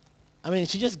 I mean,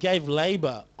 she just gave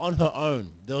labor on her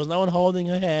own. There was no one holding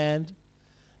her hand.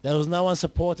 There was no one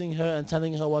supporting her and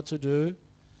telling her what to do.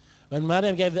 When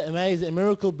Maryam gave the amazing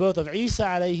miracle birth of Isa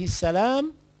alayhi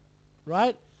salam,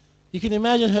 right? You can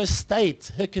imagine her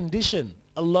state, her condition,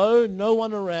 alone, no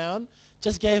one around,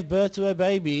 just gave birth to a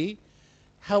baby,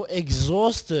 how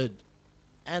exhausted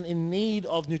and in need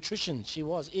of nutrition she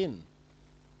was in.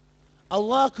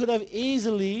 Allah could have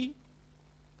easily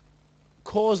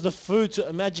caused the food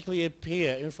to magically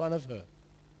appear in front of her.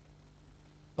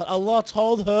 But Allah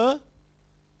told her,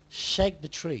 shake the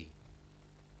tree.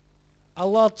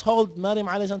 Allah told Maryam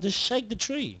alayhi salam to shake the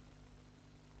tree.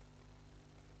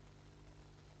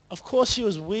 Of course she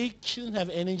was weak, she didn't have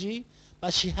energy,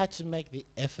 but she had to make the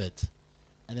effort.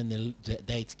 And then the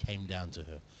dates came down to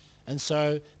her. And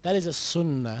so that is a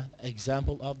sunnah,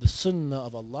 example of the sunnah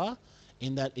of Allah,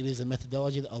 in that it is a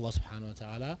methodology that Allah subhanahu wa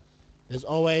ta'ala, there's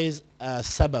always a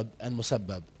sabab and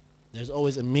musabbab. There's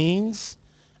always a means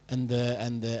and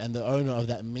the owner of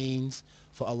that means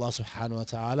for Allah subhanahu wa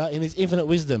ta'ala in His infinite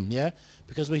wisdom, yeah?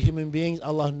 Because we're human beings,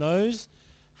 Allah knows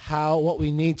what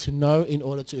we need to know in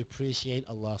order to appreciate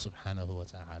Allah subhanahu wa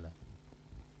ta'ala.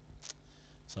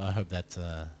 So I hope that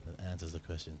answers the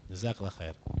question. Jazakallah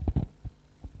khair.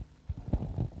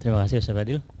 Terima kasih Ustaz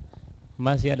Fadhil.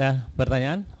 Masih ada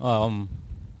pertanyaan? Oh, Om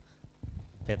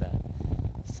Teta.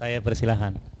 Saya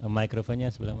persilahkan.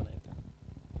 Mikrofonnya sebelah mana itu?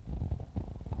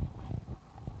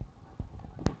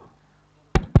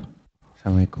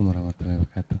 Assalamualaikum warahmatullahi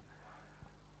wabarakatuh.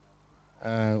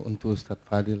 Untuk Ustadz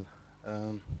Fadhil,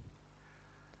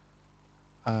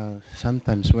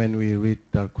 sometimes when we read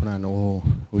the Quran or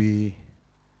we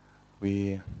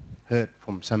heard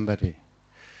from somebody,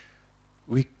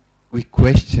 we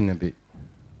question a bit,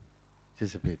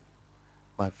 just a bit.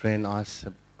 My friend asked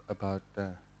about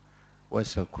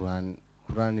what's the Quran.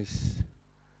 Quran is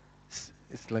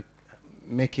it's like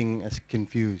making us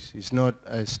confused. It's not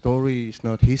a story. It's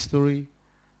not history.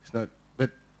 It's not.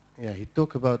 But yeah, he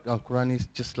talked about Al Quran is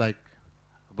just like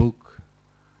a book,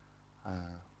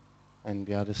 and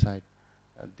the other side,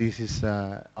 this is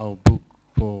our book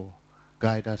for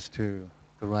guide us to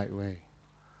the right way.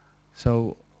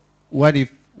 So, what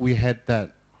if we had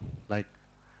that like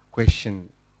question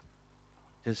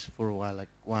just for a while, like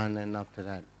one, and after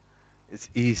that, it's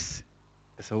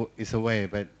a way,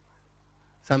 but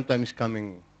sometimes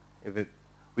coming if it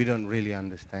we don't really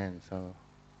understand. So,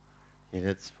 yeah,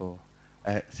 that's for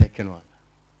second one.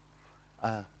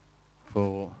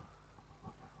 For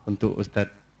untuk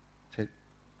Ustadz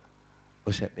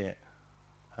Usep ya.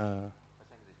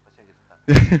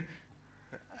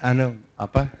 Anu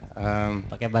apa?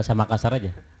 Pakai bahasa Makassar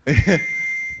aja.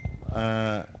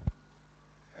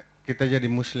 Kita jadi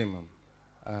Muslim,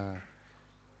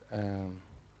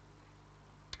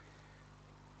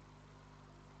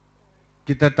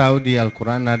 kita tahu di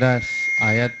Al-Quran ada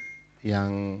ayat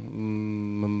yang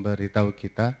memberitahu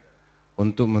kita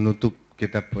untuk menutup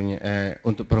kita punya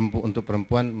untuk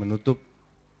perempuan menutup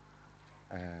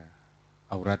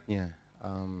auratnya,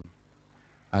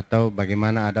 atau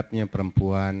bagaimana adabnya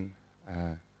perempuan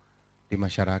di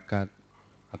masyarakat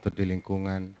atau di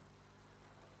lingkungan.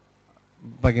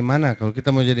 Bagaimana kalau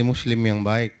kita mau jadi Muslim yang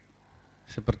baik,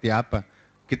 seperti apa?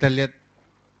 Kita lihat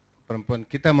perempuan,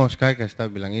 kita mau sekali kasih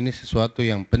tahu bilang ini sesuatu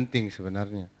yang penting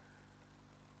sebenarnya.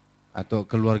 Atau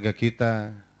keluarga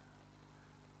kita,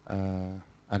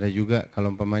 ada juga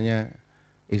kalau umpamanya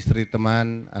istri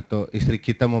teman atau istri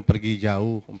kita mau pergi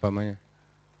jauh umpamanya,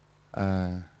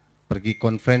 pergi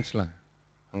conference lah,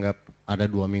 anggap ada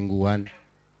 2 mingguan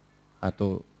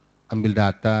atau ambil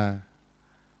data,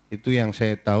 itu yang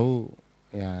saya tahu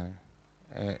ya,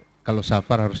 kalau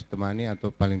safar harus ditemani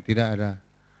atau paling tidak ada.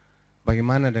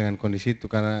 Bagaimana dengan kondisi itu?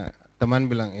 Karena teman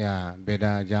bilang ya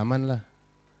beda zaman lah.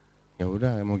 Ya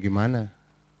udah mau gimana?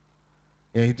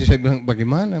 Ya itu saya bilang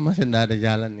bagaimana, masa tidak ada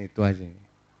jalan, itu aja.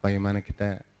 Bagaimana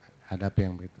kita hadapi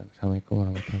yang begitu. Assalamualaikum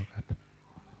warahmatullahi wabarakatuh.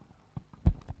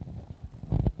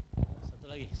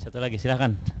 Satu lagi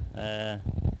silakan.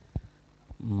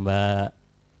 Mbak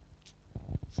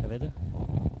siapa itu?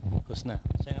 Husna.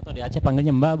 Saya nggak tahu di Aceh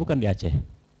panggilnya Mbak, bukan di Aceh.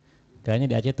 Kayaknya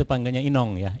di Aceh itu panggilnya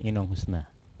Inong ya, Inong Husna.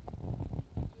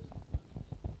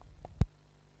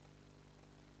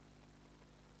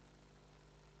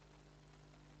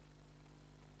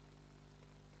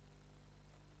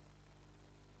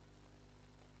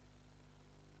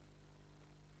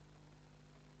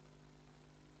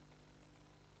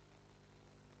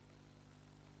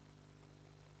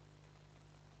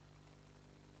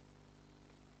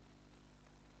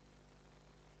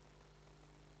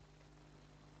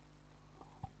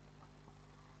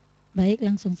 Baik,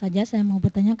 langsung saja saya mau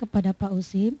bertanya kepada Pak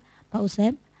Usep. Pak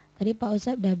Usep, tadi Pak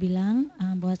Usep sudah bilang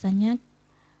bahwasanya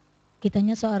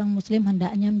kitanya seorang Muslim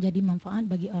hendaknya menjadi manfaat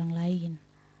bagi orang lain.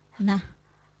 Nah,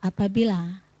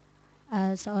 apabila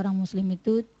seorang Muslim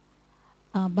itu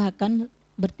bahkan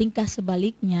bertingkah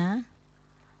sebaliknya,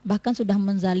 bahkan sudah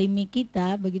menzalimi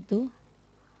kita begitu.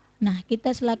 Nah,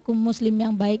 kita selaku Muslim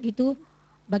yang baik itu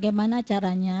bagaimana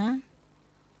caranya?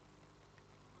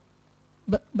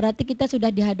 Berarti kita sudah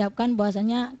dihadapkan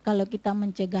bahwasanya kalau kita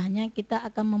mencegahnya, kita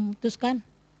akan memutuskan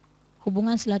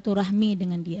hubungan silaturahmi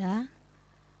dengan dia.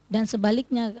 Dan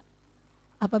sebaliknya,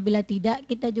 apabila tidak,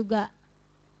 kita juga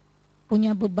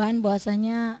punya beban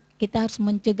bahwasanya kita harus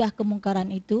mencegah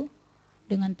kemungkaran itu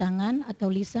dengan tangan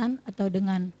atau lisan atau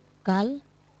dengan kal.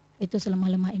 Itu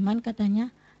selemah-lemah iman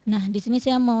katanya. Nah, di sini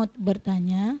saya mau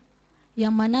bertanya,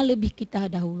 yang mana lebih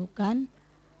kita dahulukan?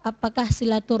 Apakah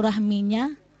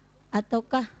silaturahminya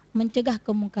ataukah mencegah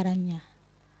kemungkarannya?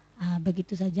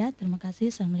 Begitu saja. Terima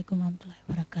kasih. Assalamualaikum warahmatullahi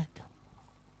wabarakatuh.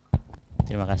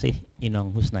 Terima kasih.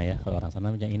 Inong Husna ya, kalau orang sana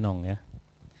namanya Inong ya.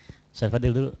 Saya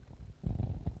Fadhil dulu.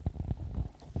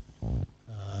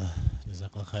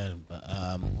 Jazakallah khair.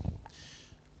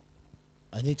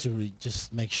 I need to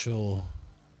just make sure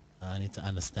I need to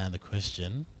understand the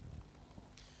question.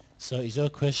 So is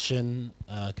your question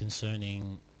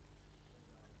concerning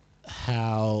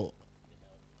how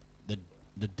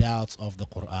the doubts of the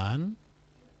Quran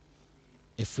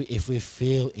if we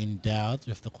feel in doubt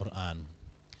with the Quran.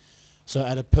 So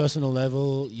at a personal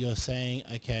level, you're saying,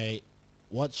 okay,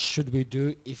 what should we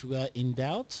do if we are in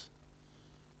doubt?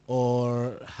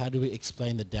 Or how do we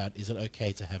explain the doubt? Is it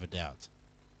okay to have a doubt?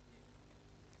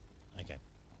 Okay.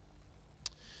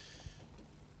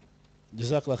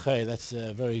 Jazakallah khair, that's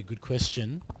a very good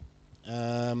question.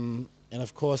 And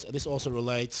of course, this also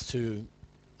relates to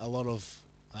a lot of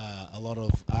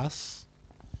us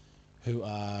who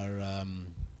are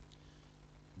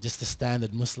just a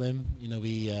standard Muslim. You know,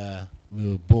 we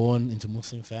were born into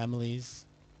Muslim families.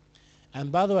 And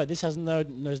by the way, this has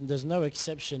there's no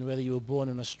exception whether you were born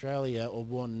in Australia or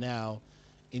born now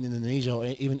in Indonesia or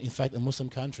even, in fact, a Muslim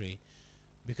country,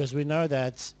 because we know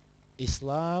that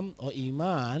Islam or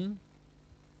Iman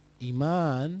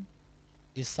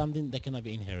is something that cannot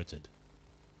be inherited.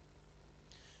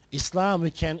 Islam,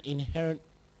 we can inherit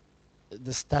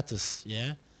the status,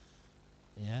 yeah,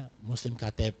 Muslim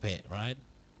KTP, right?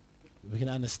 We can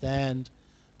understand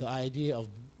the idea of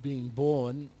being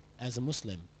born as a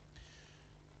Muslim.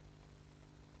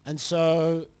 And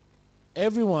so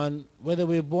everyone, whether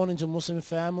we were born into Muslim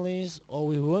families or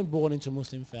we weren't born into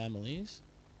Muslim families,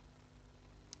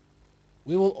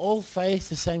 we will all face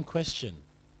the same question.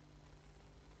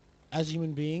 As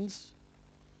human beings,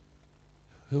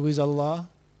 who is Allah?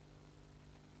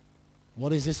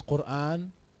 What is this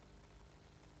Quran?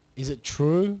 Is it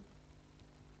true?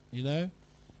 You know?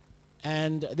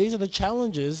 And these are the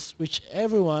challenges which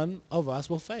every one of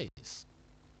us will face.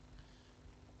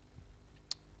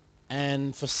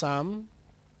 And for some,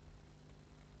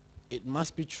 it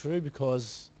must be true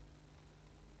because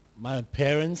my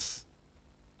parents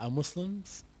are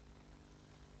Muslims.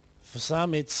 For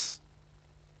some, it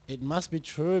must be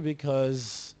true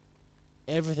because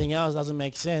everything else doesn't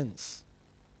make sense.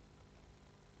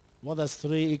 What does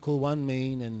 3 = 1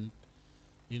 mean? And,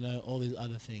 you know, all these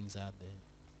other things out there.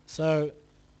 So,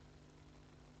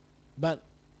 but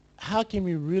how can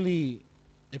we really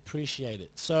appreciate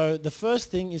it? So the first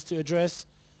thing is to address,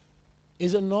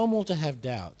 is it normal to have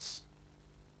doubts?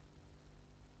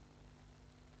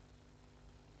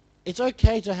 It's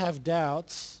okay to have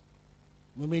doubts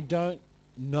when we don't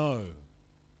know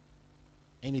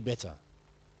any better.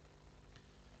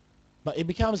 But it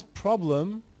becomes a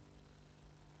problem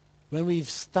when we've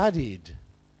studied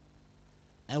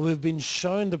and we've been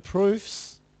shown the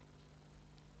proofs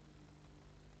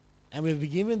and we've been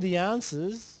given the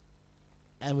answers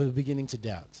and we're beginning to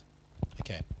doubt.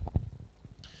 Okay.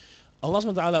 Allah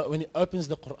subhanahu wa ta'ala, when He opens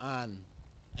the Quran,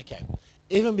 okay,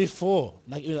 even before,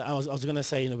 like, you know, I was going to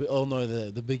say, you know, we all know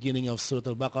the beginning of Surah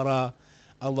Al-Baqarah.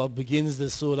 Allah begins the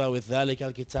surah with ذَلِكَ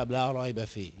الْكِتَابِ لَا رَيْبَ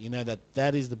فِيهِ. You know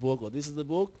that is the book, or this is the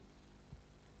book,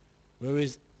 where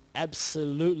is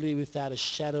absolutely, without a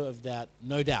shadow of doubt,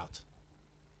 no doubt.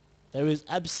 There is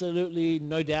absolutely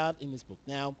no doubt in this book.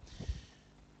 Now,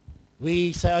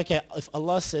 we say, okay, if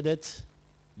Allah said it,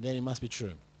 then it must be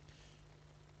true.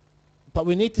 But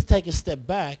we need to take a step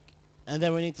back, and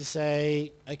then we need to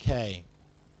say, okay,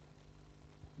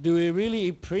 do we really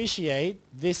appreciate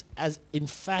this as in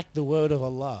fact the word of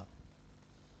Allah?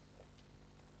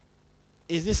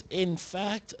 Is this in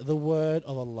fact the word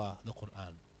of Allah, the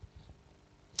Quran?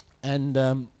 And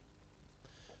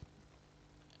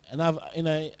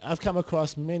I've come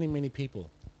across many people,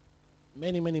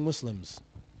 many Muslims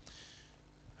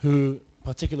who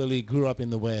particularly grew up in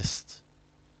the West,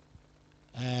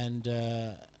 and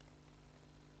they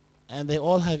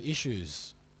all have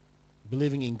issues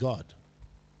believing in God.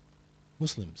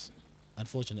 Muslims,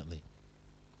 unfortunately.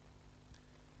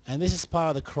 And this is part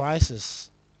of the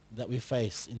crisis that we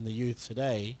face in the youth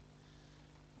today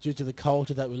due to the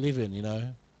culture that we live in, you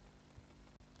know,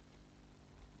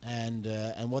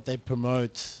 and what they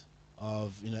promote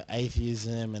of, you know,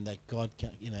 atheism, and that God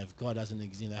can, you know, if God doesn't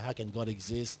exist, you know, how can God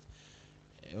exist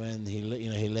when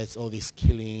he lets all this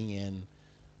killing and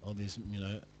all these, you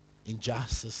know,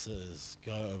 injustices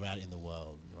go around in the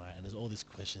world, right? And there's all these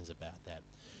questions about that.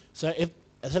 So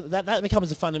that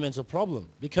becomes a fundamental problem,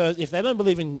 because if they don't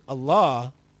believe in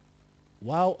Allah,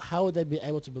 how would they be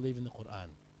able to believe in the Quran?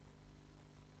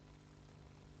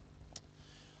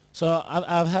 So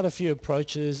I've had a few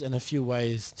approaches and a few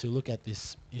ways to look at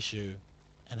this issue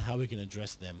and how we can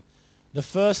address them. The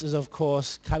first is, of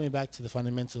course, coming back to the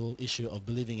fundamental issue of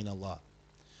believing in Allah.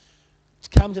 To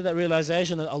come to that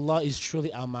realization that Allah is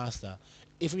truly our master.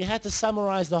 If we had to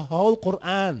summarize the whole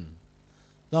Quran,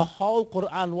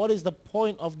 what is the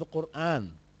point of the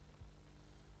Quran?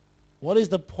 What is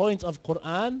the point of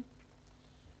Quran?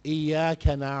 إِيَّاكَ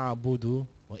نَعْبُدُ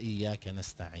وَإِيَّاكَ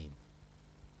نَسْتَعِينُ.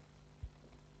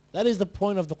 That is the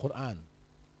point of the Quran.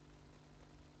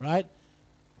 Right?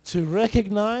 to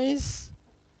recognize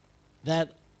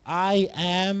that I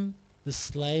am the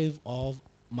slave of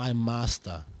my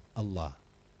master, Allah.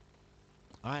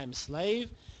 I am slave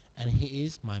and he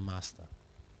is my master.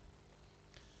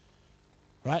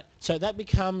 Right? So that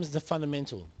becomes the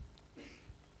fundamental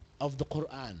of the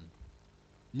Quran.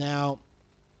 Now,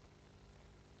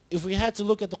 if we had to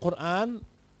look at the Quran,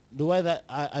 the way that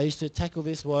I used to tackle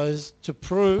this was to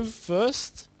prove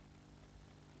first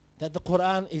that the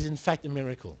Quran is in fact a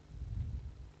miracle.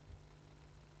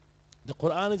 The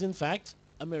Quran is in fact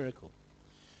a miracle.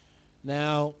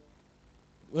 Now,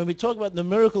 when we talk about the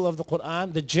miracle of the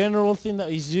Quran, the general thing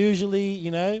that is usually,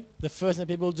 the first thing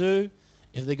people do,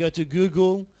 if they go to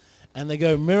Google and they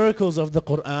go miracles of the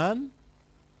Quran,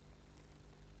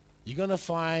 you're going to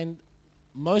find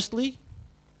mostly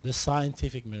the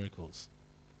scientific miracles.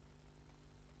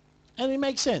 And it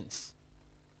makes sense.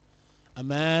 A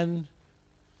man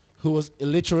who was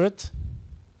illiterate,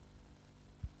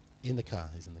 he's in the car,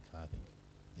 I think.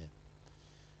 Yeah.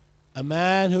 A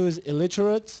man who is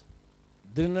illiterate,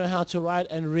 didn't know how to write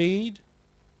and read,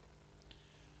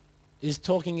 is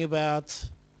talking about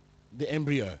the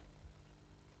embryo,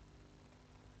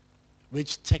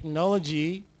 which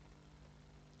technology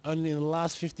only in the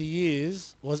last 50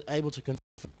 years was able to confirm.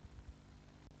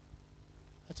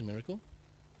 That's a miracle.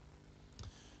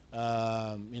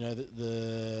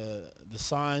 The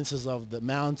sciences of the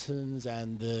mountains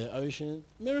and the ocean,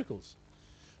 miracles.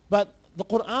 But the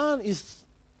Quran is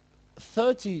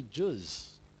 30 juz,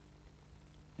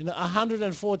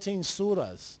 114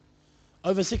 surahs,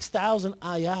 over 6,000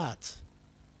 ayat.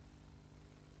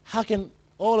 How can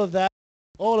all of that,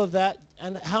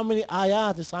 and how many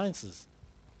ayat are sciences?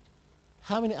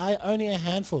 How many? Only a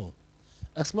handful.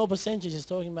 A small percentage is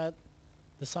talking about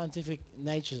the scientific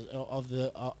nature of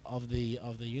the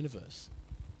universe,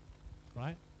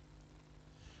 right?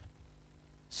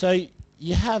 So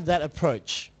you have that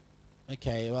approach.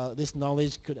 Okay, well, this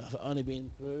knowledge could have only been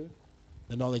through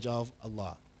the knowledge of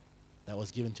Allah that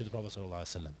was given to the Prophet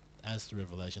ﷺ as the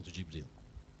revelation to Jibreel.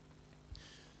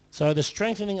 So the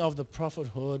strengthening of the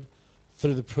prophethood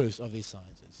through the proofs of these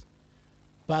sciences.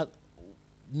 But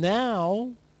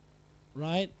now,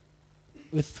 right,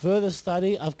 with further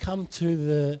study, I've come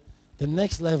to the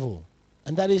next level,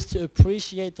 and that is to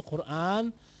appreciate the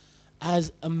Quran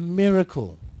as a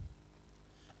miracle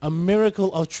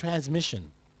of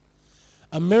transmission.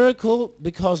 A miracle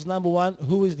because, number one,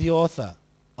 who is the author?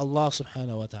 Allah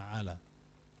subhanahu wa ta'ala.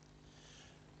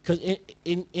 Because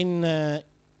in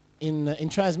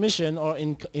transmission or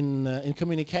in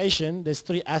communication, there's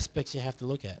three aspects you have to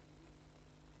look at,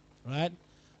 right?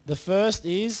 The first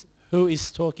is who is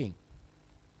talking.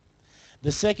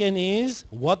 The second is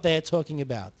what they're talking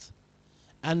about.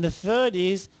 And the third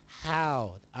is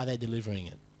how are they delivering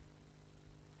it?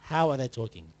 How are they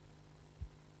talking?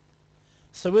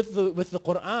 So with the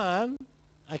Quran,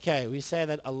 okay, we say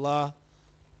that Allah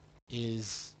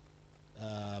is,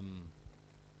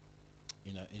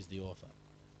 is the author.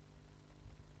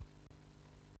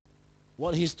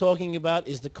 What he's talking about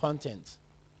is the content,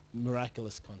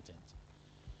 miraculous content.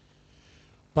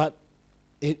 But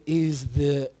it is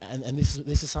and this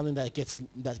is something that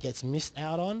gets missed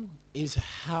out on, is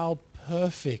how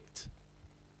perfect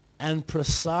and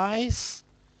precise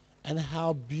and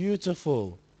how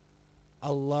beautiful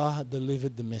Allah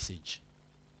delivered the message.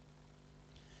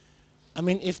 I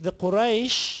mean, if the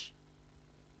Quraysh,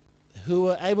 who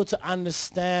were able to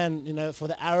understand, for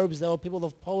the Arabs, they were people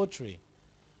of poetry.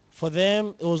 For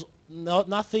them, it was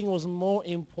nothing was more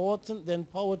important than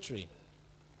poetry.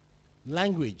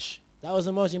 Language. That was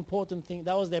the most important thing.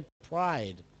 That was their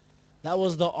pride. That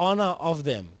was the honor of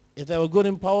them. If they were good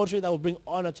in poetry, that would bring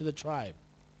honor to the tribe.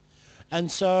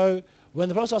 And so when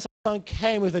the Prophet ﷺ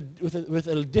came with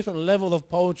a different level of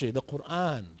poetry, the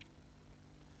Quran,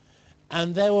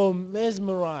 and they were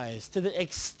mesmerized to the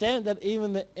extent that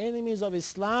even the enemies of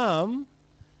Islam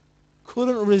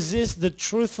couldn't resist the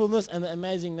truthfulness and the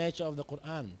amazing nature of the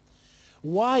Quran.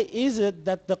 Why is it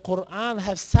that the Quran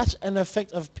has such an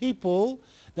effect of people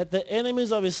that the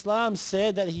enemies of Islam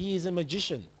said that he is a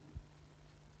magician?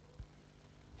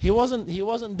 He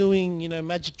wasn't doing,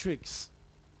 magic tricks.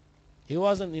 He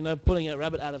wasn't, pulling a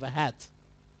rabbit out of a hat.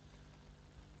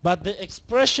 But the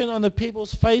expression on the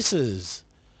people's faces,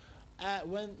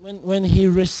 when he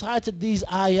recited these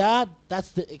ayat,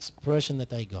 that's the expression that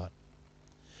they got.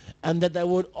 And that they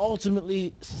would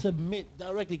ultimately submit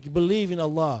directly, believe in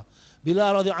Allah.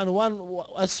 Bilal radiallahu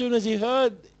anhu, as soon as he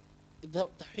heard, the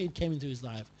tawheed came into his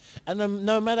life. And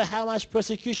no matter how much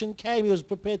persecution came, he was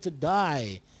prepared to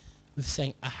die with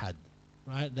saying ahad,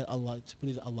 right? That Allah, to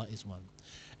believe that Allah is one.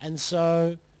 And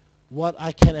so what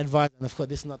I can advise, and of course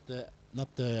this is there's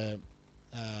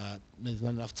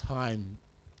not enough time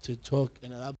to talk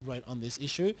and elaborate on this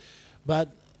issue, but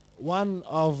one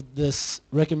of the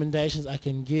recommendations I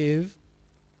can give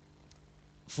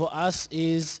for us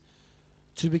is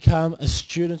to become a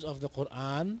student of the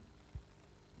Quran,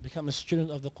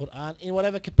 in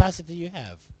whatever capacity you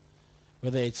have.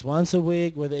 Whether it's once a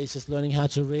week, whether it's just learning how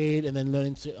to read and then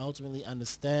learning to ultimately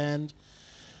understand.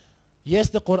 Yes,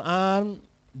 the Quran,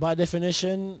 by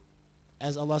definition,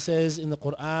 as Allah says in the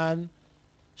Quran,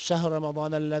 شهر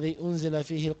رمضان الذي أنزل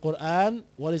فيه القرآن.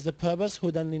 What is the purpose?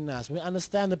 هدى للناس. We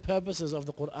understand the purposes of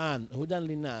the Quran. هدى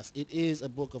للناس. It is a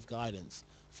book of guidance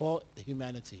for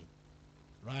humanity,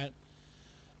 right?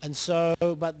 And so,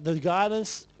 but the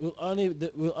guidance will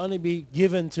only be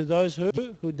given to those who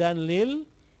هدى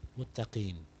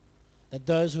للمتقين, that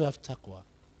those who have taqwa.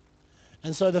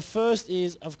 And so the first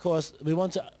is, of course, we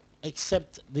want to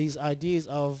accept these ideas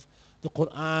of the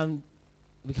Quran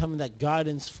becoming that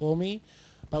guidance for me,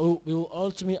 but we will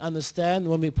ultimately understand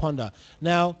when we ponder.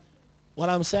 Now, what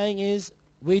I'm saying is,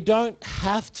 we don't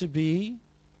have to be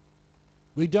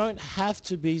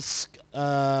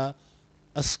a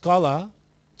scholar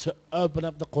to open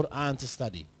up the Quran to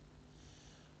study.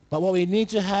 But what we need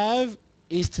to have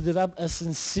is to develop a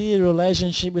sincere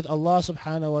relationship with Allah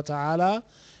subhanahu wa ta'ala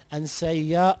and say,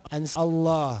 Ya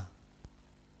Allah,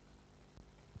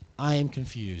 I am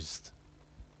confused.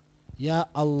 Ya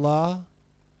Allah,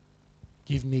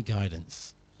 give me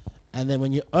guidance. And then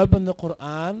when you open the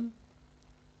Quran,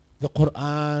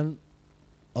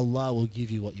 Allah will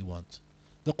give you what you want.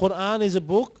 The Quran is a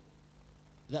book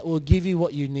that will give you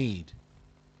what you need,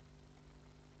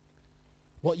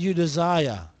 what you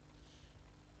desire.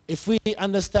 If we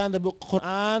understand the book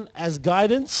Quran as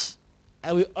guidance,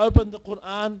 and we open the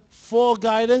Quran for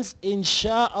guidance,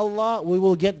 insha'Allah, we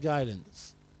will get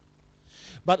guidance.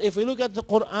 But if we look at the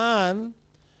Quran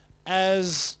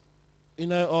as,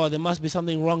 there must be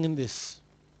something wrong in this,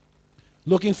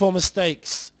 looking for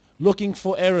mistakes, looking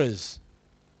for errors,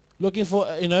 looking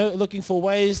for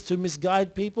ways to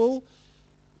misguide people,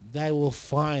 they will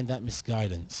find that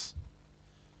misguidance.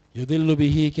 يُضِلُّ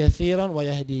بِهِ كَثِيرًا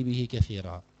وَيَهْدِي بِهِ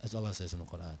كَثِيرًا, as Allah says in the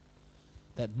Quran.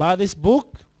 That by this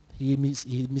book, he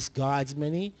misguides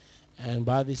many, and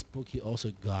by this book he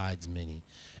also guides many.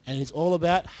 And it's all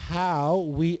about how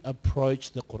we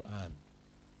approach the Quran.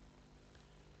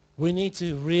 We need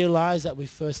to realize that we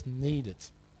first need it.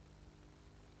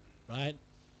 Right?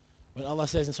 When Allah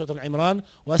says in Surah Al-Imran,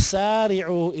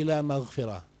 وَسَارِعُوا إِلَى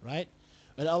مَغْفِرَةٍ, right?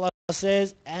 When Allah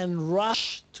says, and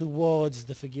rush towards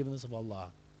the forgiveness of Allah.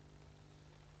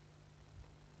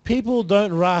 People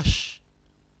don't rush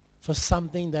for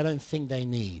something they don't think they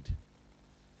need.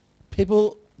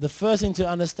 People, the first thing to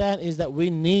understand is that we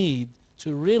need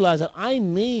to realize that I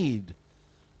need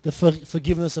the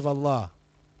forgiveness of Allah.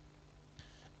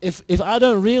 If I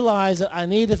don't realize that I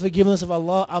need the forgiveness of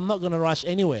Allah, I'm not going to rush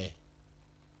anywhere.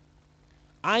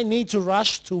 I need to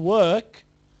rush to work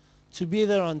to be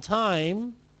there on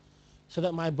time so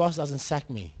that my boss doesn't sack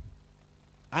me.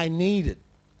 I need it.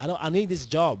 I need this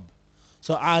job.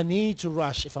 So I need to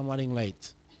rush if I'm running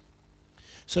late.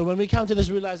 So when we come to this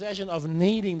realization of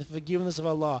needing the forgiveness of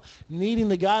Allah, needing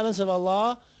the guidance of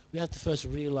Allah, we have to first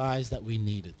realize that we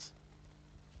need it.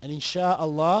 And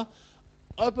insha'Allah,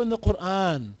 open the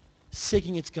Quran,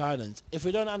 seeking its guidance. If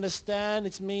we don't understand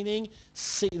its meaning,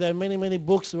 there are many, many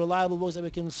books, reliable books that we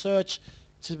can search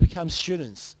to become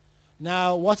students.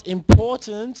 Now, what's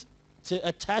important to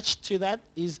attach to that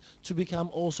is to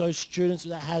become also students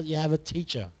that you have a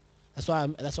teacher. That's why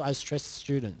I stress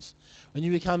students. When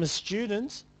you become a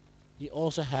student, you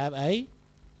also have a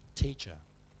teacher.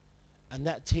 And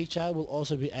that teacher will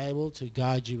also be able to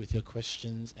guide you with your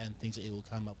questions and things that you will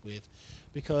come up with,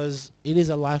 because it is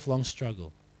a lifelong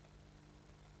struggle.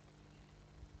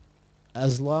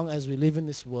 As long as we live in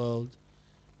this world,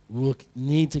 we will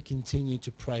need to continue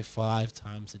to pray 5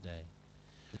 times a day.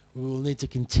 We will need to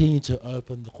continue to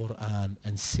open the Quran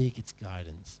and seek its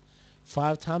guidance.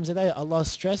 5 times a day, Allah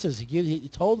stresses, He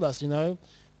told us,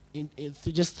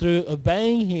 just through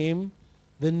obeying Him,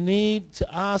 the need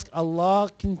to ask Allah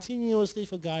continuously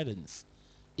for guidance.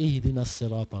 Ihdina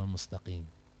as-sirata al-mustaqim.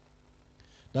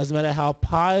 Doesn't matter how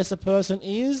pious a person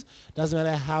is, doesn't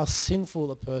matter how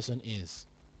sinful a person is.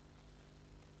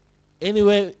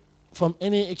 Anywhere from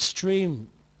any extreme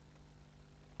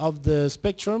of the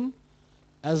spectrum,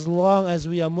 as long as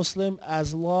we are Muslim,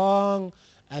 as long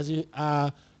as we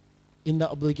are in the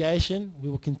obligation, we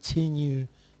will continue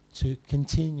to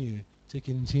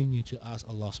ask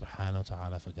Allah subhanahu wa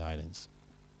ta'ala for guidance.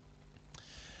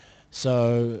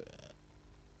 So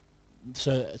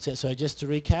just to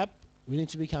recap, We need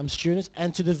to become students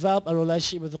and to develop a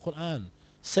relationship with the Quran.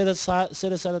 Set aside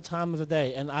a time of the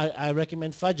day, and I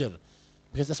recommend Fajr,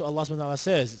 because that's what Allah subhanahu wa ta'ala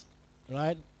says,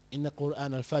 right? In the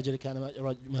Quran, al-Fajr kana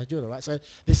mahjura, right? So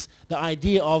the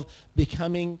idea of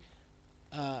becoming,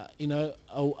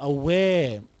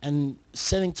 aware and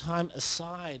setting time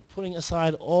aside, putting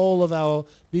aside all of our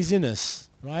busyness,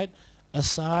 right?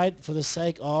 Aside for the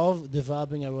sake of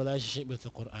developing a relationship with the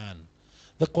Quran.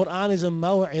 The Quran is a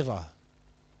maw'idha,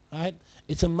 right?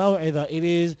 It's a maw'idha. It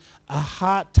is a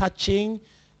heart-touching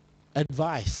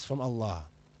advice from Allah.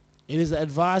 It is the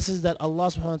advices that Allah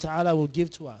subhanahu wa ta'ala will give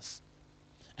to us.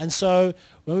 And so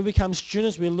when we become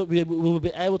students, we will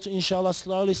be able to, inshallah,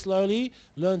 slowly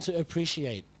learn to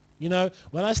appreciate. You know,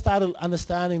 when I started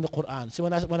understanding the Quran, so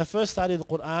when I first studied the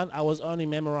Quran, I was only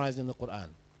memorizing the Quran.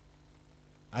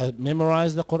 I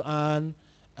memorized the Quran,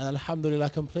 and alhamdulillah,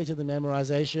 completed the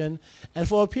memorization. And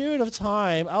for a period of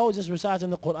time, I was just reciting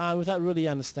the Quran without really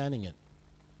understanding it.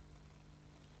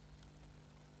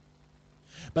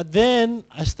 But then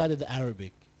I studied the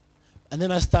Arabic. And then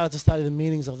I started to study the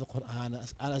meanings of the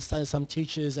Quran. I studied some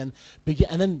teachers and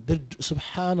then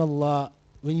subhanallah,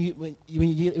 when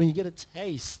you get a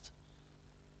taste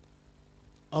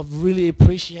of really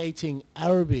appreciating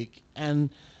Arabic and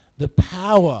the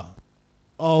power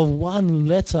of one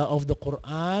letter of the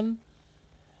Quran,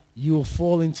 you will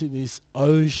fall into this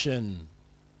ocean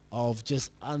of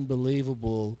just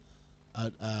unbelievable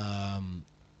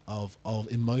of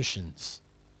emotions.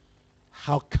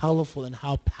 How colorful and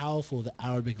how powerful the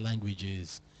Arabic language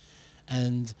is.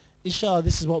 And inshallah,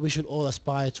 this is what we should all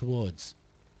aspire towards.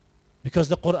 Because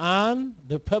the Quran,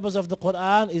 the purpose of the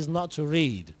Quran is not to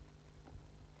read.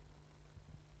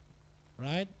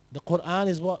 Right? The Quran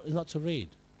is not to read.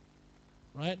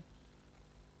 Right?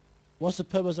 What's the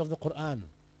purpose of the Quran?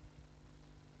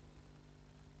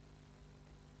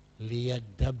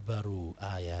 لِيَدَّبَّرُوا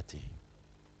آيَاتِهِ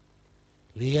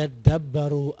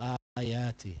لِيَدَّبَّرُوا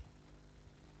آيَاتِهِ.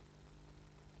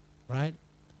 Right?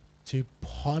 To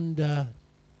ponder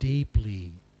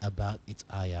deeply about its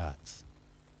ayats.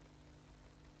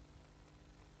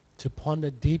 To ponder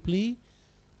deeply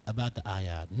about the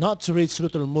ayat. Not to read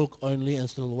Surah Al-Mulk only and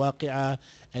Surah Al-Waqi'ah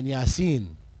and Yasin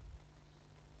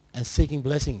and seeking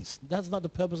blessings. That's not the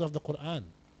purpose of the Quran.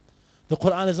 The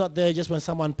Quran is not there just when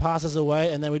someone passes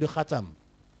away and then we do khatam.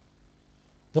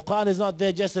 The Quran is not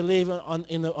there just to leave on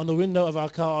the window of our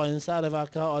car or inside of our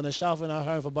car or on the shelf in our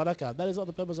home for barakah. That is not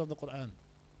the purpose of the Quran.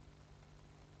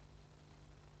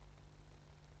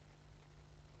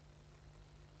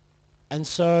 And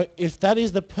so if that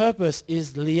is the purpose,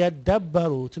 is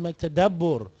liyadabbaru, to make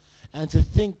tadabbur and to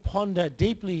think, ponder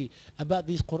deeply about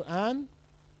this Quran,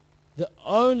 the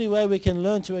only way we can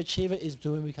learn to achieve it is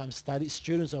to become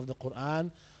students of the Quran,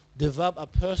 develop a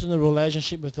personal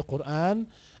relationship with the Quran,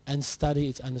 and study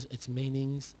its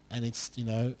meanings and its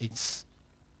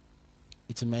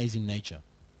amazing nature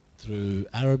through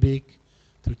Arabic,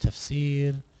 through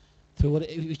tafsir, through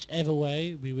whichever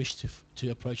way we wish to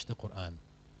approach the Quran.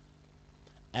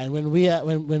 And when we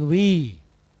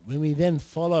then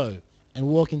follow and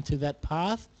walk into that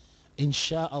path,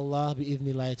 insha'Allah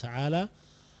bi'idhnillahi ta'ala,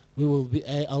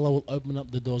 Allah will open up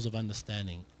the doors of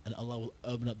understanding, and Allah will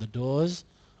open up the doors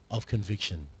of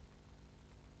conviction.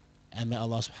 And may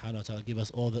Allah subhanahu wa ta'ala give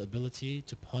us all the ability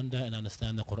to ponder and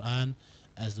understand the Quran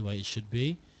as the way it should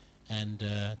be, and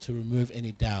to remove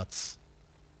any doubts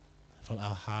from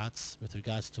our hearts with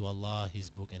regards to Allah, His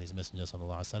book and His Messenger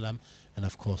sallallahu alaihi wasallam, and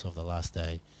of course of the last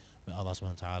day. May Allah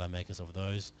subhanahu wa ta'ala make us of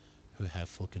those who have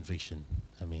full conviction.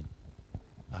 Ameen.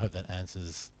 I hope that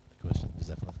answers the question.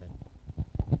 Jazakallah khair.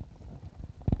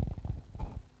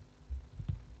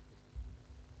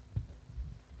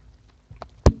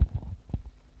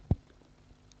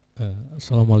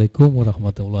 Assalamualaikum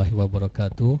warahmatullahi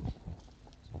wabarakatuh.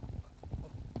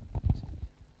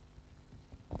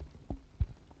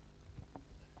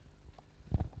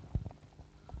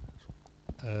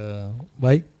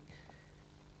 Baik,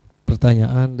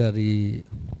 pertanyaan dari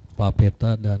Pak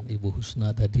Peta dan Ibu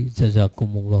Husna tadi,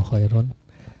 jazakumullah khairan.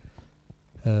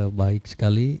 Baik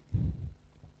sekali.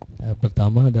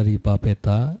 Pertama dari Pak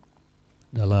Peta,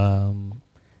 dalam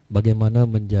bagaimana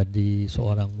menjadi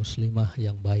seorang muslimah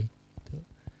yang baik.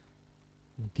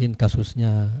 Mungkin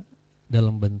kasusnya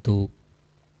dalam bentuk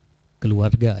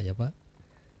keluarga ya Pak.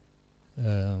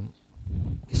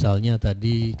 Misalnya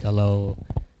tadi kalau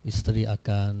istri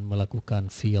akan melakukan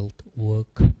field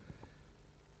work,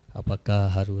 apakah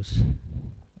harus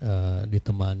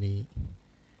ditemani,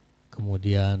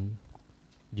 kemudian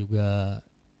juga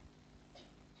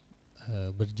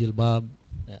berjilbab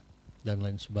ya, dan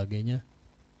lain sebagainya.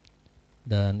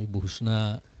 Dan Ibu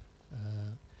Husna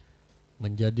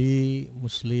menjadi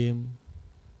muslim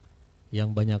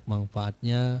yang banyak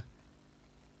manfaatnya,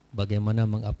 bagaimana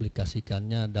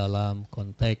mengaplikasikannya dalam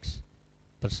konteks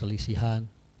perselisihan.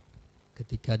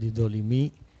 Ketika didolimi,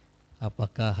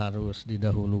 apakah harus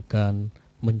didahulukan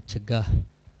mencegah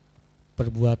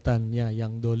perbuatannya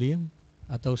yang dolim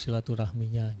atau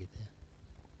silaturahminya gitu ya.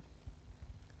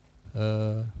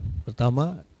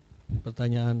 Pertama,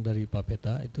 pertanyaan dari Pak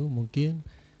Peta itu mungkin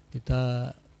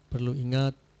kita perlu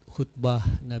ingat khutbah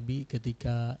Nabi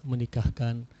ketika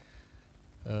menikahkan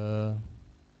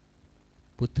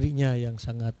putrinya yang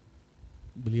sangat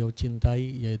beliau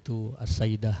cintai, yaitu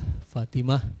As-Sayyidah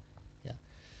Fatimah ya.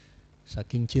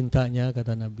 Saking cintanya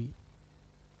kata Nabi,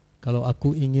 kalau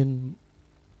aku ingin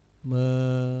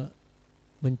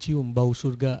mencium bau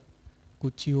surga, ku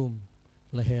cium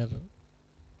leher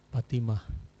Fatimah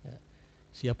ya.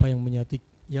 Siapa yang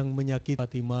menyakiti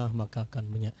Fatimah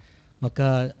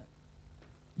maka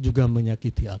juga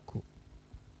menyakiti aku.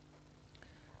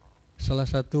 Salah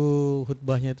satu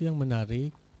khutbahnya itu yang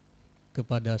menarik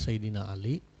kepada Sayyidina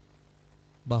Ali,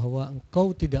 bahwa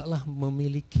engkau tidaklah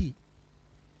memiliki,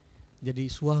 jadi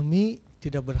suami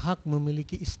tidak berhak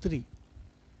memiliki istri.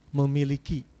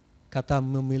 Memiliki, kata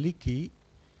memiliki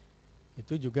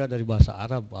itu juga dari bahasa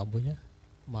Arab abunya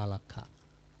malaka.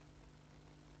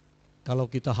 Kalau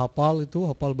kita hafal itu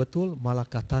hafal betul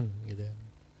malakatan gitu.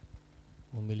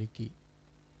 Memiliki.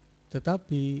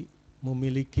 Tetapi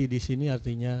memiliki di sini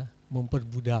artinya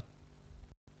memperbudak.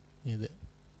 Gitu.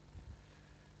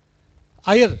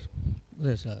 Air,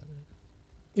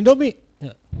 Indomie,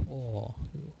 ya. Oh,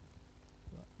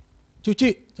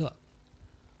 cuci.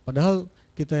 Padahal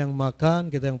kita yang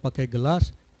makan, kita yang pakai gelas,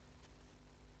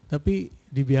 tapi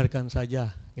dibiarkan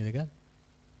saja, gitu kan?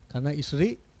 Karena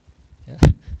istri ya,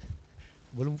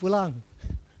 belum pulang,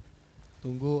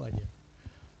 tunggu aja.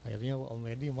 Akhirnya Om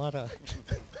Edi marah.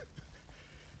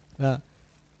 Nah,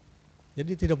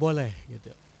 jadi tidak boleh, gitu.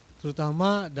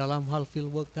 Terutama dalam hal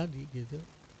fieldwork tadi, gitu.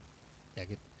 Ya,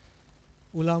 gitu.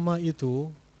 Ulama itu,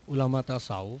 ulama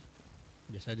tasawuf,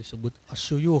 biasa disebut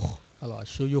asyuyuh. Kalau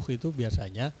asyuyuh itu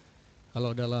biasanya,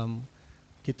 kalau dalam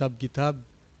kitab-kitab,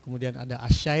 kemudian ada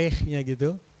asyaikhnya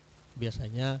gitu,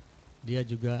 biasanya dia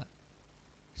juga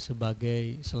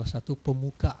sebagai salah satu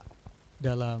pemuka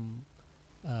dalam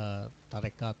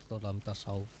tarekat atau dalam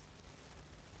tasawuf.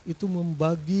 Itu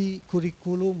membagi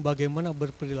kurikulum bagaimana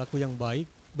berperilaku yang baik,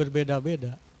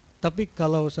 berbeda-beda. Tapi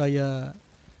kalau saya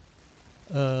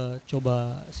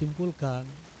coba simpulkan,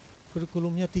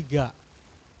 kurikulumnya 3,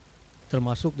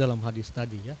 termasuk dalam hadis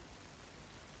tadi ya.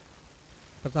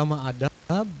 Pertama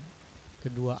adab,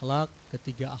 kedua akhlak,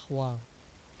 ketiga akhwal.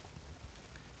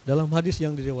 Dalam hadis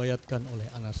yang diriwayatkan oleh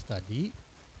Anas tadi,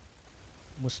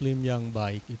 muslim yang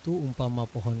baik itu umpama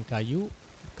pohon kayu,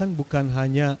 kan bukan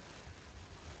hanya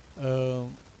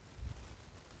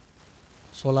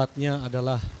sholatnya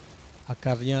adalah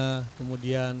akarnya,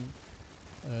 kemudian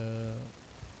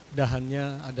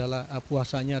dahannya adalah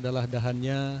puasanya adalah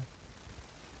dahannya,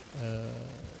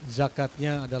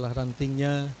 zakatnya adalah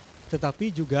rantingnya,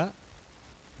 tetapi juga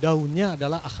daunnya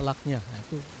adalah akhlaknya. Nah,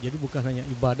 itu jadi bukan hanya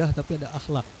ibadah tapi ada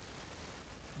akhlak.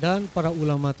 Dan para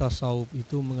ulama tasawuf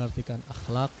itu mengartikan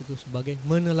akhlak itu sebagai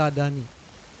meneladani.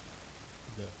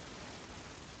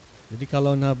 Jadi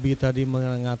kalau Nabi tadi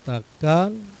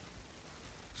mengatakan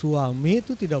suami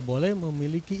itu tidak boleh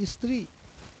memiliki istri,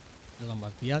 dalam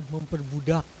artian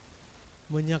memperbudak,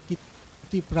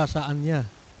 menyakiti perasaannya,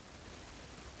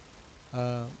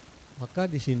 maka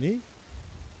di sini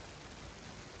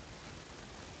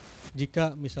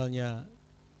jika misalnya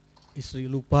istri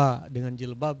lupa dengan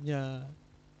jilbabnya,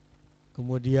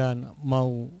 kemudian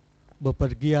mau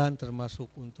bepergian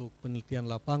termasuk untuk penelitian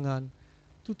lapangan,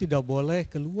 itu tidak boleh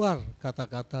keluar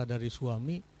kata-kata dari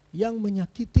suami yang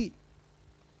menyakiti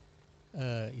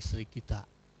istri kita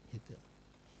gitu.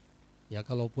 Ya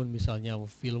kalaupun misalnya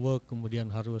fieldwork kemudian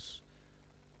harus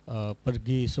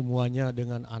pergi semuanya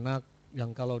dengan anak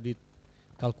yang kalau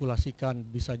dikalkulasikan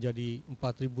bisa jadi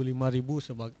 4.000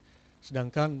 5.000,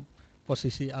 sedangkan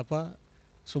posisi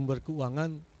sumber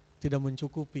keuangan tidak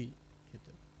mencukupi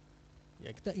gitu.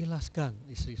 Ya kita ikhlaskan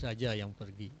istri saja yang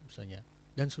pergi misalnya,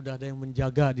 dan sudah ada yang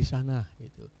menjaga di sana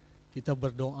gitu. Kita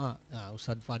berdoa. Nah,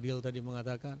 Ustaz Fadhil tadi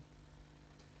mengatakan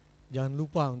jangan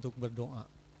lupa untuk berdoa.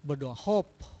 Berdoa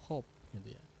hope gitu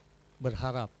ya.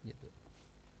 Berharap gitu.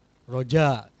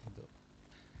 Roja gitu.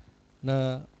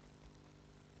 Nah,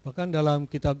 bahkan dalam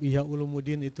kitab Ihya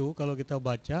Ulumuddin itu kalau kita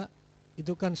baca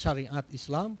itu kan syariat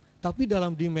Islam, tapi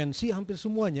dalam dimensi hampir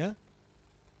semuanya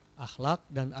akhlak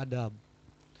dan adab.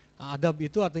 Nah, adab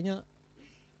itu artinya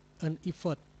an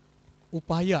effort,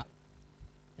 upaya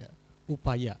ya,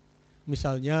 upaya.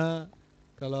 Misalnya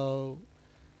Kalau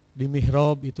di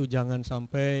mihrab itu jangan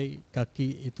sampai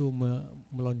kaki itu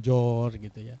melonjor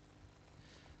gitu ya.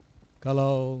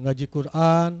 Kalau ngaji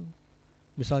Quran,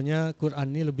 misalnya Quran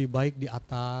ini lebih baik di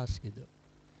atas gitu.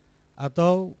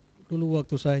 Atau dulu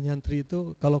waktu saya nyantri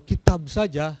itu, kalau kitab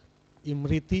saja,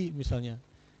 Imriti misalnya,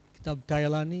 kitab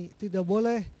Kailani tidak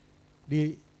boleh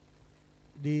di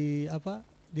apa,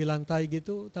 di lantai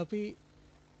gitu, tapi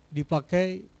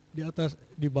dipakai di atas,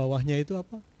 di bawahnya itu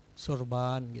apa,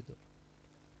 sorban gitu.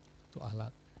 Itu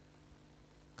alat.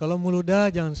 Kalau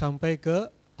muludah jangan sampai ke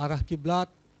arah kiblat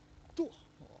tuh.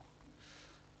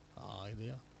 Itu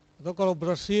ya. Atau kalau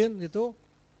bersin itu,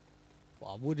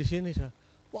 Pak Abu di sini saya.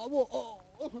 Pak Abu,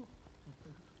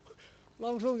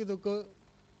 langsung gitu ke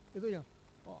itu ya.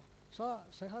 Oh, saya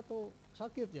sehat atau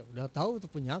sakit ya? Udah tahu itu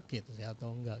penyakit sehat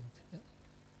atau enggak gitu ya.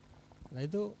 Nah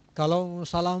itu kalau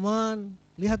salaman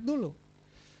lihat dulu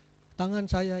tangan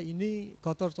saya ini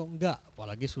kotor atau enggak,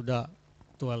 apalagi sudah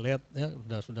toilet ya,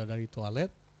 sudah dari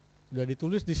toilet, sudah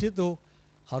ditulis di situ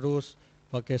harus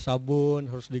pakai sabun,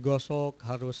 harus digosok,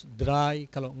 harus dry,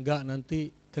 kalau enggak nanti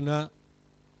kena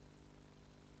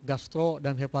gastro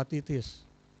dan hepatitis.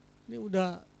 Ini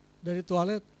udah dari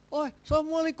toilet, oh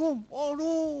assalamualaikum,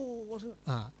 aduh,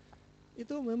 nah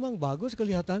itu memang bagus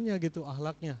kelihatannya gitu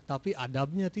akhlaknya, tapi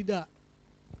adabnya tidak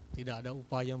ada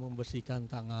upaya membersihkan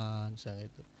tangan saya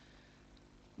itu.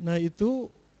 Nah itu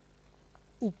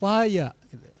upaya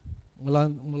gitu,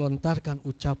 melontarkan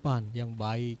ucapan yang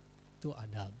baik itu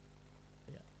adab.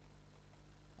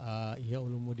 Iya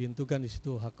ulumuddin itu kan di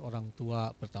situ hak orang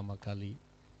tua pertama kali.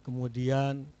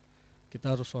 Kemudian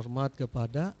kita harus hormat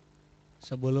kepada,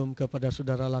 sebelum kepada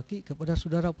saudara laki, kepada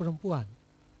saudara perempuan.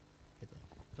 Gitu.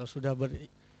 Kalau sudah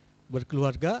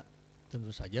berkeluarga,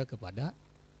 tentu saja kepada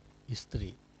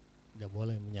istri. Tidak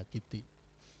boleh menyakiti.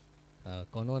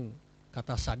 Konon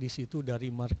kata sadis itu dari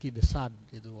Marquis de Sade,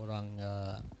 itu orang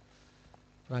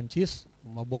Prancis,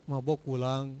 mabok-mabok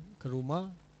pulang ke rumah,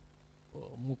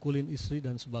 mukulin istri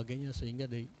dan sebagainya, sehingga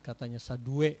katanya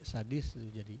sadue, sadis, itu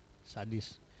jadi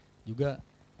sadis. Juga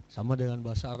sama dengan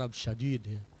bahasa Arab syadid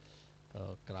ya,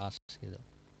 keras gitu.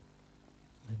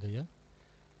 Gitu ya.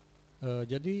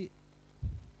 Jadi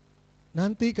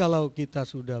nanti kalau kita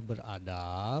sudah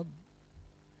beradab,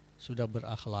 sudah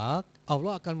berakhlak,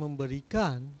 Allah akan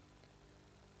memberikan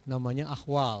namanya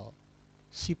akhwal,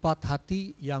 sifat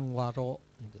hati yang waro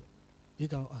gitu. Jadi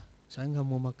kalau saya nggak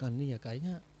mau makan nih ya,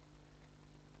 kayaknya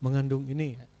mengandung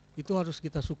ini, itu harus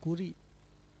kita syukuri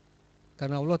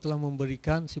karena Allah telah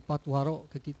memberikan sifat waro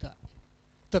ke kita.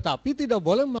 Tetapi tidak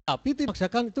boleh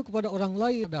memaksakan itu kepada orang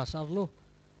lain. Dasar lu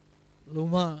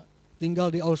mah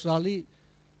tinggal di Australia,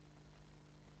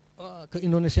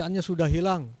 keindonesiaannya sudah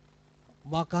hilang,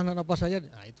 makanan apa saja,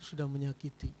 nah itu sudah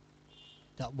menyakiti,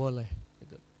 tidak boleh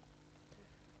gitu.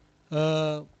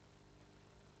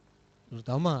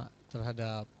 Terutama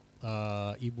terhadap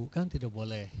ibu kan tidak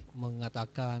boleh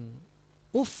mengatakan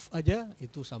aja,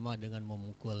 itu sama dengan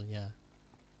memukulnya.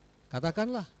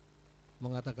 Katakanlah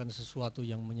mengatakan sesuatu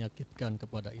yang menyakitkan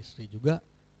kepada istri juga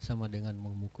sama dengan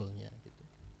memukulnya gitu.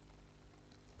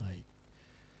 Baik.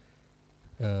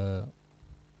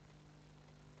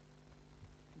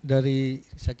 Dari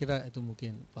saya kira itu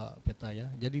mungkin Pak Peta ya.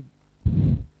 Jadi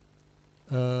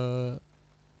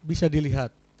bisa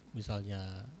dilihat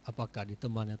misalnya apakah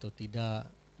ditemani atau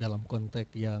tidak, dalam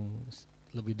konteks yang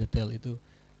lebih detail itu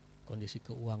kondisi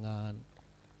keuangan,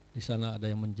 di sana ada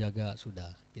yang menjaga,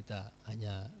 sudah kita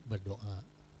hanya berdoa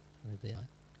gitu ya.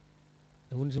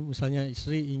 Namun misalnya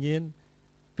istri ingin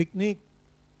piknik,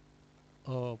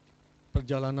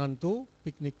 perjalanan tuh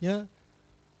pikniknya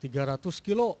 300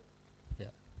 kilo ya.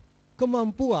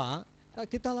 Kemampuan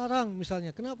kita larang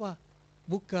misalnya, kenapa?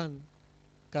 Bukan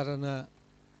karena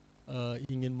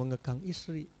ingin mengekang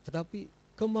istri, tetapi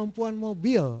kemampuan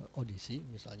mobil audisi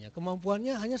misalnya,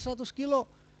 kemampuannya hanya 100 kilo,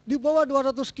 di bawah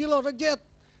 200 kilo reject,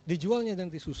 dijualnya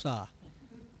nanti susah.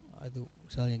 Itu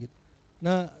misalnya gitu.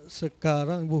 Nah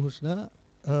sekarang Bu Husna,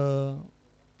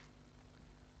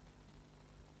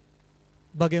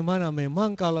 bagaimana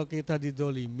memang kalau kita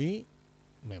didolimi,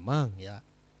 memang ya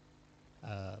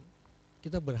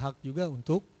kita berhak juga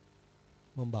untuk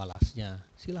membalasnya,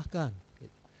 silahkan.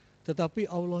 Tetapi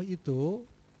Allah itu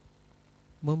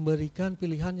memberikan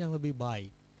pilihan yang lebih baik.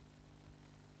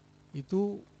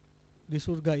 Itu di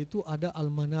surga itu ada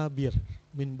al-manabir,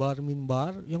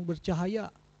 mimbar-mimbar yang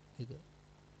bercahaya gitu.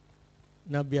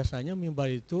 Nah biasanya mimbar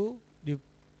itu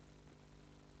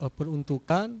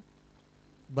diperuntukkan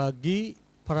bagi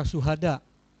para syuhada,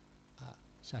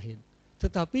 syahid.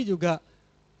 Tetapi juga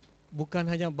bukan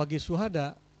hanya bagi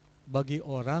syuhada, bagi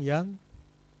orang yang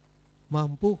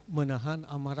mampu menahan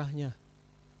amarahnya,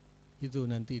 itu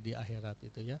nanti di akhirat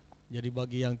itu ya. Jadi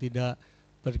bagi yang tidak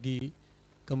pergi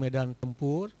ke medan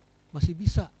tempur masih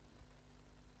bisa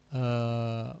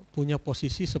punya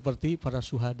posisi seperti para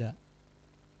syuhada.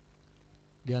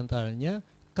 Di antaranya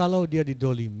kalau dia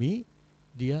didolimi,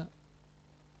 dia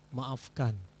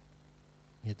maafkan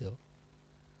gitu.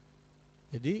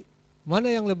 Jadi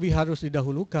mana yang lebih harus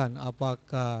didahulukan,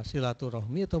 apakah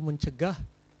silaturahmi atau mencegah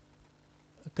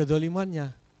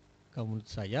kedolimannya? Kalau menurut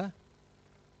saya,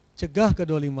 cegah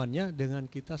kedolimannya dengan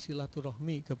kita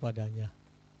silaturahmi kepadanya,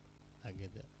 nah,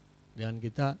 gitu. Dan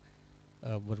kita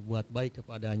berbuat baik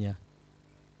kepadanya.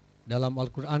 Dalam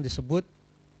Al-Quran disebut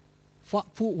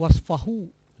fa'fu wasfahu,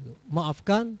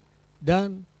 maafkan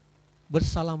dan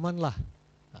bersalamanlah.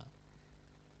 Nah,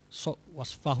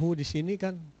 wasfahu di sini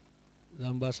kan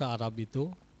dalam bahasa Arab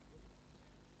itu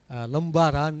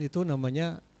lembaran itu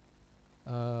namanya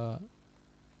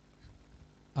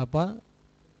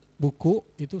buku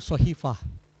itu sohifah.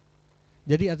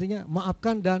 Jadi artinya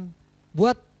maafkan dan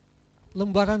buat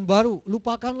lembaran baru,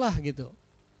 lupakanlah gitu.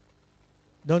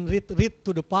 Don't read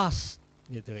to the past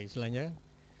gitu istilahnya.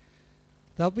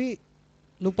 Tapi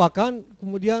lupakan,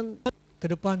 kemudian ke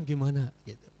depan gimana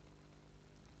gitu.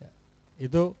 Ya,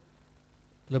 itu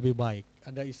lebih baik.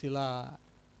 Ada istilah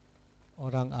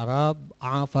orang Arab,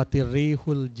 afatir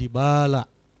rihul jibala.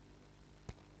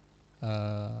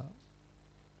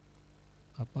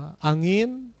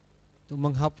 Angin itu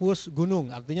menghapus gunung.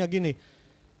 Artinya gini,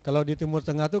 kalau di Timur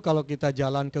Tengah tuh kalau kita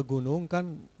jalan ke gunung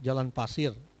kan jalan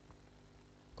pasir.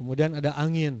 Kemudian ada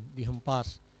angin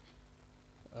dihempas.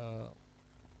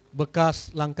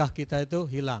 Bekas langkah kita itu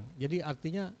hilang. Jadi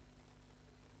artinya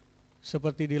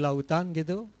seperti di lautan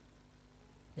gitu.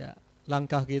 Ya,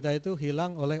 langkah kita itu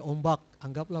hilang oleh ombak.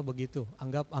 Anggaplah begitu.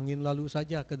 Anggap angin lalu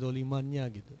saja kedolimannya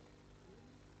gitu.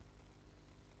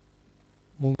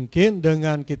 Mungkin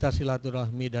dengan kita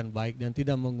silaturahmi dan baik dan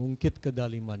tidak mengungkit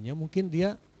kedalimannya, mungkin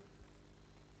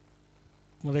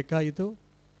mereka itu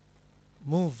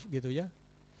move gitu ya,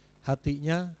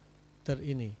 hatinya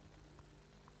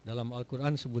dalam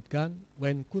Al-Quran sebutkan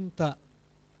when kunta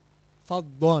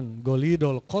faddon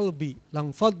golidol kolbi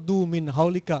lang faddu min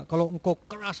haulika, kalau engkau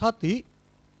keras hati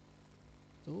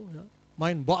tuh ya,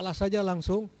 main balas saja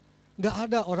langsung, nggak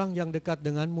ada orang yang dekat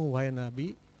denganmu wahai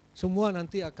Nabi, semua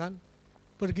nanti akan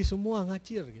pergi semua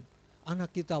ngacir gitu.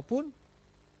 Anak kita pun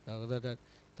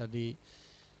tadi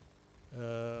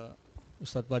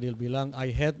Ustadz Fadhil bilang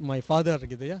I hate my father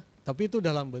gitu ya. Tapi itu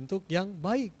dalam bentuk yang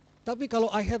baik. Tapi kalau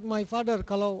I hate my father,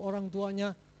 kalau orang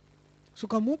tuanya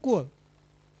suka mukul,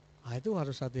 itu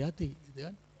harus hati-hati gitu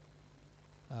kan.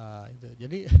 Itu.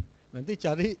 Jadi nanti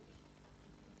cari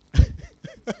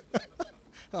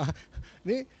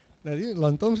ini dari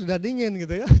lontong sudah dingin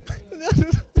gitu ya.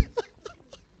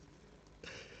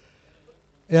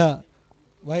 Ya,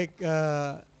 baik,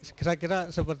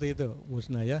 kira-kira seperti itu,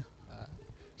 Musna ya.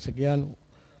 Sekian,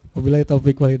 wabillahi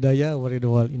taufiq wal hidayah,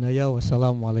 waridwal inayah,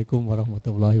 wassalamualaikum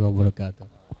warahmatullahi wabarakatuh.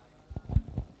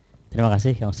 Terima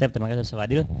kasih Kang Usep, terima kasih Ustaz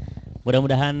Fadhil.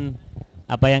 Mudah-mudahan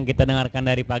apa yang kita dengarkan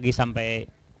dari pagi sampai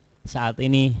saat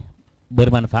ini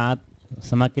bermanfaat,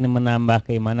 semakin menambah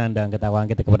keimanan dan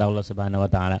ketakwaan kita kepada Allah Subhanahu wa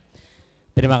taala.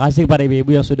 Terima kasih kepada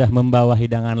ibu-ibu yang sudah membawa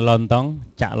hidangan lontong,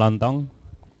 cak lontong.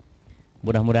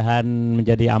 Mudah-mudahan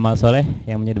menjadi amal soleh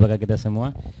yang menjadi berkah kita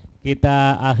semua.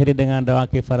 Kita akhiri dengan doa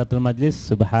kifaratul majlis.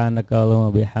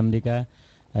 Subhanakallahumma bihamdika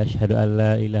asyhadu an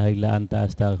la ilaha illa anta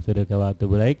astaghfiruka wa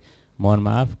atubu ilaik. Mohon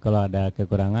maaf kalau ada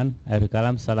kekurangan. Akhirul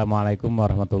kalam. Assalamualaikum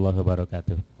warahmatullahi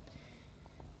wabarakatuh.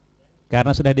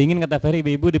 Karena sudah dingin kata Ferry,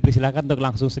 ibu-ibu dipersilakan untuk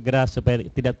langsung segera supaya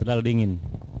tidak terlalu dingin.